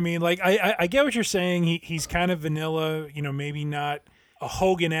 You know what I mean? Like I get what you're saying. He's kind of vanilla. Maybe not a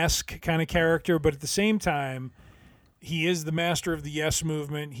Hogan-esque kind of character, but at the same time, he is the master of the Yes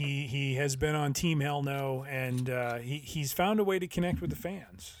movement. He has been on Team Hell No, and he's found a way to connect with the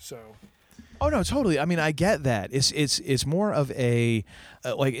fans. So, oh no, totally. I mean, I get that. It's more of a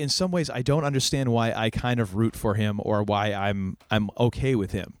like in some ways I don't understand why I kind of root for him or why I'm okay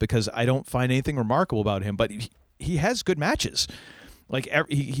with him, because I don't find anything remarkable about him. But he has good matches. Like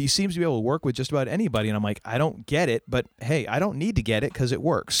he seems to be able to work with just about anybody, and I'm like, I don't get it, but hey, I don't need to get it because it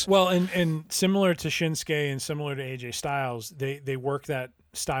works. Well, and similar to Shinsuke and similar to AJ Styles, they work that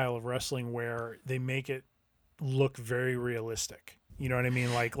style of wrestling where they make it look very realistic. You know what I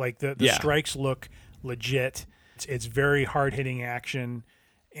mean? Like the strikes look legit. It's very hard hitting action,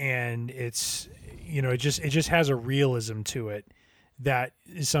 and it's it just has a realism to it that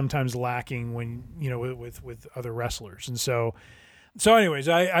is sometimes lacking when with other wrestlers. And so anyways,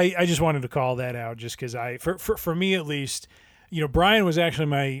 I just wanted to call that out just because for me at least, Brian was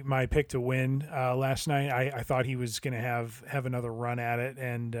actually my pick to win last night. I thought he was going to have another run at it,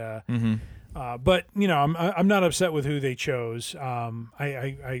 and but I'm not upset with who they chose.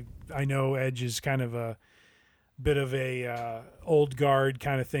 I know Edge is kind of a bit of a old guard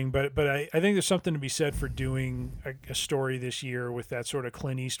kind of thing, but I think there's something to be said for doing a story this year with that sort of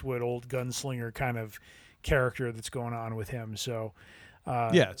Clint Eastwood old gunslinger kind of character that's going on with him. So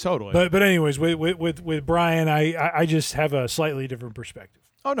yeah, totally. But anyways, with Brian, I just have a slightly different perspective.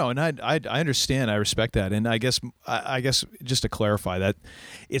 Oh no, and I understand, I respect that, and I guess just to clarify that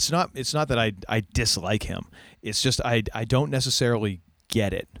it's not that I dislike him. It's just I don't necessarily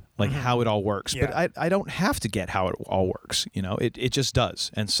get it, like how it all works. Yeah. But I don't have to get how it all works. It just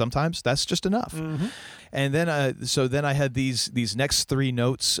does, and sometimes that's just enough. And then so then I had these next three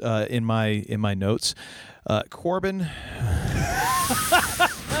notes in my notes. Corbin.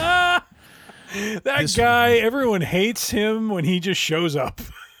 That guy, everyone hates him when he just shows up.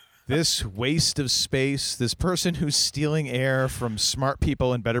 This waste of space, this person who's stealing air from smart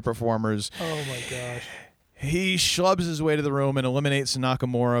people and better performers. Oh, my gosh. He schlubs his way to the room and eliminates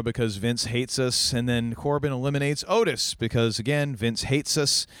Nakamura because Vince hates us. And then Corbin eliminates Otis because, again, Vince hates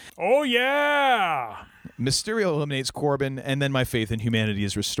us. Oh, yeah. Mysterio eliminates Corbin, and then my faith in humanity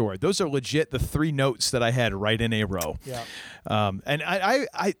is restored. Those are legit the three notes that I had right in a row. Yeah. And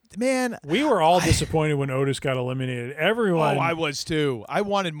I man, we were all disappointed when Otis got eliminated. Everyone. Oh, I was too. I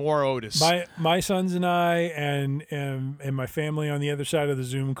wanted more Otis. My sons and I and my family on the other side of the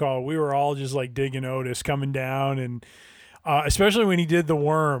Zoom call, we were all just like digging Otis coming down, and especially when he did the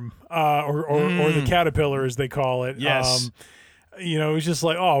worm or the caterpillar as they call it. Yes. It was just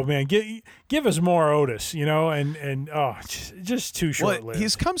like, oh man, give us more Otis, and just too short-lived. Well,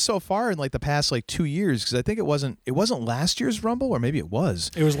 he's come so far in like the past 2 years, because I think it wasn't last year's Rumble, or maybe it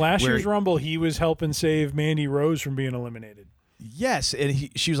was. It was last year's Rumble. He was helping save Mandy Rose from being eliminated. Yes, and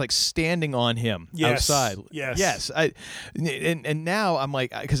she was like standing on him outside. Yes. And now I'm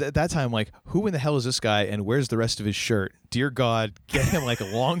like, because at that time I'm like, who in the hell is this guy, and where's the rest of his shirt? Dear God, get him like a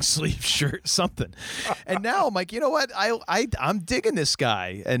long sleeve shirt, something. And now I'm like, you know what? I'm digging this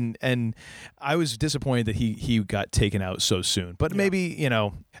guy, and I was disappointed that he got taken out so soon. But maybe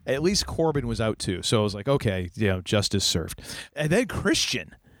at least Corbin was out too, so I was like, okay, justice served. And then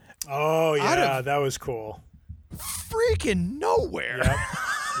Christian. Oh yeah, that was cool. Freaking nowhere.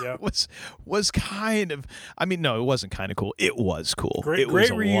 Yep. was kind of, no, it wasn't kind of cool. It was cool. Great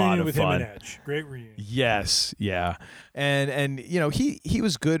reunion with him and Edge. Great reunion. Yes, yeah. And he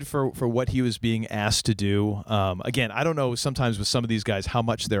was good for what he was being asked to do. Again, I don't know sometimes with some of these guys how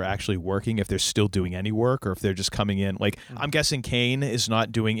much they're actually working, if they're still doing any work, or if they're just coming in. Like, I'm guessing Kane is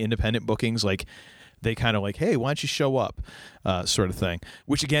not doing independent bookings, like they kind of like, hey, why don't you show up, sort of thing.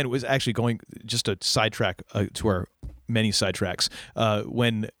 Which, again, was actually going, just a sidetrack to our many sidetracks,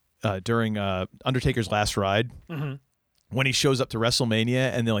 when during Undertaker's last ride, when he shows up to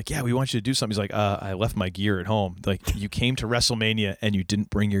WrestleMania and they're like, yeah, we want you to do something. He's like, I left my gear at home. Like, you came to WrestleMania and you didn't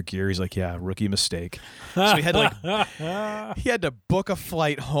bring your gear. He's like, yeah, rookie mistake. So he had to book a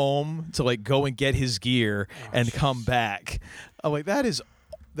flight home to like go and get his gear and come back. I'm like, that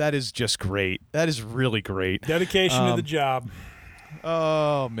is just great. That is really great. Dedication to the job.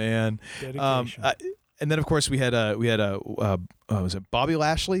 Oh man. Dedication. And then of course we had was it Bobby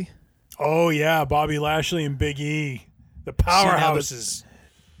Lashley? Oh yeah, Bobby Lashley and Big E, the powerhouses.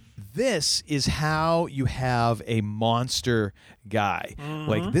 This is how you have a monster guy.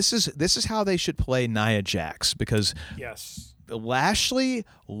 Like this is how they should play Nia Jax, because Lashley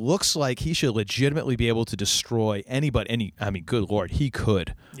looks like he should legitimately be able to destroy anybody. Good Lord, he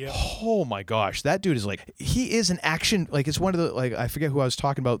could. Yep. Oh my gosh, that dude is like, he is an action, like it's one of the, like, I forget who I was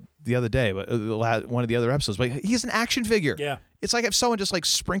talking about the other day, but one of the other episodes, but he's an action figure. Yeah. It's like if someone just like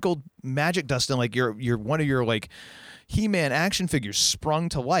sprinkled magic dust in like your one of your like He-Man action figures sprung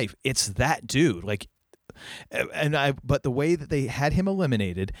to life. It's that dude. Like, but the way that they had him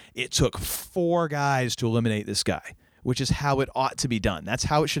eliminated, it took 4 guys to eliminate this guy, which is how it ought to be done. That's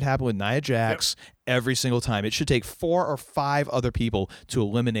how it should happen with Nia Jax every single time. It should take 4 or 5 other people to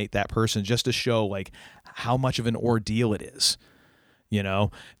eliminate that person, just to show like how much of an ordeal it is. You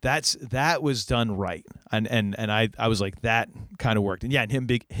know, that was done right, and I was like, that kind of worked. And yeah, and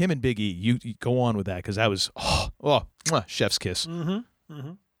him and Big E, you go on with that, because that was chef's kiss.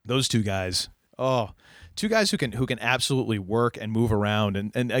 Those two guys, two guys who can absolutely work and move around,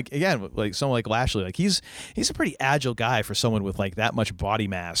 and again, like someone like Lashley, like he's a pretty agile guy for someone with like that much body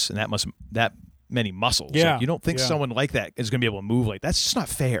mass and that many muscles. Yeah, like, you don't think someone like that is going to be able to move like that's just not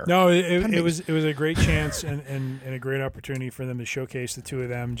fair. No, it was a great chance and a great opportunity for them to showcase the two of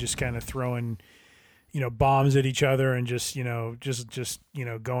them just kind of throwing, bombs at each other and just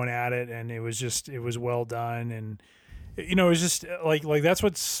going at it, and it was well done, and it was just like that's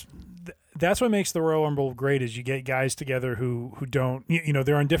what makes the Royal Rumble great, is you get guys together who don't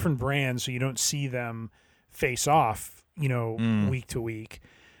they're on different brands, so you don't see them face off week to week.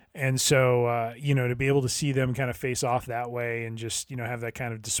 And so, to be able to see them kind of face off that way and just, have that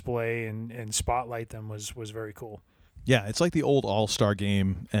kind of display and spotlight them was very cool. Yeah, it's like the old All-Star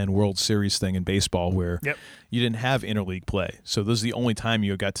Game and World Series thing in baseball where you didn't have interleague play. So this is the only time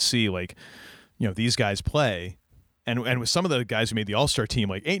you got to see, like, these guys play. And with some of the guys who made the All-Star team,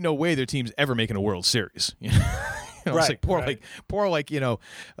 like, ain't no way their team's ever making a World Series. It's like poor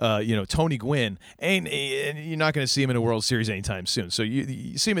Tony Gwynn, and you're not going to see him in a World Series anytime soon. So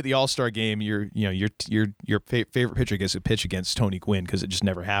you see him at the All-Star Game, your favorite pitcher gets a pitch against Tony Gwynn because it just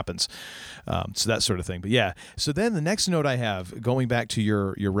never happens. So that sort of thing. But yeah, so then the next note I have, going back to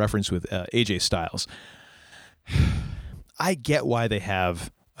your reference with AJ Styles, I get why they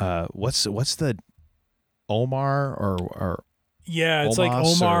have what's the Omar or yeah, it's Omos, like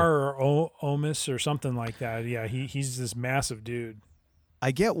Omar or Omis or something like that. Yeah, he's this massive dude.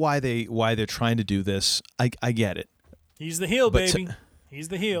 I get why they're trying to do this. I get it. He's the heel, baby. He's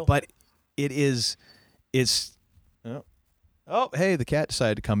the heel. But it's hey, the cat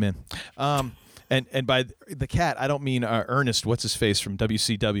decided to come in. And by the cat, I don't mean Ernest, what's his face from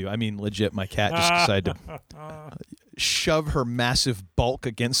WCW. I mean legit, my cat just decided to shove her massive bulk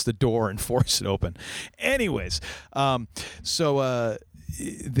against the door and force it open. Anyways, I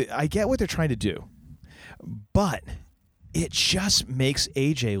get what they're trying to do, but it just makes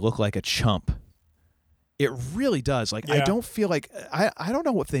AJ look like a chump. It really does. Like, I don't feel like I don't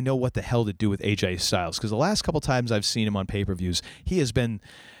know if they know what the hell to do with AJ Styles, because the last couple times I've seen him on pay-per-views, he has been.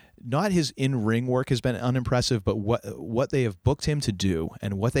 Not his in-ring work has been unimpressive, but what they have booked him to do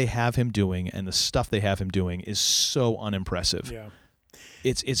and what they have him doing and the stuff they have him doing is so unimpressive. Yeah,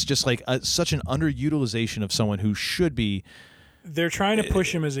 it's just like such an underutilization of someone who should be. They're trying to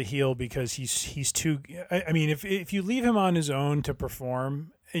push him as a heel because he's too. I mean, if you leave him on his own to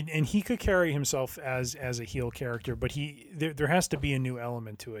perform, and he could carry himself as a heel character, but there has to be a new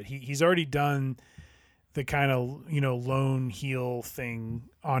element to it. He's already done the kind of lone heel thing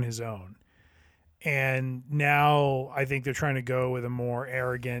on his own, and now I think they're trying to go with a more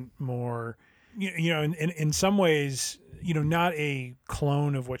arrogant, more in some ways not a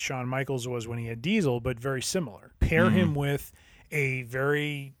clone of what Shawn Michaels was when he had Diesel, but very similar. Pair him with a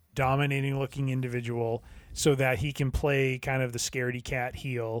very dominating looking individual so that he can play kind of the scaredy cat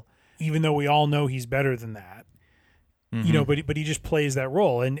heel, even though we all know he's better than that. But he just plays that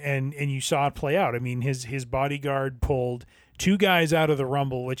role, and you saw it play out. I mean, his bodyguard pulled two guys out of the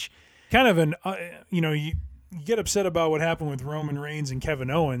Rumble, which kind of you get upset about what happened with Roman Reigns and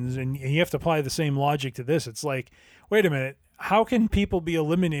Kevin Owens, and you have to apply the same logic to this. It's like, wait a minute, how can people be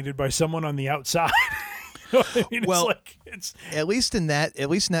eliminated by someone on the outside? I mean, well, at least in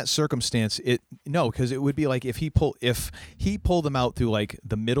that circumstance, because it would be like if he pulled them out through like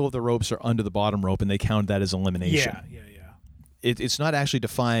the middle of the ropes or under the bottom rope, and they counted that as elimination. Yeah. It's not actually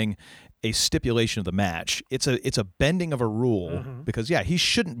defying a stipulation of the match. It's a bending of a rule because he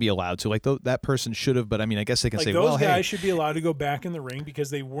shouldn't be allowed to. Like that person should have, but I mean, I guess they can say, those guys should be allowed to go back in the ring because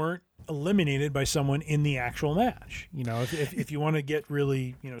they weren't eliminated by someone in the actual match. If you want to get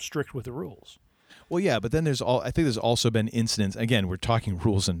really strict with the rules. Well, yeah, but then I think there's also been incidents. Again, we're talking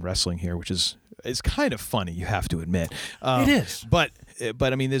rules in wrestling here, which is kind of funny, you have to admit. It is. But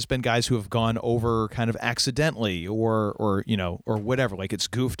I mean, there's been guys who have gone over kind of accidentally or whatever. Like it's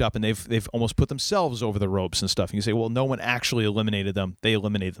goofed up and they've almost put themselves over the ropes and stuff. And you say, well, no one actually eliminated them. They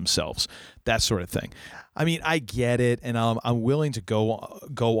eliminated themselves. That sort of thing. I mean, I get it, and I'm willing to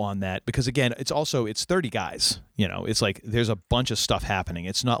go on that because again, it's 30 guys. It's like there's a bunch of stuff happening.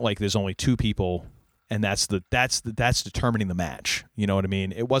 It's not like there's only two people. And that's determining the match. You know what I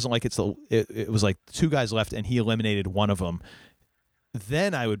mean? It wasn't like it was like two guys left and he eliminated one of them.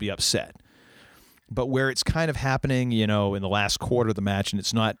 Then I would be upset. But where it's kind of happening, in the last quarter of the match and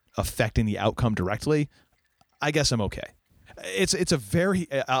it's not affecting the outcome directly, I guess I'm okay. it's a very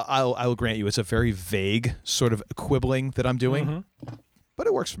I will grant you it's a very vague sort of quibbling that I'm doing, but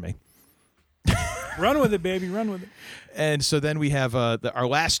it works for me. Run with it, baby. Run with it. And so then we have our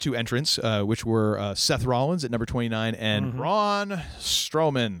last two entrants, which were Seth Rollins at number 29 and Braun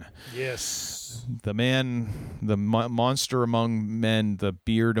Strowman. Yes. The man, the monster among men, the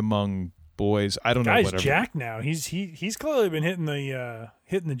beard among boys. I don't know. Guy's Whatever. jacked now. He's clearly been hitting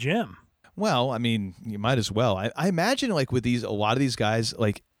the gym. Well, I mean, you might as well. I imagine like with a lot of these guys,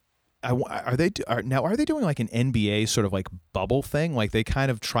 like. Are they doing like an NBA sort of like bubble thing? Like they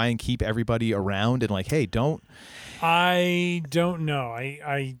kind of try and keep everybody around and like, hey, don't. I don't know.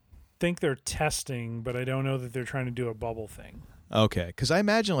 I think they're testing, but I don't know that they're trying to do a bubble thing. Okay, because I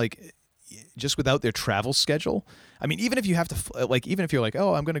imagine like just without their travel schedule. I mean, even if you have to even if you're like,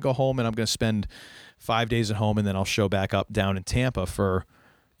 oh, I'm going to go home and I'm going to spend 5 days at home and then I'll show back up down in Tampa for,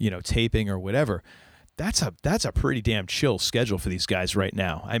 taping or whatever. That's a pretty damn chill schedule for these guys right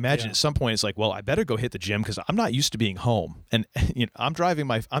now. I imagine at some point it's like, well, I better go hit the gym because I'm not used to being home, and I'm driving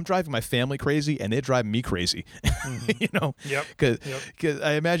my family crazy, and they're driving me crazy. Yep. Because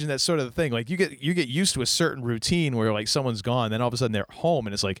I imagine that's sort of the thing. Like you get used to a certain routine where like someone's gone, then all of a sudden they're home,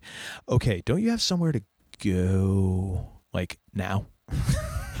 and it's like, okay, don't you have somewhere to go like now?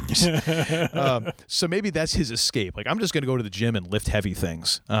 So maybe that's his escape. Like I'm just going to go to the gym and lift heavy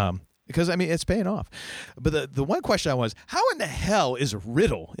things. Because, I mean, it's paying off. But the one question was, how in the hell is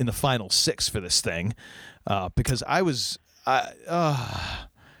Riddle in the final 6 for this thing? Because oh,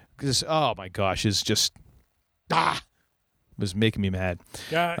 my gosh, it's just, it was making me mad.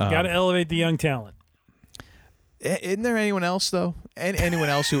 Got to elevate the young talent. Isn't there anyone else, though? Anyone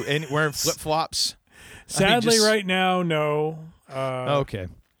else who wearing flip-flops? Sadly, right now, no. Okay.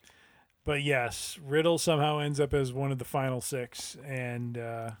 But, yes, Riddle somehow ends up as one of the final 6, and...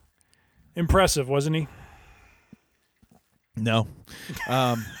 impressive, wasn't he? No.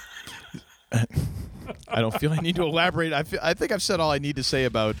 I don't feel I need to elaborate. I think I've said all I need to say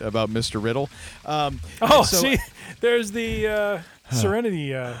about Mr. Riddle. See, there's the Serenity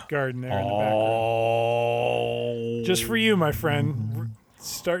Garden there in the background. Just for you, my friend.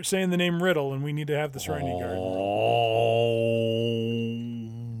 Start saying the name Riddle, and we need to have the Serenity Garden.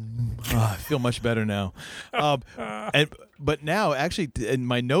 I feel much better now. But now, actually, and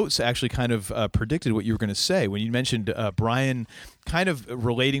my notes actually kind of predicted what you were going to say. When you mentioned Brian kind of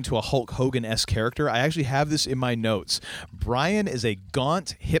relating to a Hulk Hogan-esque character, I actually have this in my notes. Brian is a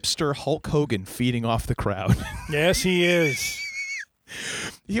gaunt, hipster Hulk Hogan feeding off the crowd. Yes, he is.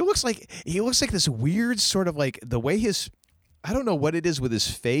 He looks like this weird sort of like the way his... I don't know what it is with his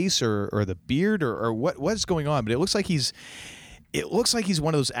face or the beard or what's going on, but it looks like he's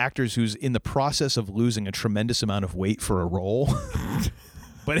one of those actors who's in the process of losing a tremendous amount of weight for a role,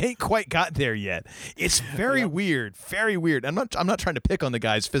 but ain't quite got there yet. It's very weird, very weird. I'm not trying to pick on the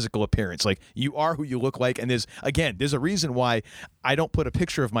guy's physical appearance. Like, you are who you look like, and there's a reason why I don't put a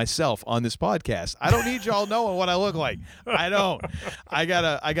picture of myself on this podcast. I don't need y'all knowing what I look like. I don't. I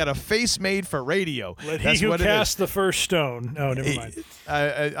got a face made for radio. That's he who cast the first stone. Oh, never mind.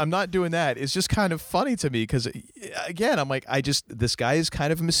 I'm not doing that. It's just kind of funny to me because, again, I'm like, this guy is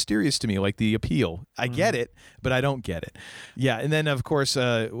kind of mysterious to me, like the appeal. I get it, but I don't get it. Yeah, and then, of course,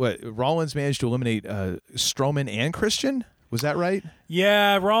 Rollins managed to eliminate Strowman and Christian. Was that right?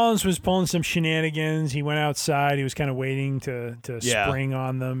 Yeah, Rollins was pulling some shenanigans. He went outside. He was kind of waiting to spring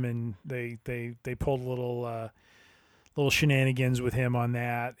on them, and they pulled a little shenanigans with him on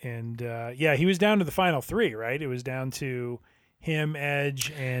that. And he was down to the final 3, right? It was down to him, Edge,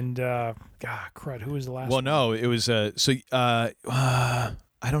 and crud, who was the last one? Well, no, it was I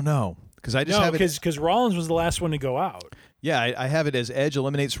don't know because I just have it because Rollins was the last one to go out. Yeah, I have it as Edge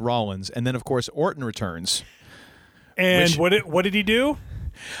eliminates Rollins, and then of course Orton returns. And what did he do?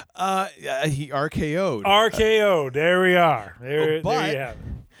 He RKO'd. RKO'd. There we are. There you have it.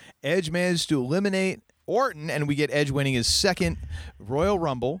 Edge managed to eliminate Orton, and we get Edge winning his second Royal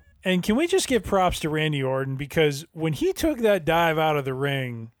Rumble. And can we just give props to Randy Orton, because when he took that dive out of the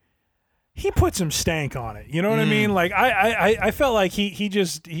ring, he put some stank on it. You know what I mean? Like I felt like he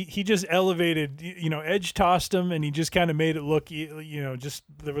just elevated. Edge tossed him, and he just kind of made it look. Just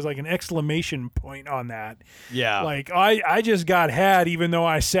there was like an exclamation point on that. Yeah. Like I just got had, even though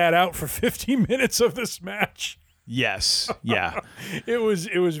I sat out for 15 minutes of this match. Yes. Yeah. It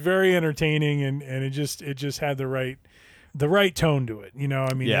was very entertaining, and it just had the right tone to it.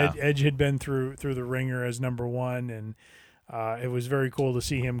 Edge had been through the ringer as number 1, and. It was very cool to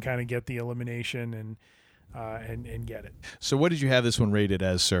see him kind of get the elimination and get it. So what did you have this one rated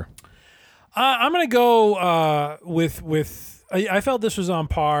as, sir? I'm going to go with. I felt this was on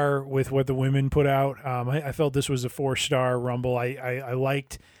par with what the women put out. I felt this was a 4-star Rumble. I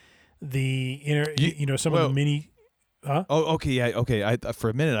liked the some of the mini. Huh? Oh, okay, yeah, okay. For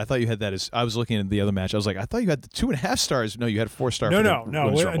a minute, I thought you had that as I was looking at the other match. I was like, I thought you had the 2.5 stars. No, you had 4-star. No.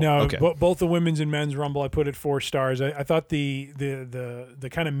 Okay. Both the women's and men's Rumble, I put it 4 stars. I thought the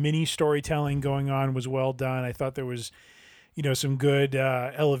kind of mini storytelling going on was well done. I thought there was, some good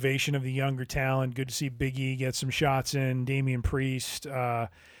elevation of the younger talent. Good to see Big E get some shots in. Damian Priest,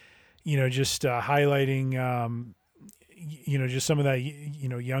 just highlighting. Just some of that,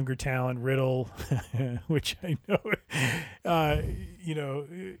 younger talent, Riddle, which I know,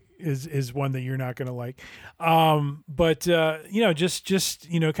 is one that you're not going to like. But just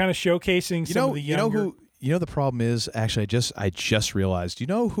kind of showcasing some of the younger. The problem is, actually, I just realized,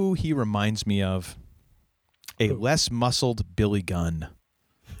 who he reminds me of? A less muscled Billy Gunn.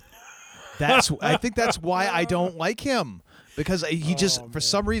 I think that's why I don't like him. Because he for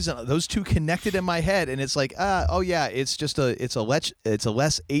some reason, those two connected in my head, and it's like, it's a less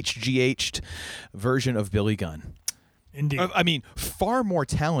HGH'd version of Billy Gunn. Indeed. I mean, far more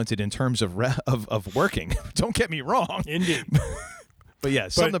talented in terms of working. Don't get me wrong. Indeed. But yeah,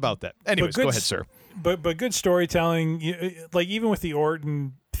 something about that. Anyways, go ahead, sir. But good storytelling, like even with the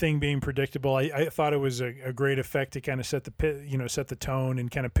Orton thing being predictable, I thought it was a great effect to kind of set the tone and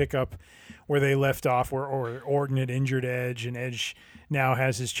kind of pick up where they left off, where Orton had injured Edge, and Edge now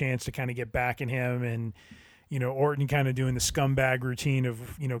has his chance to kind of get back in him, and Orton kind of doing the scumbag routine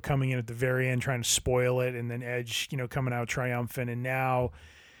of coming in at the very end trying to spoil it, and then Edge coming out triumphant, and now.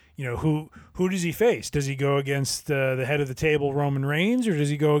 Who does he face? Does he go against the head of the table, Roman Reigns, or does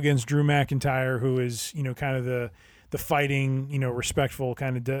he go against Drew McIntyre, who is kind of the fighting, respectful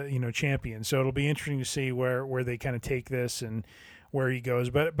kind of champion? So it'll be interesting to see where they kind of take this and where he goes.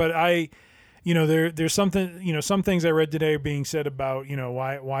 But I, there's something, some things I read today being said about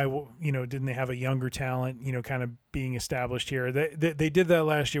why didn't they have a younger talent kind of being established here? They did that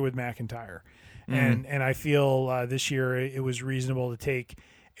last year with McIntyre, and I feel this year it was reasonable to take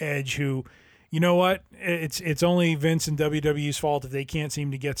Edge, who, it's only Vince and WWE's fault if they can't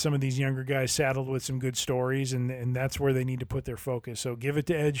seem to get some of these younger guys saddled with some good stories, and that's where they need to put their focus. So give it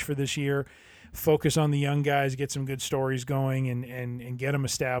to Edge for this year, focus on the young guys, get some good stories going, and get them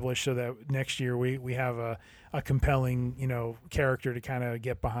established so that next year we have a compelling character to kind of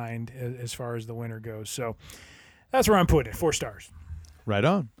get behind as far as the winner goes. So that's where I'm putting it, 4 stars. Right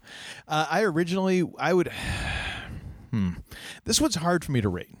on. I would. This one's hard for me to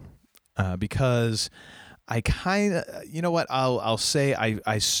rate because I kind of, I'll say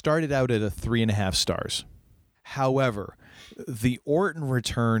I started out at a 3.5 stars. However, the Orton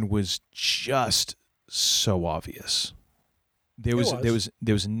return was just so obvious. There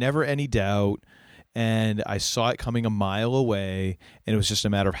was never any doubt, and I saw it coming a mile away, and it was just a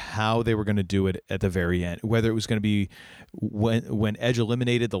matter of how they were going to do it at the very end. Whether it was going to be when Edge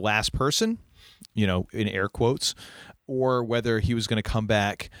eliminated the last person, in air quotes, or whether he was going to come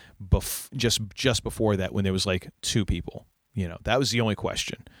back just before that when there was like 2 people. That was the only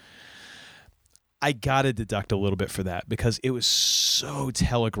question. I got to deduct a little bit for that because it was so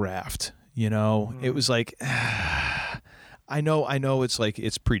telegraphed. It was like, I know it's like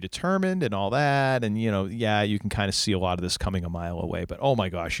it's predetermined and all that, and you can kind of see a lot of this coming a mile away, but oh my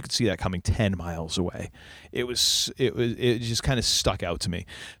gosh, you could see that coming 10 miles away. It just kind of stuck out to me.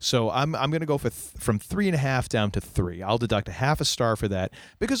 So I'm going to go from 3.5 down to 3. I'll deduct a 0.5 star for that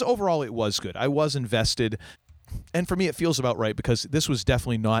because overall it was good. I was invested. And for me, it feels about right because this was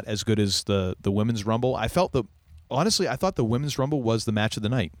definitely not as good as the Women's Rumble. I thought the Women's Rumble was the match of the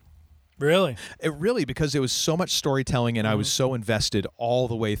night. Really? Because there was so much storytelling and I was so invested all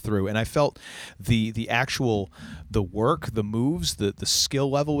the way through. And I felt the work, the moves, the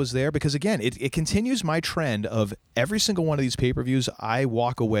skill level was there. Because again, it continues my trend of every single one of these pay-per-views, I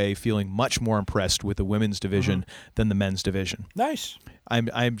walk away feeling much more impressed with the women's division than the men's division. Nice.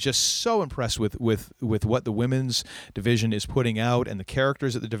 I'm just so impressed with what the women's division is putting out and the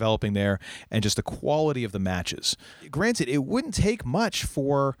characters that they're developing there and just the quality of the matches. Granted, it wouldn't take much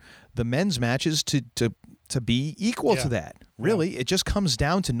for the men's matches to be equal to that. Really, it just comes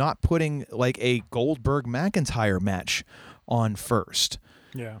down to not putting like a Goldberg-McIntyre match on first.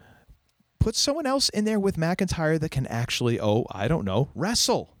 Yeah. Put someone else in there with McIntyre that can actually,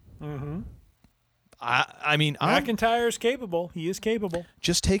 wrestle. Mm-hmm. I mean, McIntyre's capable. He is capable.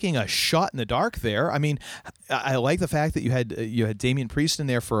 Just taking a shot in the dark there. I mean, I like the fact that you had Damian Priest in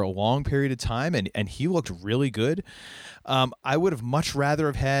there for a long period of time, and he looked really good. I would have much rather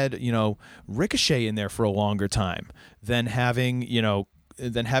have had Ricochet in there for a longer time than having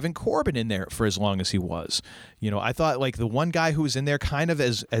than having Corbin in there for as long as he was. I thought like the one guy who was in there kind of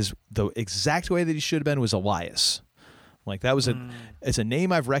as the exact way that he should have been was Elias. Like that was it's a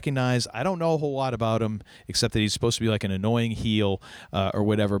name I've recognized. I don't know a whole lot about him except that he's supposed to be like an annoying heel or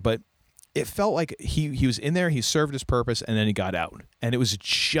whatever, but it felt like he was in there, he served his purpose, and then he got out. And it was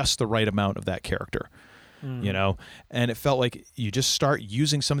just the right amount of that character, And it felt like you just start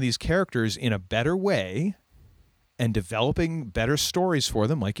using some of these characters in a better way and developing better stories for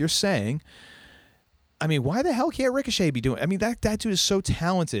them, like you're saying. I mean, why the hell can't Ricochet be doing? I mean, that dude is so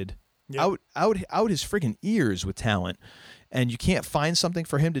talented, out his friggin' ears with talent, and you can't find something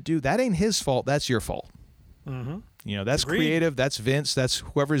for him to do. That ain't his fault. That's your fault. Mm-hmm. That's Agreed. creative. That's Vince. That's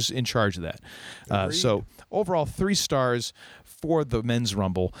whoever's in charge of that. So overall, 3 stars for the Men's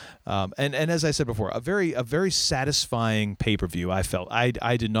Rumble. And as I said before, a very satisfying pay-per-view. I felt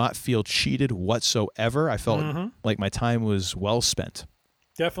I did not feel cheated whatsoever. I felt like my time was well spent.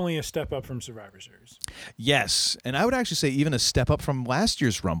 Definitely a step up from Survivor Series. Yes, and I would actually say even a step up from last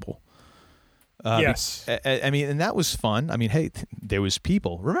year's Rumble. Yes. I mean, and that was fun. I mean, hey, there was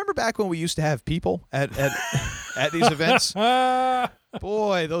people. Remember back when we used to have people at these events?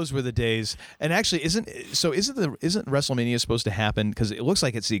 Boy, those were the days. And actually, isn't WrestleMania supposed to happen? Because it looks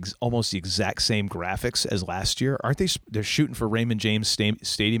like it's almost the exact same graphics as last year. Aren't they? They're shooting for Raymond James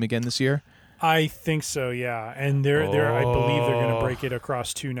Stadium again this year. I think so. Yeah, and they're I believe they're going to break it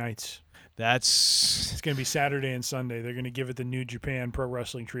across 2 nights. It's going to be Saturday and Sunday. They're going to give it the New Japan Pro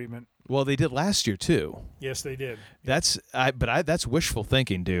Wrestling treatment. Well, they did last year too. Yes, they did. That's wishful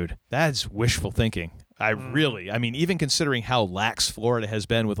thinking, dude. That's wishful thinking. I mean, even considering how lax Florida has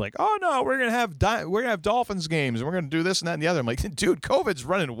been with like, oh no, we're gonna have Dolphins games and we're gonna do this and that and the other. I'm like, dude, COVID's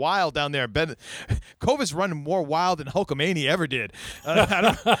running wild down there. COVID's running more wild than Hulkamania ever did. I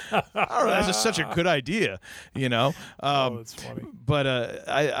don't know. That's just such a good idea, that's funny. But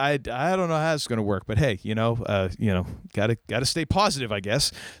I don't know how it's gonna work. But hey, gotta stay positive, I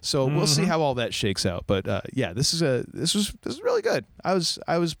guess. So we'll see how all that shakes out. But this was really good. I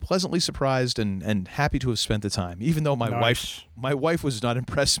was pleasantly surprised and happy to have spent the time, even though my wife was not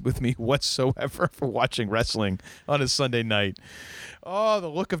impressed with me whatsoever for watching wrestling on a Sunday night. Oh, the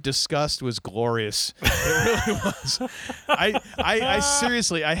look of disgust was glorious. It really was. I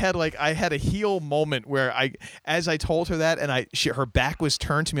seriously, I had a heel moment where as I told her that, and her back was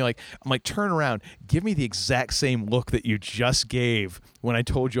turned to me, I'm like, turn around, give me the exact same look that you just gave when I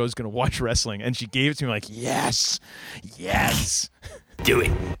told you I was going to watch wrestling, and she gave it to me like, yes, do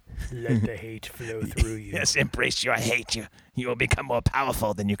it. Let the hate flow through you. Yes, embrace your hate. You will become more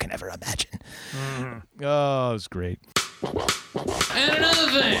powerful than you can ever imagine. Oh, it was great. And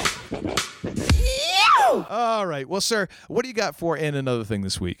another thing. All right. Well, sir, what do you got for and another thing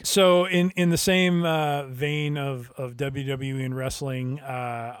this week? So in the same vein of WWE and wrestling,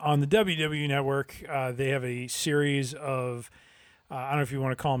 on the WWE Network, they have a series of I don't know if you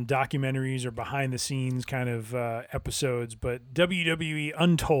want to call them documentaries or behind-the-scenes kind of episodes, but WWE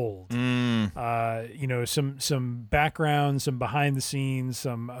Untold. Some background, some behind-the-scenes,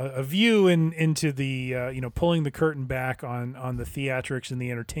 a view into the pulling the curtain back on the theatrics and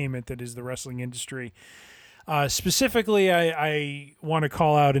the entertainment that is the wrestling industry. Specifically, I want to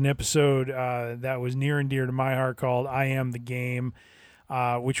call out an episode that was near and dear to my heart called "I Am the Game."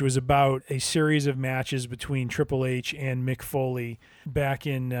 Which was about a series of matches between Triple H and Mick Foley back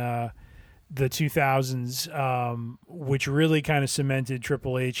in the 2000s, which really kind of cemented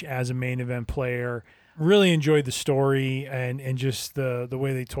Triple H as a main event player. Really enjoyed the story and just the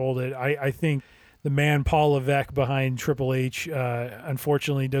way they told it. I think the man Paul Levesque behind Triple H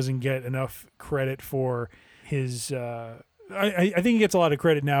unfortunately doesn't get enough credit for his... I think he gets a lot of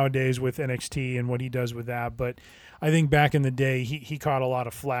credit nowadays with NXT and what he does with that, but I think back in the day he caught a lot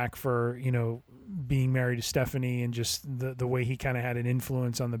of flack for being married to Stephanie and just the way he kind of had an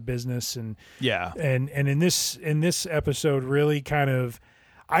influence on the business and in this episode really kind of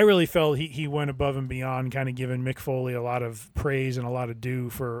I really felt he went above and beyond, kind of giving Mick Foley a lot of praise and a lot of due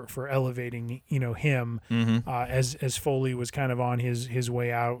for elevating him as Foley was kind of on his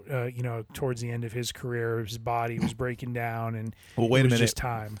way out towards the end of his career. His body was breaking down, and wait a minute, just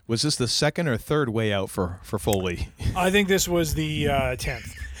time. Was this the second or third way out for Foley? I think this was the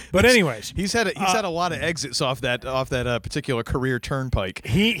 10th. But anyways, he's had a lot of exits off that particular career turnpike.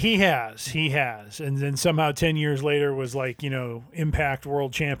 He has, and then somehow 10 years later was like Impact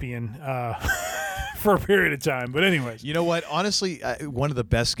World Champion for a period of time. But anyways, you know what? Honestly, one of the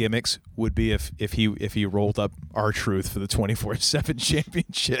best gimmicks would be if he rolled up R-Truth for the 24/7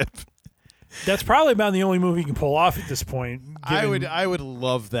 championship. That's probably about the only move he can pull off at this point. I would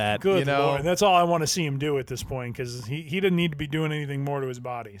love that. Good you know? Lord. That's all I want to see him do at this point, because he didn't need to be doing anything more to his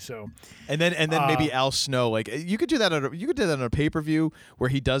body. So, and then maybe Al Snow, like you could do that on a pay-per-view where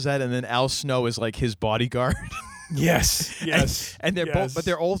he does that, and then Al Snow is like his bodyguard. Yes. And they're both, but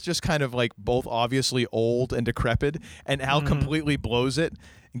they're all just kind of like both obviously old and decrepit, and Al completely blows it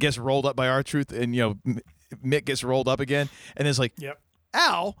and gets rolled up by R-Truth, and Mick gets rolled up again, and it's like,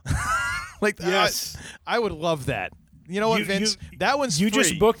 Al. Like, yes, I would love that. You know what, Vince? That one's free. You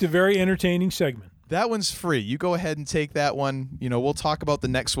just booked a very entertaining segment. That one's free. You go ahead and take that one. We'll talk about the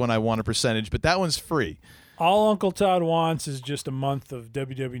next one I want a percentage, but that one's free. All Uncle Todd wants is just a month of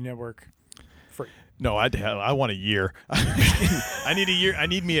WWE Network free. No, I want a year. I need a year. I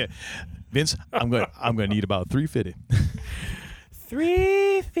need me a Vince. I'm gonna need about $350.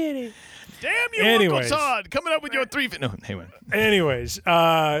 $350. Damn you, Uncle Todd, coming up with your $350. No, anyway. Anyways,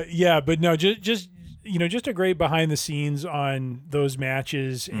 but no, just a great behind the scenes on those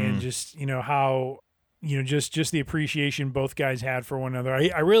matches, and just how just the appreciation both guys had for one another.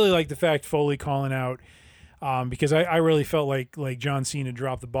 I really like the fact Foley calling out, because I really felt like John Cena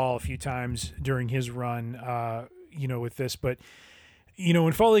dropped the ball a few times during his run, with this. But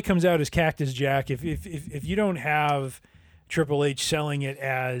when Foley comes out as Cactus Jack, if you don't have Triple H selling it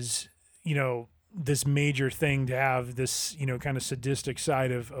as this major thing to have this, kind of sadistic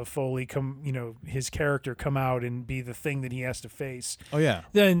side of Foley come, his character come out and be the thing that he has to face. Oh yeah.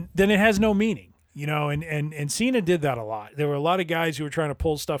 Then it has no meaning, and Cena did that a lot. There were a lot of guys who were trying to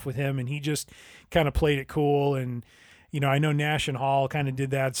pull stuff with him, and he just kind of played it cool. And, I know Nash and Hall kind of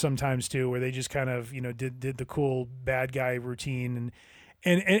did that sometimes too, where they just kind of, did the cool bad guy routine.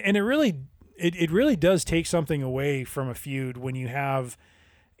 And it really does take something away from a feud when you have,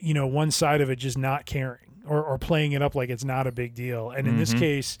 one side of it just not caring or playing it up like it's not a big deal. And in this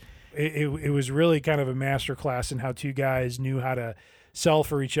case, it was really kind of a masterclass in how two guys knew how to sell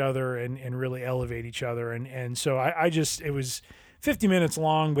for each other and really elevate each other. And so it was 50 minutes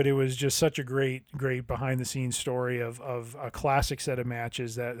long, but it was just such a great behind the scenes story of a classic set of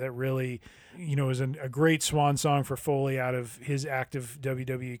matches that really, was a great swan song for Foley out of his active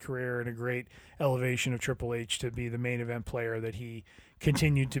WWE career, and a great elevation of Triple H to be the main event player that he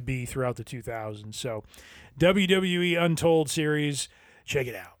continued to be throughout the 2000s. So WWE Untold series, check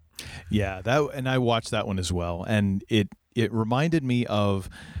it out. Yeah, and I watched that one as well, and it reminded me of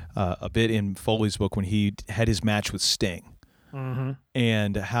a bit in Foley's book when he had his match with Sting. Mm-hmm.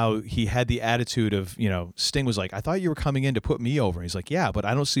 And how he had the attitude of, Sting was like, I thought you were coming in to put me over. He's like, yeah, but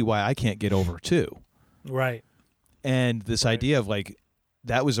I don't see why I can't get over too. Right. And this idea of like,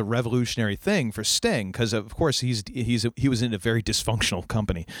 that was a revolutionary thing for Sting, because of course he was in a very dysfunctional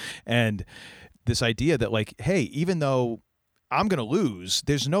company, and this idea that like, hey, even though I'm going to lose,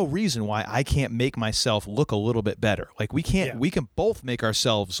 there's no reason why I can't make myself look a little bit better. Like we can both make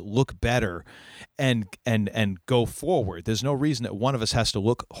ourselves look better and go forward. There's no reason that one of us has to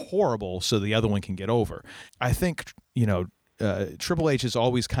look horrible so the other one can get over. I think, Triple H has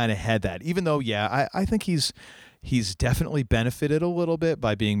always kind of had that, even though, I think he's definitely benefited a little bit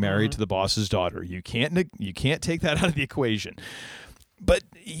by being married to the boss's daughter. You can't take that out of the equation. But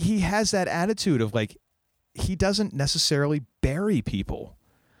he has that attitude of like, he doesn't necessarily bury people.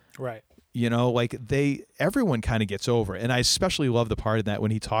 Right. Everyone kind of gets over it. And I especially love the part of that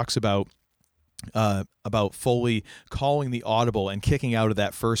when he talks about Foley calling the audible and kicking out of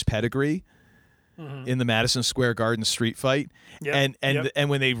that first pedigree in the Madison Square Garden street fight. Yep. And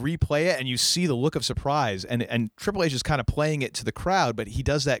when they replay it and you see the look of surprise, and Triple H is kind of playing it to the crowd, but he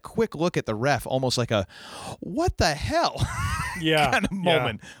does that quick look at the ref, almost like a, what the hell? kind of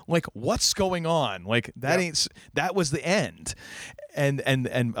moment. Like, what's going on? Like, that was the end.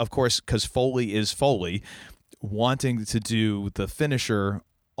 And of course, because Foley is Foley, wanting to do the finisher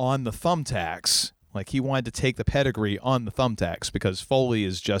on the thumbtacks, like he wanted to take the pedigree on the thumbtacks because Foley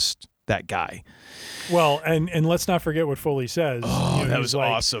is just that guy. Well, and let's not forget what Foley says. Oh, that was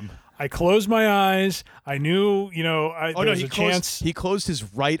awesome. I closed my eyes. I knew, there was a chance. He closed his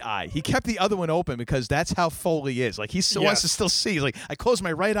right eye. He kept the other one open because that's how Foley is. Like, he still wants to still see. He's like, I closed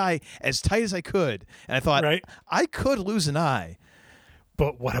my right eye as tight as I could. And I thought, I could lose an eye.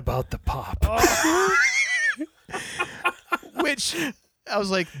 But what about the pop? Oh. Which, I was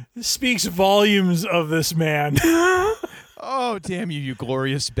like... Speaks volumes of this man. Oh, damn you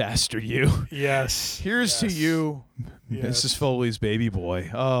glorious bastard, you. Yes. Here's to you, Mrs. Foley's baby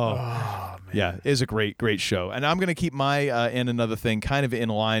boy. Oh man. Yeah, it is a great show. And I'm going to keep my and another thing kind of in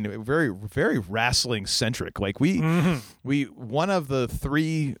line, very, very wrestling centric. Like we one of the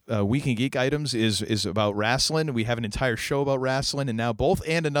 3 Week in Geek items is about wrestling. We have an entire show about wrestling, and now both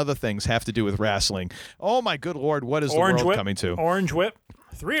and another things have to do with wrestling. Oh my good Lord, what is Orange the world Whip, coming to? Orange Whip.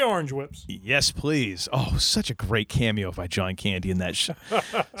 3 Orange Whips. Yes, please. Oh, such a great cameo by John Candy in that show.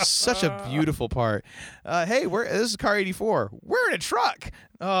 Such a beautiful part. Hey, this is Car 84. We're in a truck.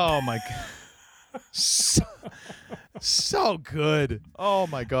 Oh, my God. So good. Oh,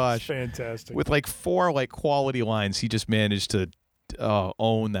 my gosh. Fantastic. With like 4 like quality lines, he just managed to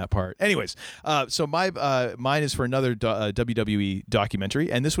own that part. Anyways, so mine is for another WWE documentary,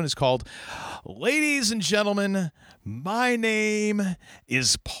 and this one is called Ladies and Gentlemen, My Name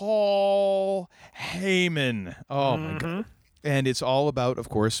is Paul Heyman. Oh my God. And it's all about, of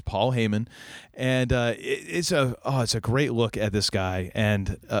course, Paul Heyman, and it's a great look at this guy,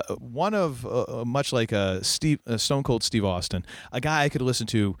 and one of much like Stone Cold Steve Austin, a guy I could listen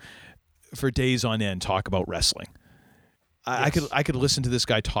to for days on end talk about wrestling. I could listen to this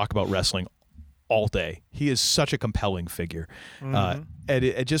guy talk about wrestling all day. He is such a compelling figure, and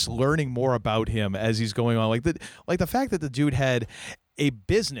just learning more about him as he's going on, like the fact that the dude had a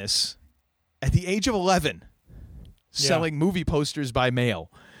business at the age of 11, selling movie posters by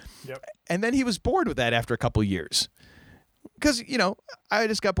mail, and then he was bored with that after a couple of years. Because, I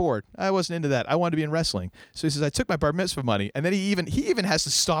just got bored. I wasn't into that. I wanted to be in wrestling. So he says, I took my bar mitzvah money. And then he even has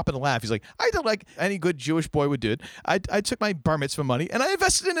to stop and laugh. He's like, I did like any good Jewish boy would do. I took my bar mitzvah money and I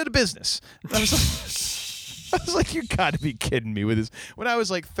invested in a business. And I was like, you got to be kidding me with this. When I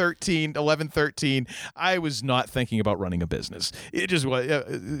was like 11, 13, I was not thinking about running a business. It just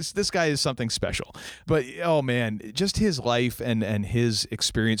was, this guy is something special. But, oh man, just his life and his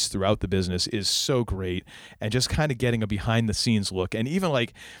experience throughout the business is so great. And just kind of getting a behind the scenes look. And even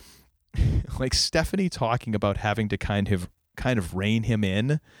like Stephanie talking about having to kind of rein him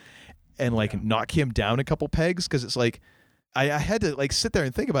in and like knock him down a couple pegs. Cause it's like, I had to like sit there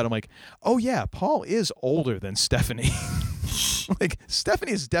and think about it. I'm like, oh yeah, Paul is older than Stephanie. Like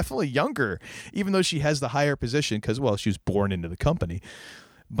Stephanie is definitely younger, even though she has the higher position because, well, she was born into the company.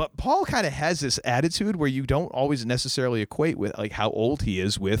 But Paul kind of has this attitude where you don't always necessarily equate with like how old he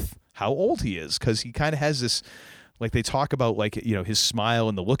is with how old he is, because he kind of has this, like they talk about like, his smile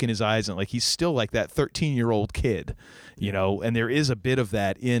and the look in his eyes, and like he's still like that 13-year-old kid, and there is a bit of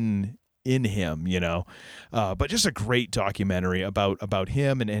that in him, but just a great documentary about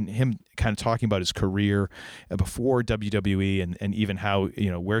him and him kind of talking about his career before WWE and even how,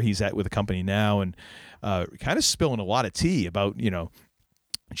 where he's at with the company now, and kind of spilling a lot of tea about,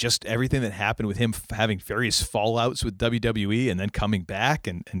 just everything that happened with him having various fallouts with WWE and then coming back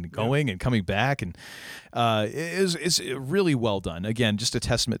and going and coming back. And it's really well done. Again, just a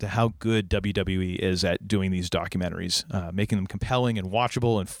testament to how good WWE is at doing these documentaries, making them compelling and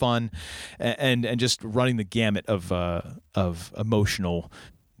watchable and fun, and just running the gamut of the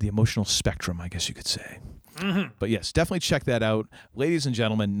emotional spectrum, I guess you could say. Mm-hmm. But yes, definitely check that out. Ladies and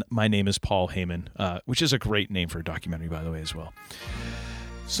gentlemen, My Name is Paul Heyman, which is a great name for a documentary, by the way, as well.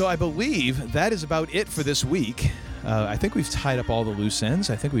 So I believe that is about it for this week. I think we've tied up all the loose ends.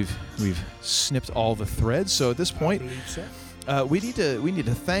 I think we've snipped all the threads. So at this point, we need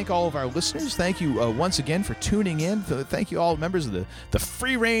to thank all of our listeners. Thank you once again for tuning in. Thank you all members of the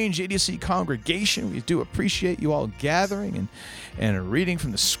Free Range Idiocy congregation. We do appreciate you all gathering and reading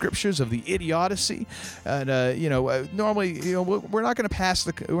from the scriptures of the Idiocy. And normally, we're not going to pass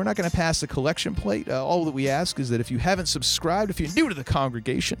the collection plate. All that we ask is that if you haven't subscribed, if you're new to the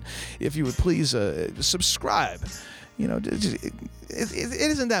congregation, if you would please subscribe. It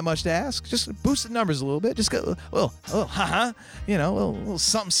isn't that much to ask. Just boost the numbers a little bit. Just go a little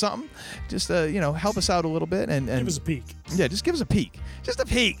something. Just help us out a little bit and give us a peek. Yeah, just give us a peek. Just a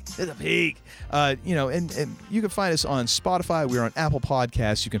peek. And you can find us on Spotify. We're on Apple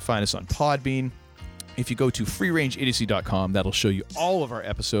Podcasts. You can find us on Podbean. If you go to freerangeidiocy.com, that'll show you all of our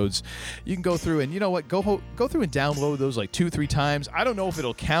episodes. You can go through and go through and download those like 2-3 times. I don't know if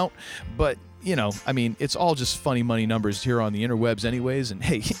it'll count, but it's all just funny money numbers here on the interwebs anyways. And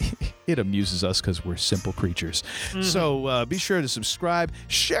hey, it amuses us because we're simple creatures. Mm-hmm. So be sure to subscribe,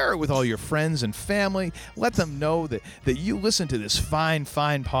 share it with all your friends and family. Let them know that you listen to this fine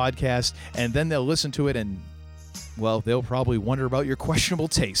podcast, and then they'll listen to it and, well, they'll probably wonder about your questionable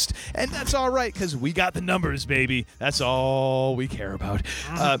taste. And that's all right, because we got the numbers, baby. That's all we care about.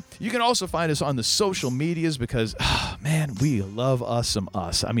 You can also find us on the social medias because, man, we love us some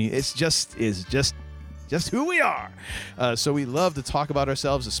us. I mean, it's just just who we are. So we love to talk about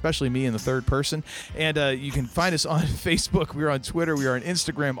ourselves, especially me in the third person. And you can find us on Facebook. We're on Twitter. We are on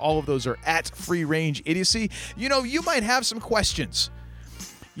Instagram. All of those are at Free Range Idiocy. You know, you might have some questions.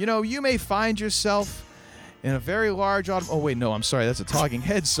 You know, you may find yourself in a very large oh, wait, no, I'm sorry. That's a Talking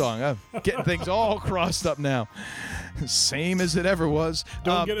Heads song. I'm getting things all crossed up now. Same as it ever was.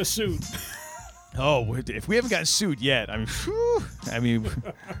 Don't get a suit. Oh, if we haven't gotten sued yet, I mean,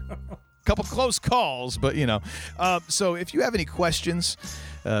 a couple close calls, but you know. So if you have any questions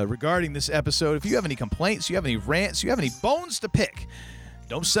regarding this episode, if you have any complaints, you have any rants, you have any bones to pick,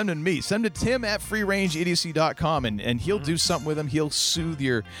 don't send them to me. Send them to Tim at freerangeidiocy.com, and he'll do something with them. He'll soothe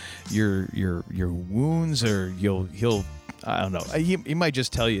your wounds, or he'll I don't know. He might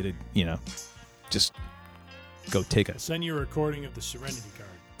just tell you to, you know, just go send you a recording of the Serenity card.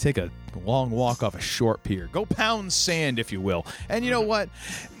 Take a long walk off a short pier. Go pound sand, if you will. And you know what?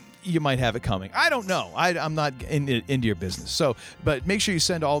 You might have it coming. I don't know. I'm not into your business. So, but make sure you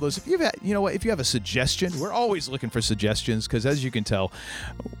send all those. If you have a suggestion, we're always looking for suggestions, because as you can tell,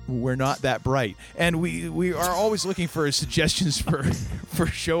 we're not that bright, and we are always looking for suggestions for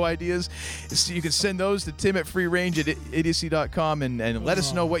show ideas. So you can send those to Tim at freerangeidiocy.com and let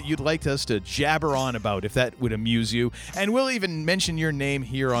us know what you'd like us to jabber on about, if that would amuse you. And we'll even mention your name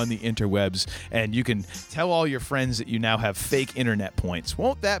here on the interwebs, and you can tell all your friends that you now have fake internet points.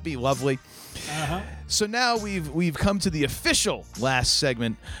 Won't that be lovely? So now we've come to the official last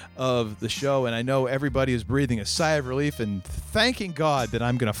segment of the show, and I know everybody is breathing a sigh of relief and thanking God that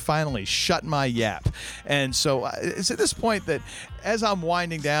I'm going to finally shut my yap. And so it's at this point that, as I'm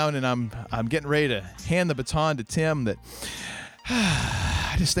winding down and I'm getting ready to hand the baton to Tim, that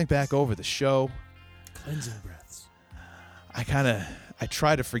I just think back over the show. Cleansing breaths. I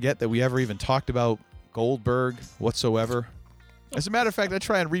try to forget that we ever even talked about Goldberg whatsoever. As a matter of fact, I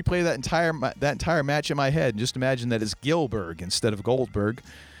try and replay that entire match in my head and just imagine that it's Gilberg instead of Goldberg,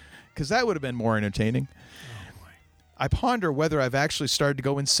 because that would have been more entertaining. Oh, boy. I ponder whether I've actually started to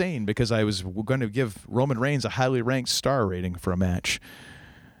go insane because I was going to give Roman Reigns a highly ranked star rating for a match.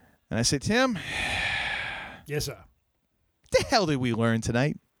 And I say, Tim. Yes, sir. What the hell did we learn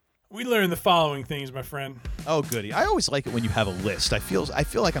tonight? We learned the following things, my friend. Oh, goody. I always like it when you have a list. I feel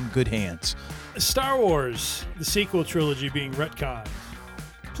like I'm good hands. Star Wars, the sequel trilogy being retconned.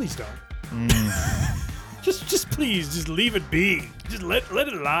 Please don't. Just please, just leave it be. Just let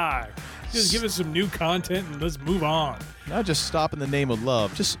it lie. Just give us some new content and let's move on. Not just stop in the name of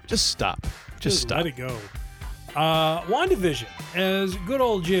love. Just stop. Just stop. Let it go. WandaVision, as good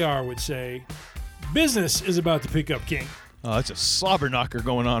old JR would say, business is about to pick up King. Oh, it's a slobber knocker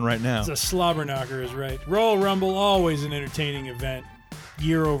going on right now. It's a slobber knocker, is right. Royal Rumble, always an entertaining event.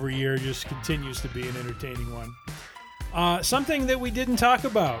 Year over year, just continues to be an entertaining one. Something that we didn't talk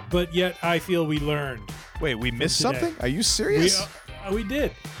about, but yet I feel we learned. Wait, we missed something? Are you serious? We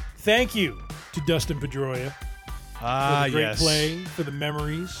did. Thank you to Dustin Pedroia for the great play, for the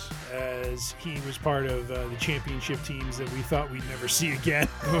memories, as he was part of the championship teams that we thought we'd never see again.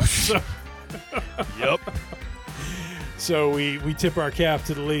 Yep. So we tip our cap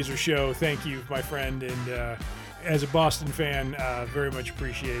to the Laser Show. Thank you, my friend. And as a Boston fan, very much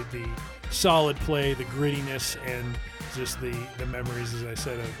appreciate the solid play, the grittiness, and just the memories, as I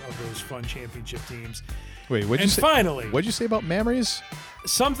said, of those fun championship teams. Wait, what'd you say? Finally, what'd you say about memories?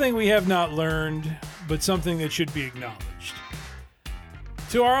 Something we have not learned, but something that should be acknowledged.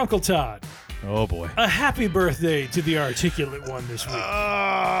 To our Uncle Todd. Oh, boy. A happy birthday to the articulate one this week.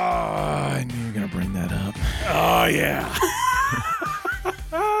 I knew you were going to bring that up. Oh, yeah.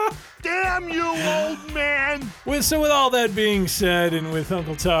 Damn you, old man! With all that being said, and with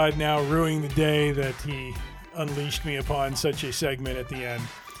Uncle Todd now ruining the day that he unleashed me upon such a segment at the end,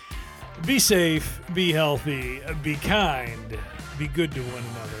 be safe, be healthy, be kind, be good to one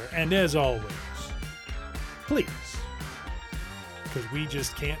another, and as always, please, because we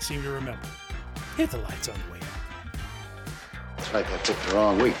just can't seem to remember, hit the lights on the way out. It's like I picked the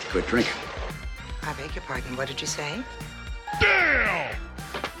wrong week to quit drinking. I beg your pardon, what did you say? Damn!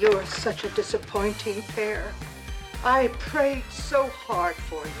 You're such a disappointing pair. I prayed so hard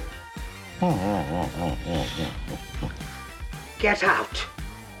for you. Get out.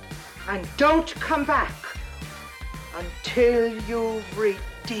 And don't come back until you've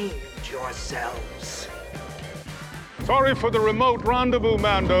redeemed yourselves. Sorry for the remote rendezvous,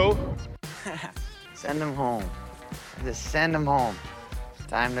 Mando. Send him home. Just send him home.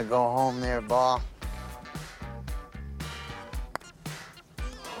 Time to go home there, Ball.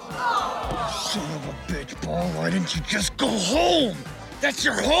 Son of a bitch, Paul, why didn't you just go home? That's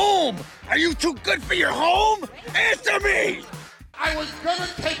your home! Are you too good for your home? Answer me! I was gonna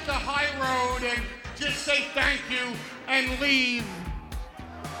take the high road and just say thank you and leave.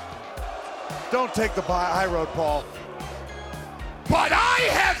 Don't take the high road, Paul. But I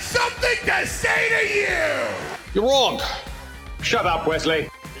have something to say to you! You're wrong. Shut up, Wesley.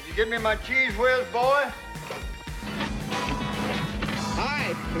 Did you give me my cheese whiz, boy?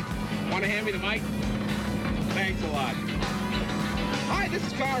 Hi. Want to hand me the mic? Thanks a lot. Hi, this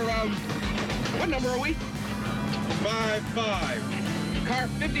is car, what number are we? 55. Car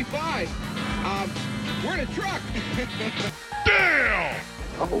 55. We're in a truck. Damn!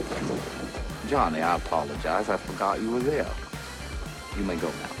 Oh, Johnny, I apologize. I forgot you were there. You may go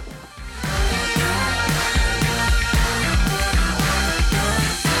now.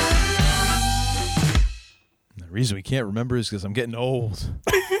 The reason we can't remember is because I'm getting old.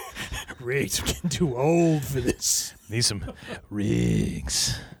 Riggs, I'm getting too old for this. Need some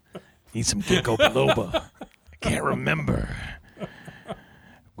Riggs. Need some Ginkgo biloba. I can't remember.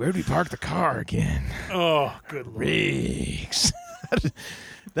 Where'd we park the car again? Oh, good Lord. Riggs.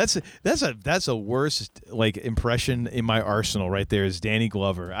 That's a worst like impression in my arsenal right there is Danny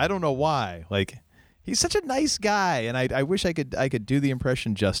Glover. I don't know why. Like he's such a nice guy, and I wish I could do the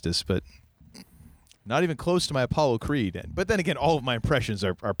impression justice, but not even close to my Apollo Creed. But then again, all of my impressions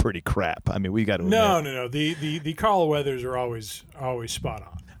are pretty crap. I mean, we got to No. The Carl Weathers are always spot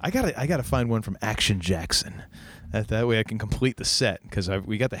on. I gotta find one from Action Jackson. That way I can complete the set because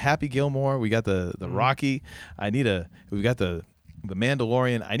we got the Happy Gilmore, we got the Rocky. We got the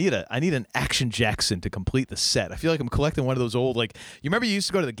Mandalorian. I need an Action Jackson to complete the set. I feel like I'm collecting one of those old, like, you remember you used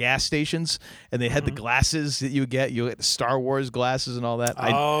to go to the gas stations and they had the glasses that you get the Star Wars glasses and all that.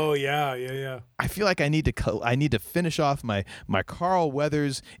 Yeah. I feel like I need to finish off my Carl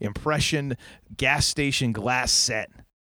Weathers impression gas station glass set.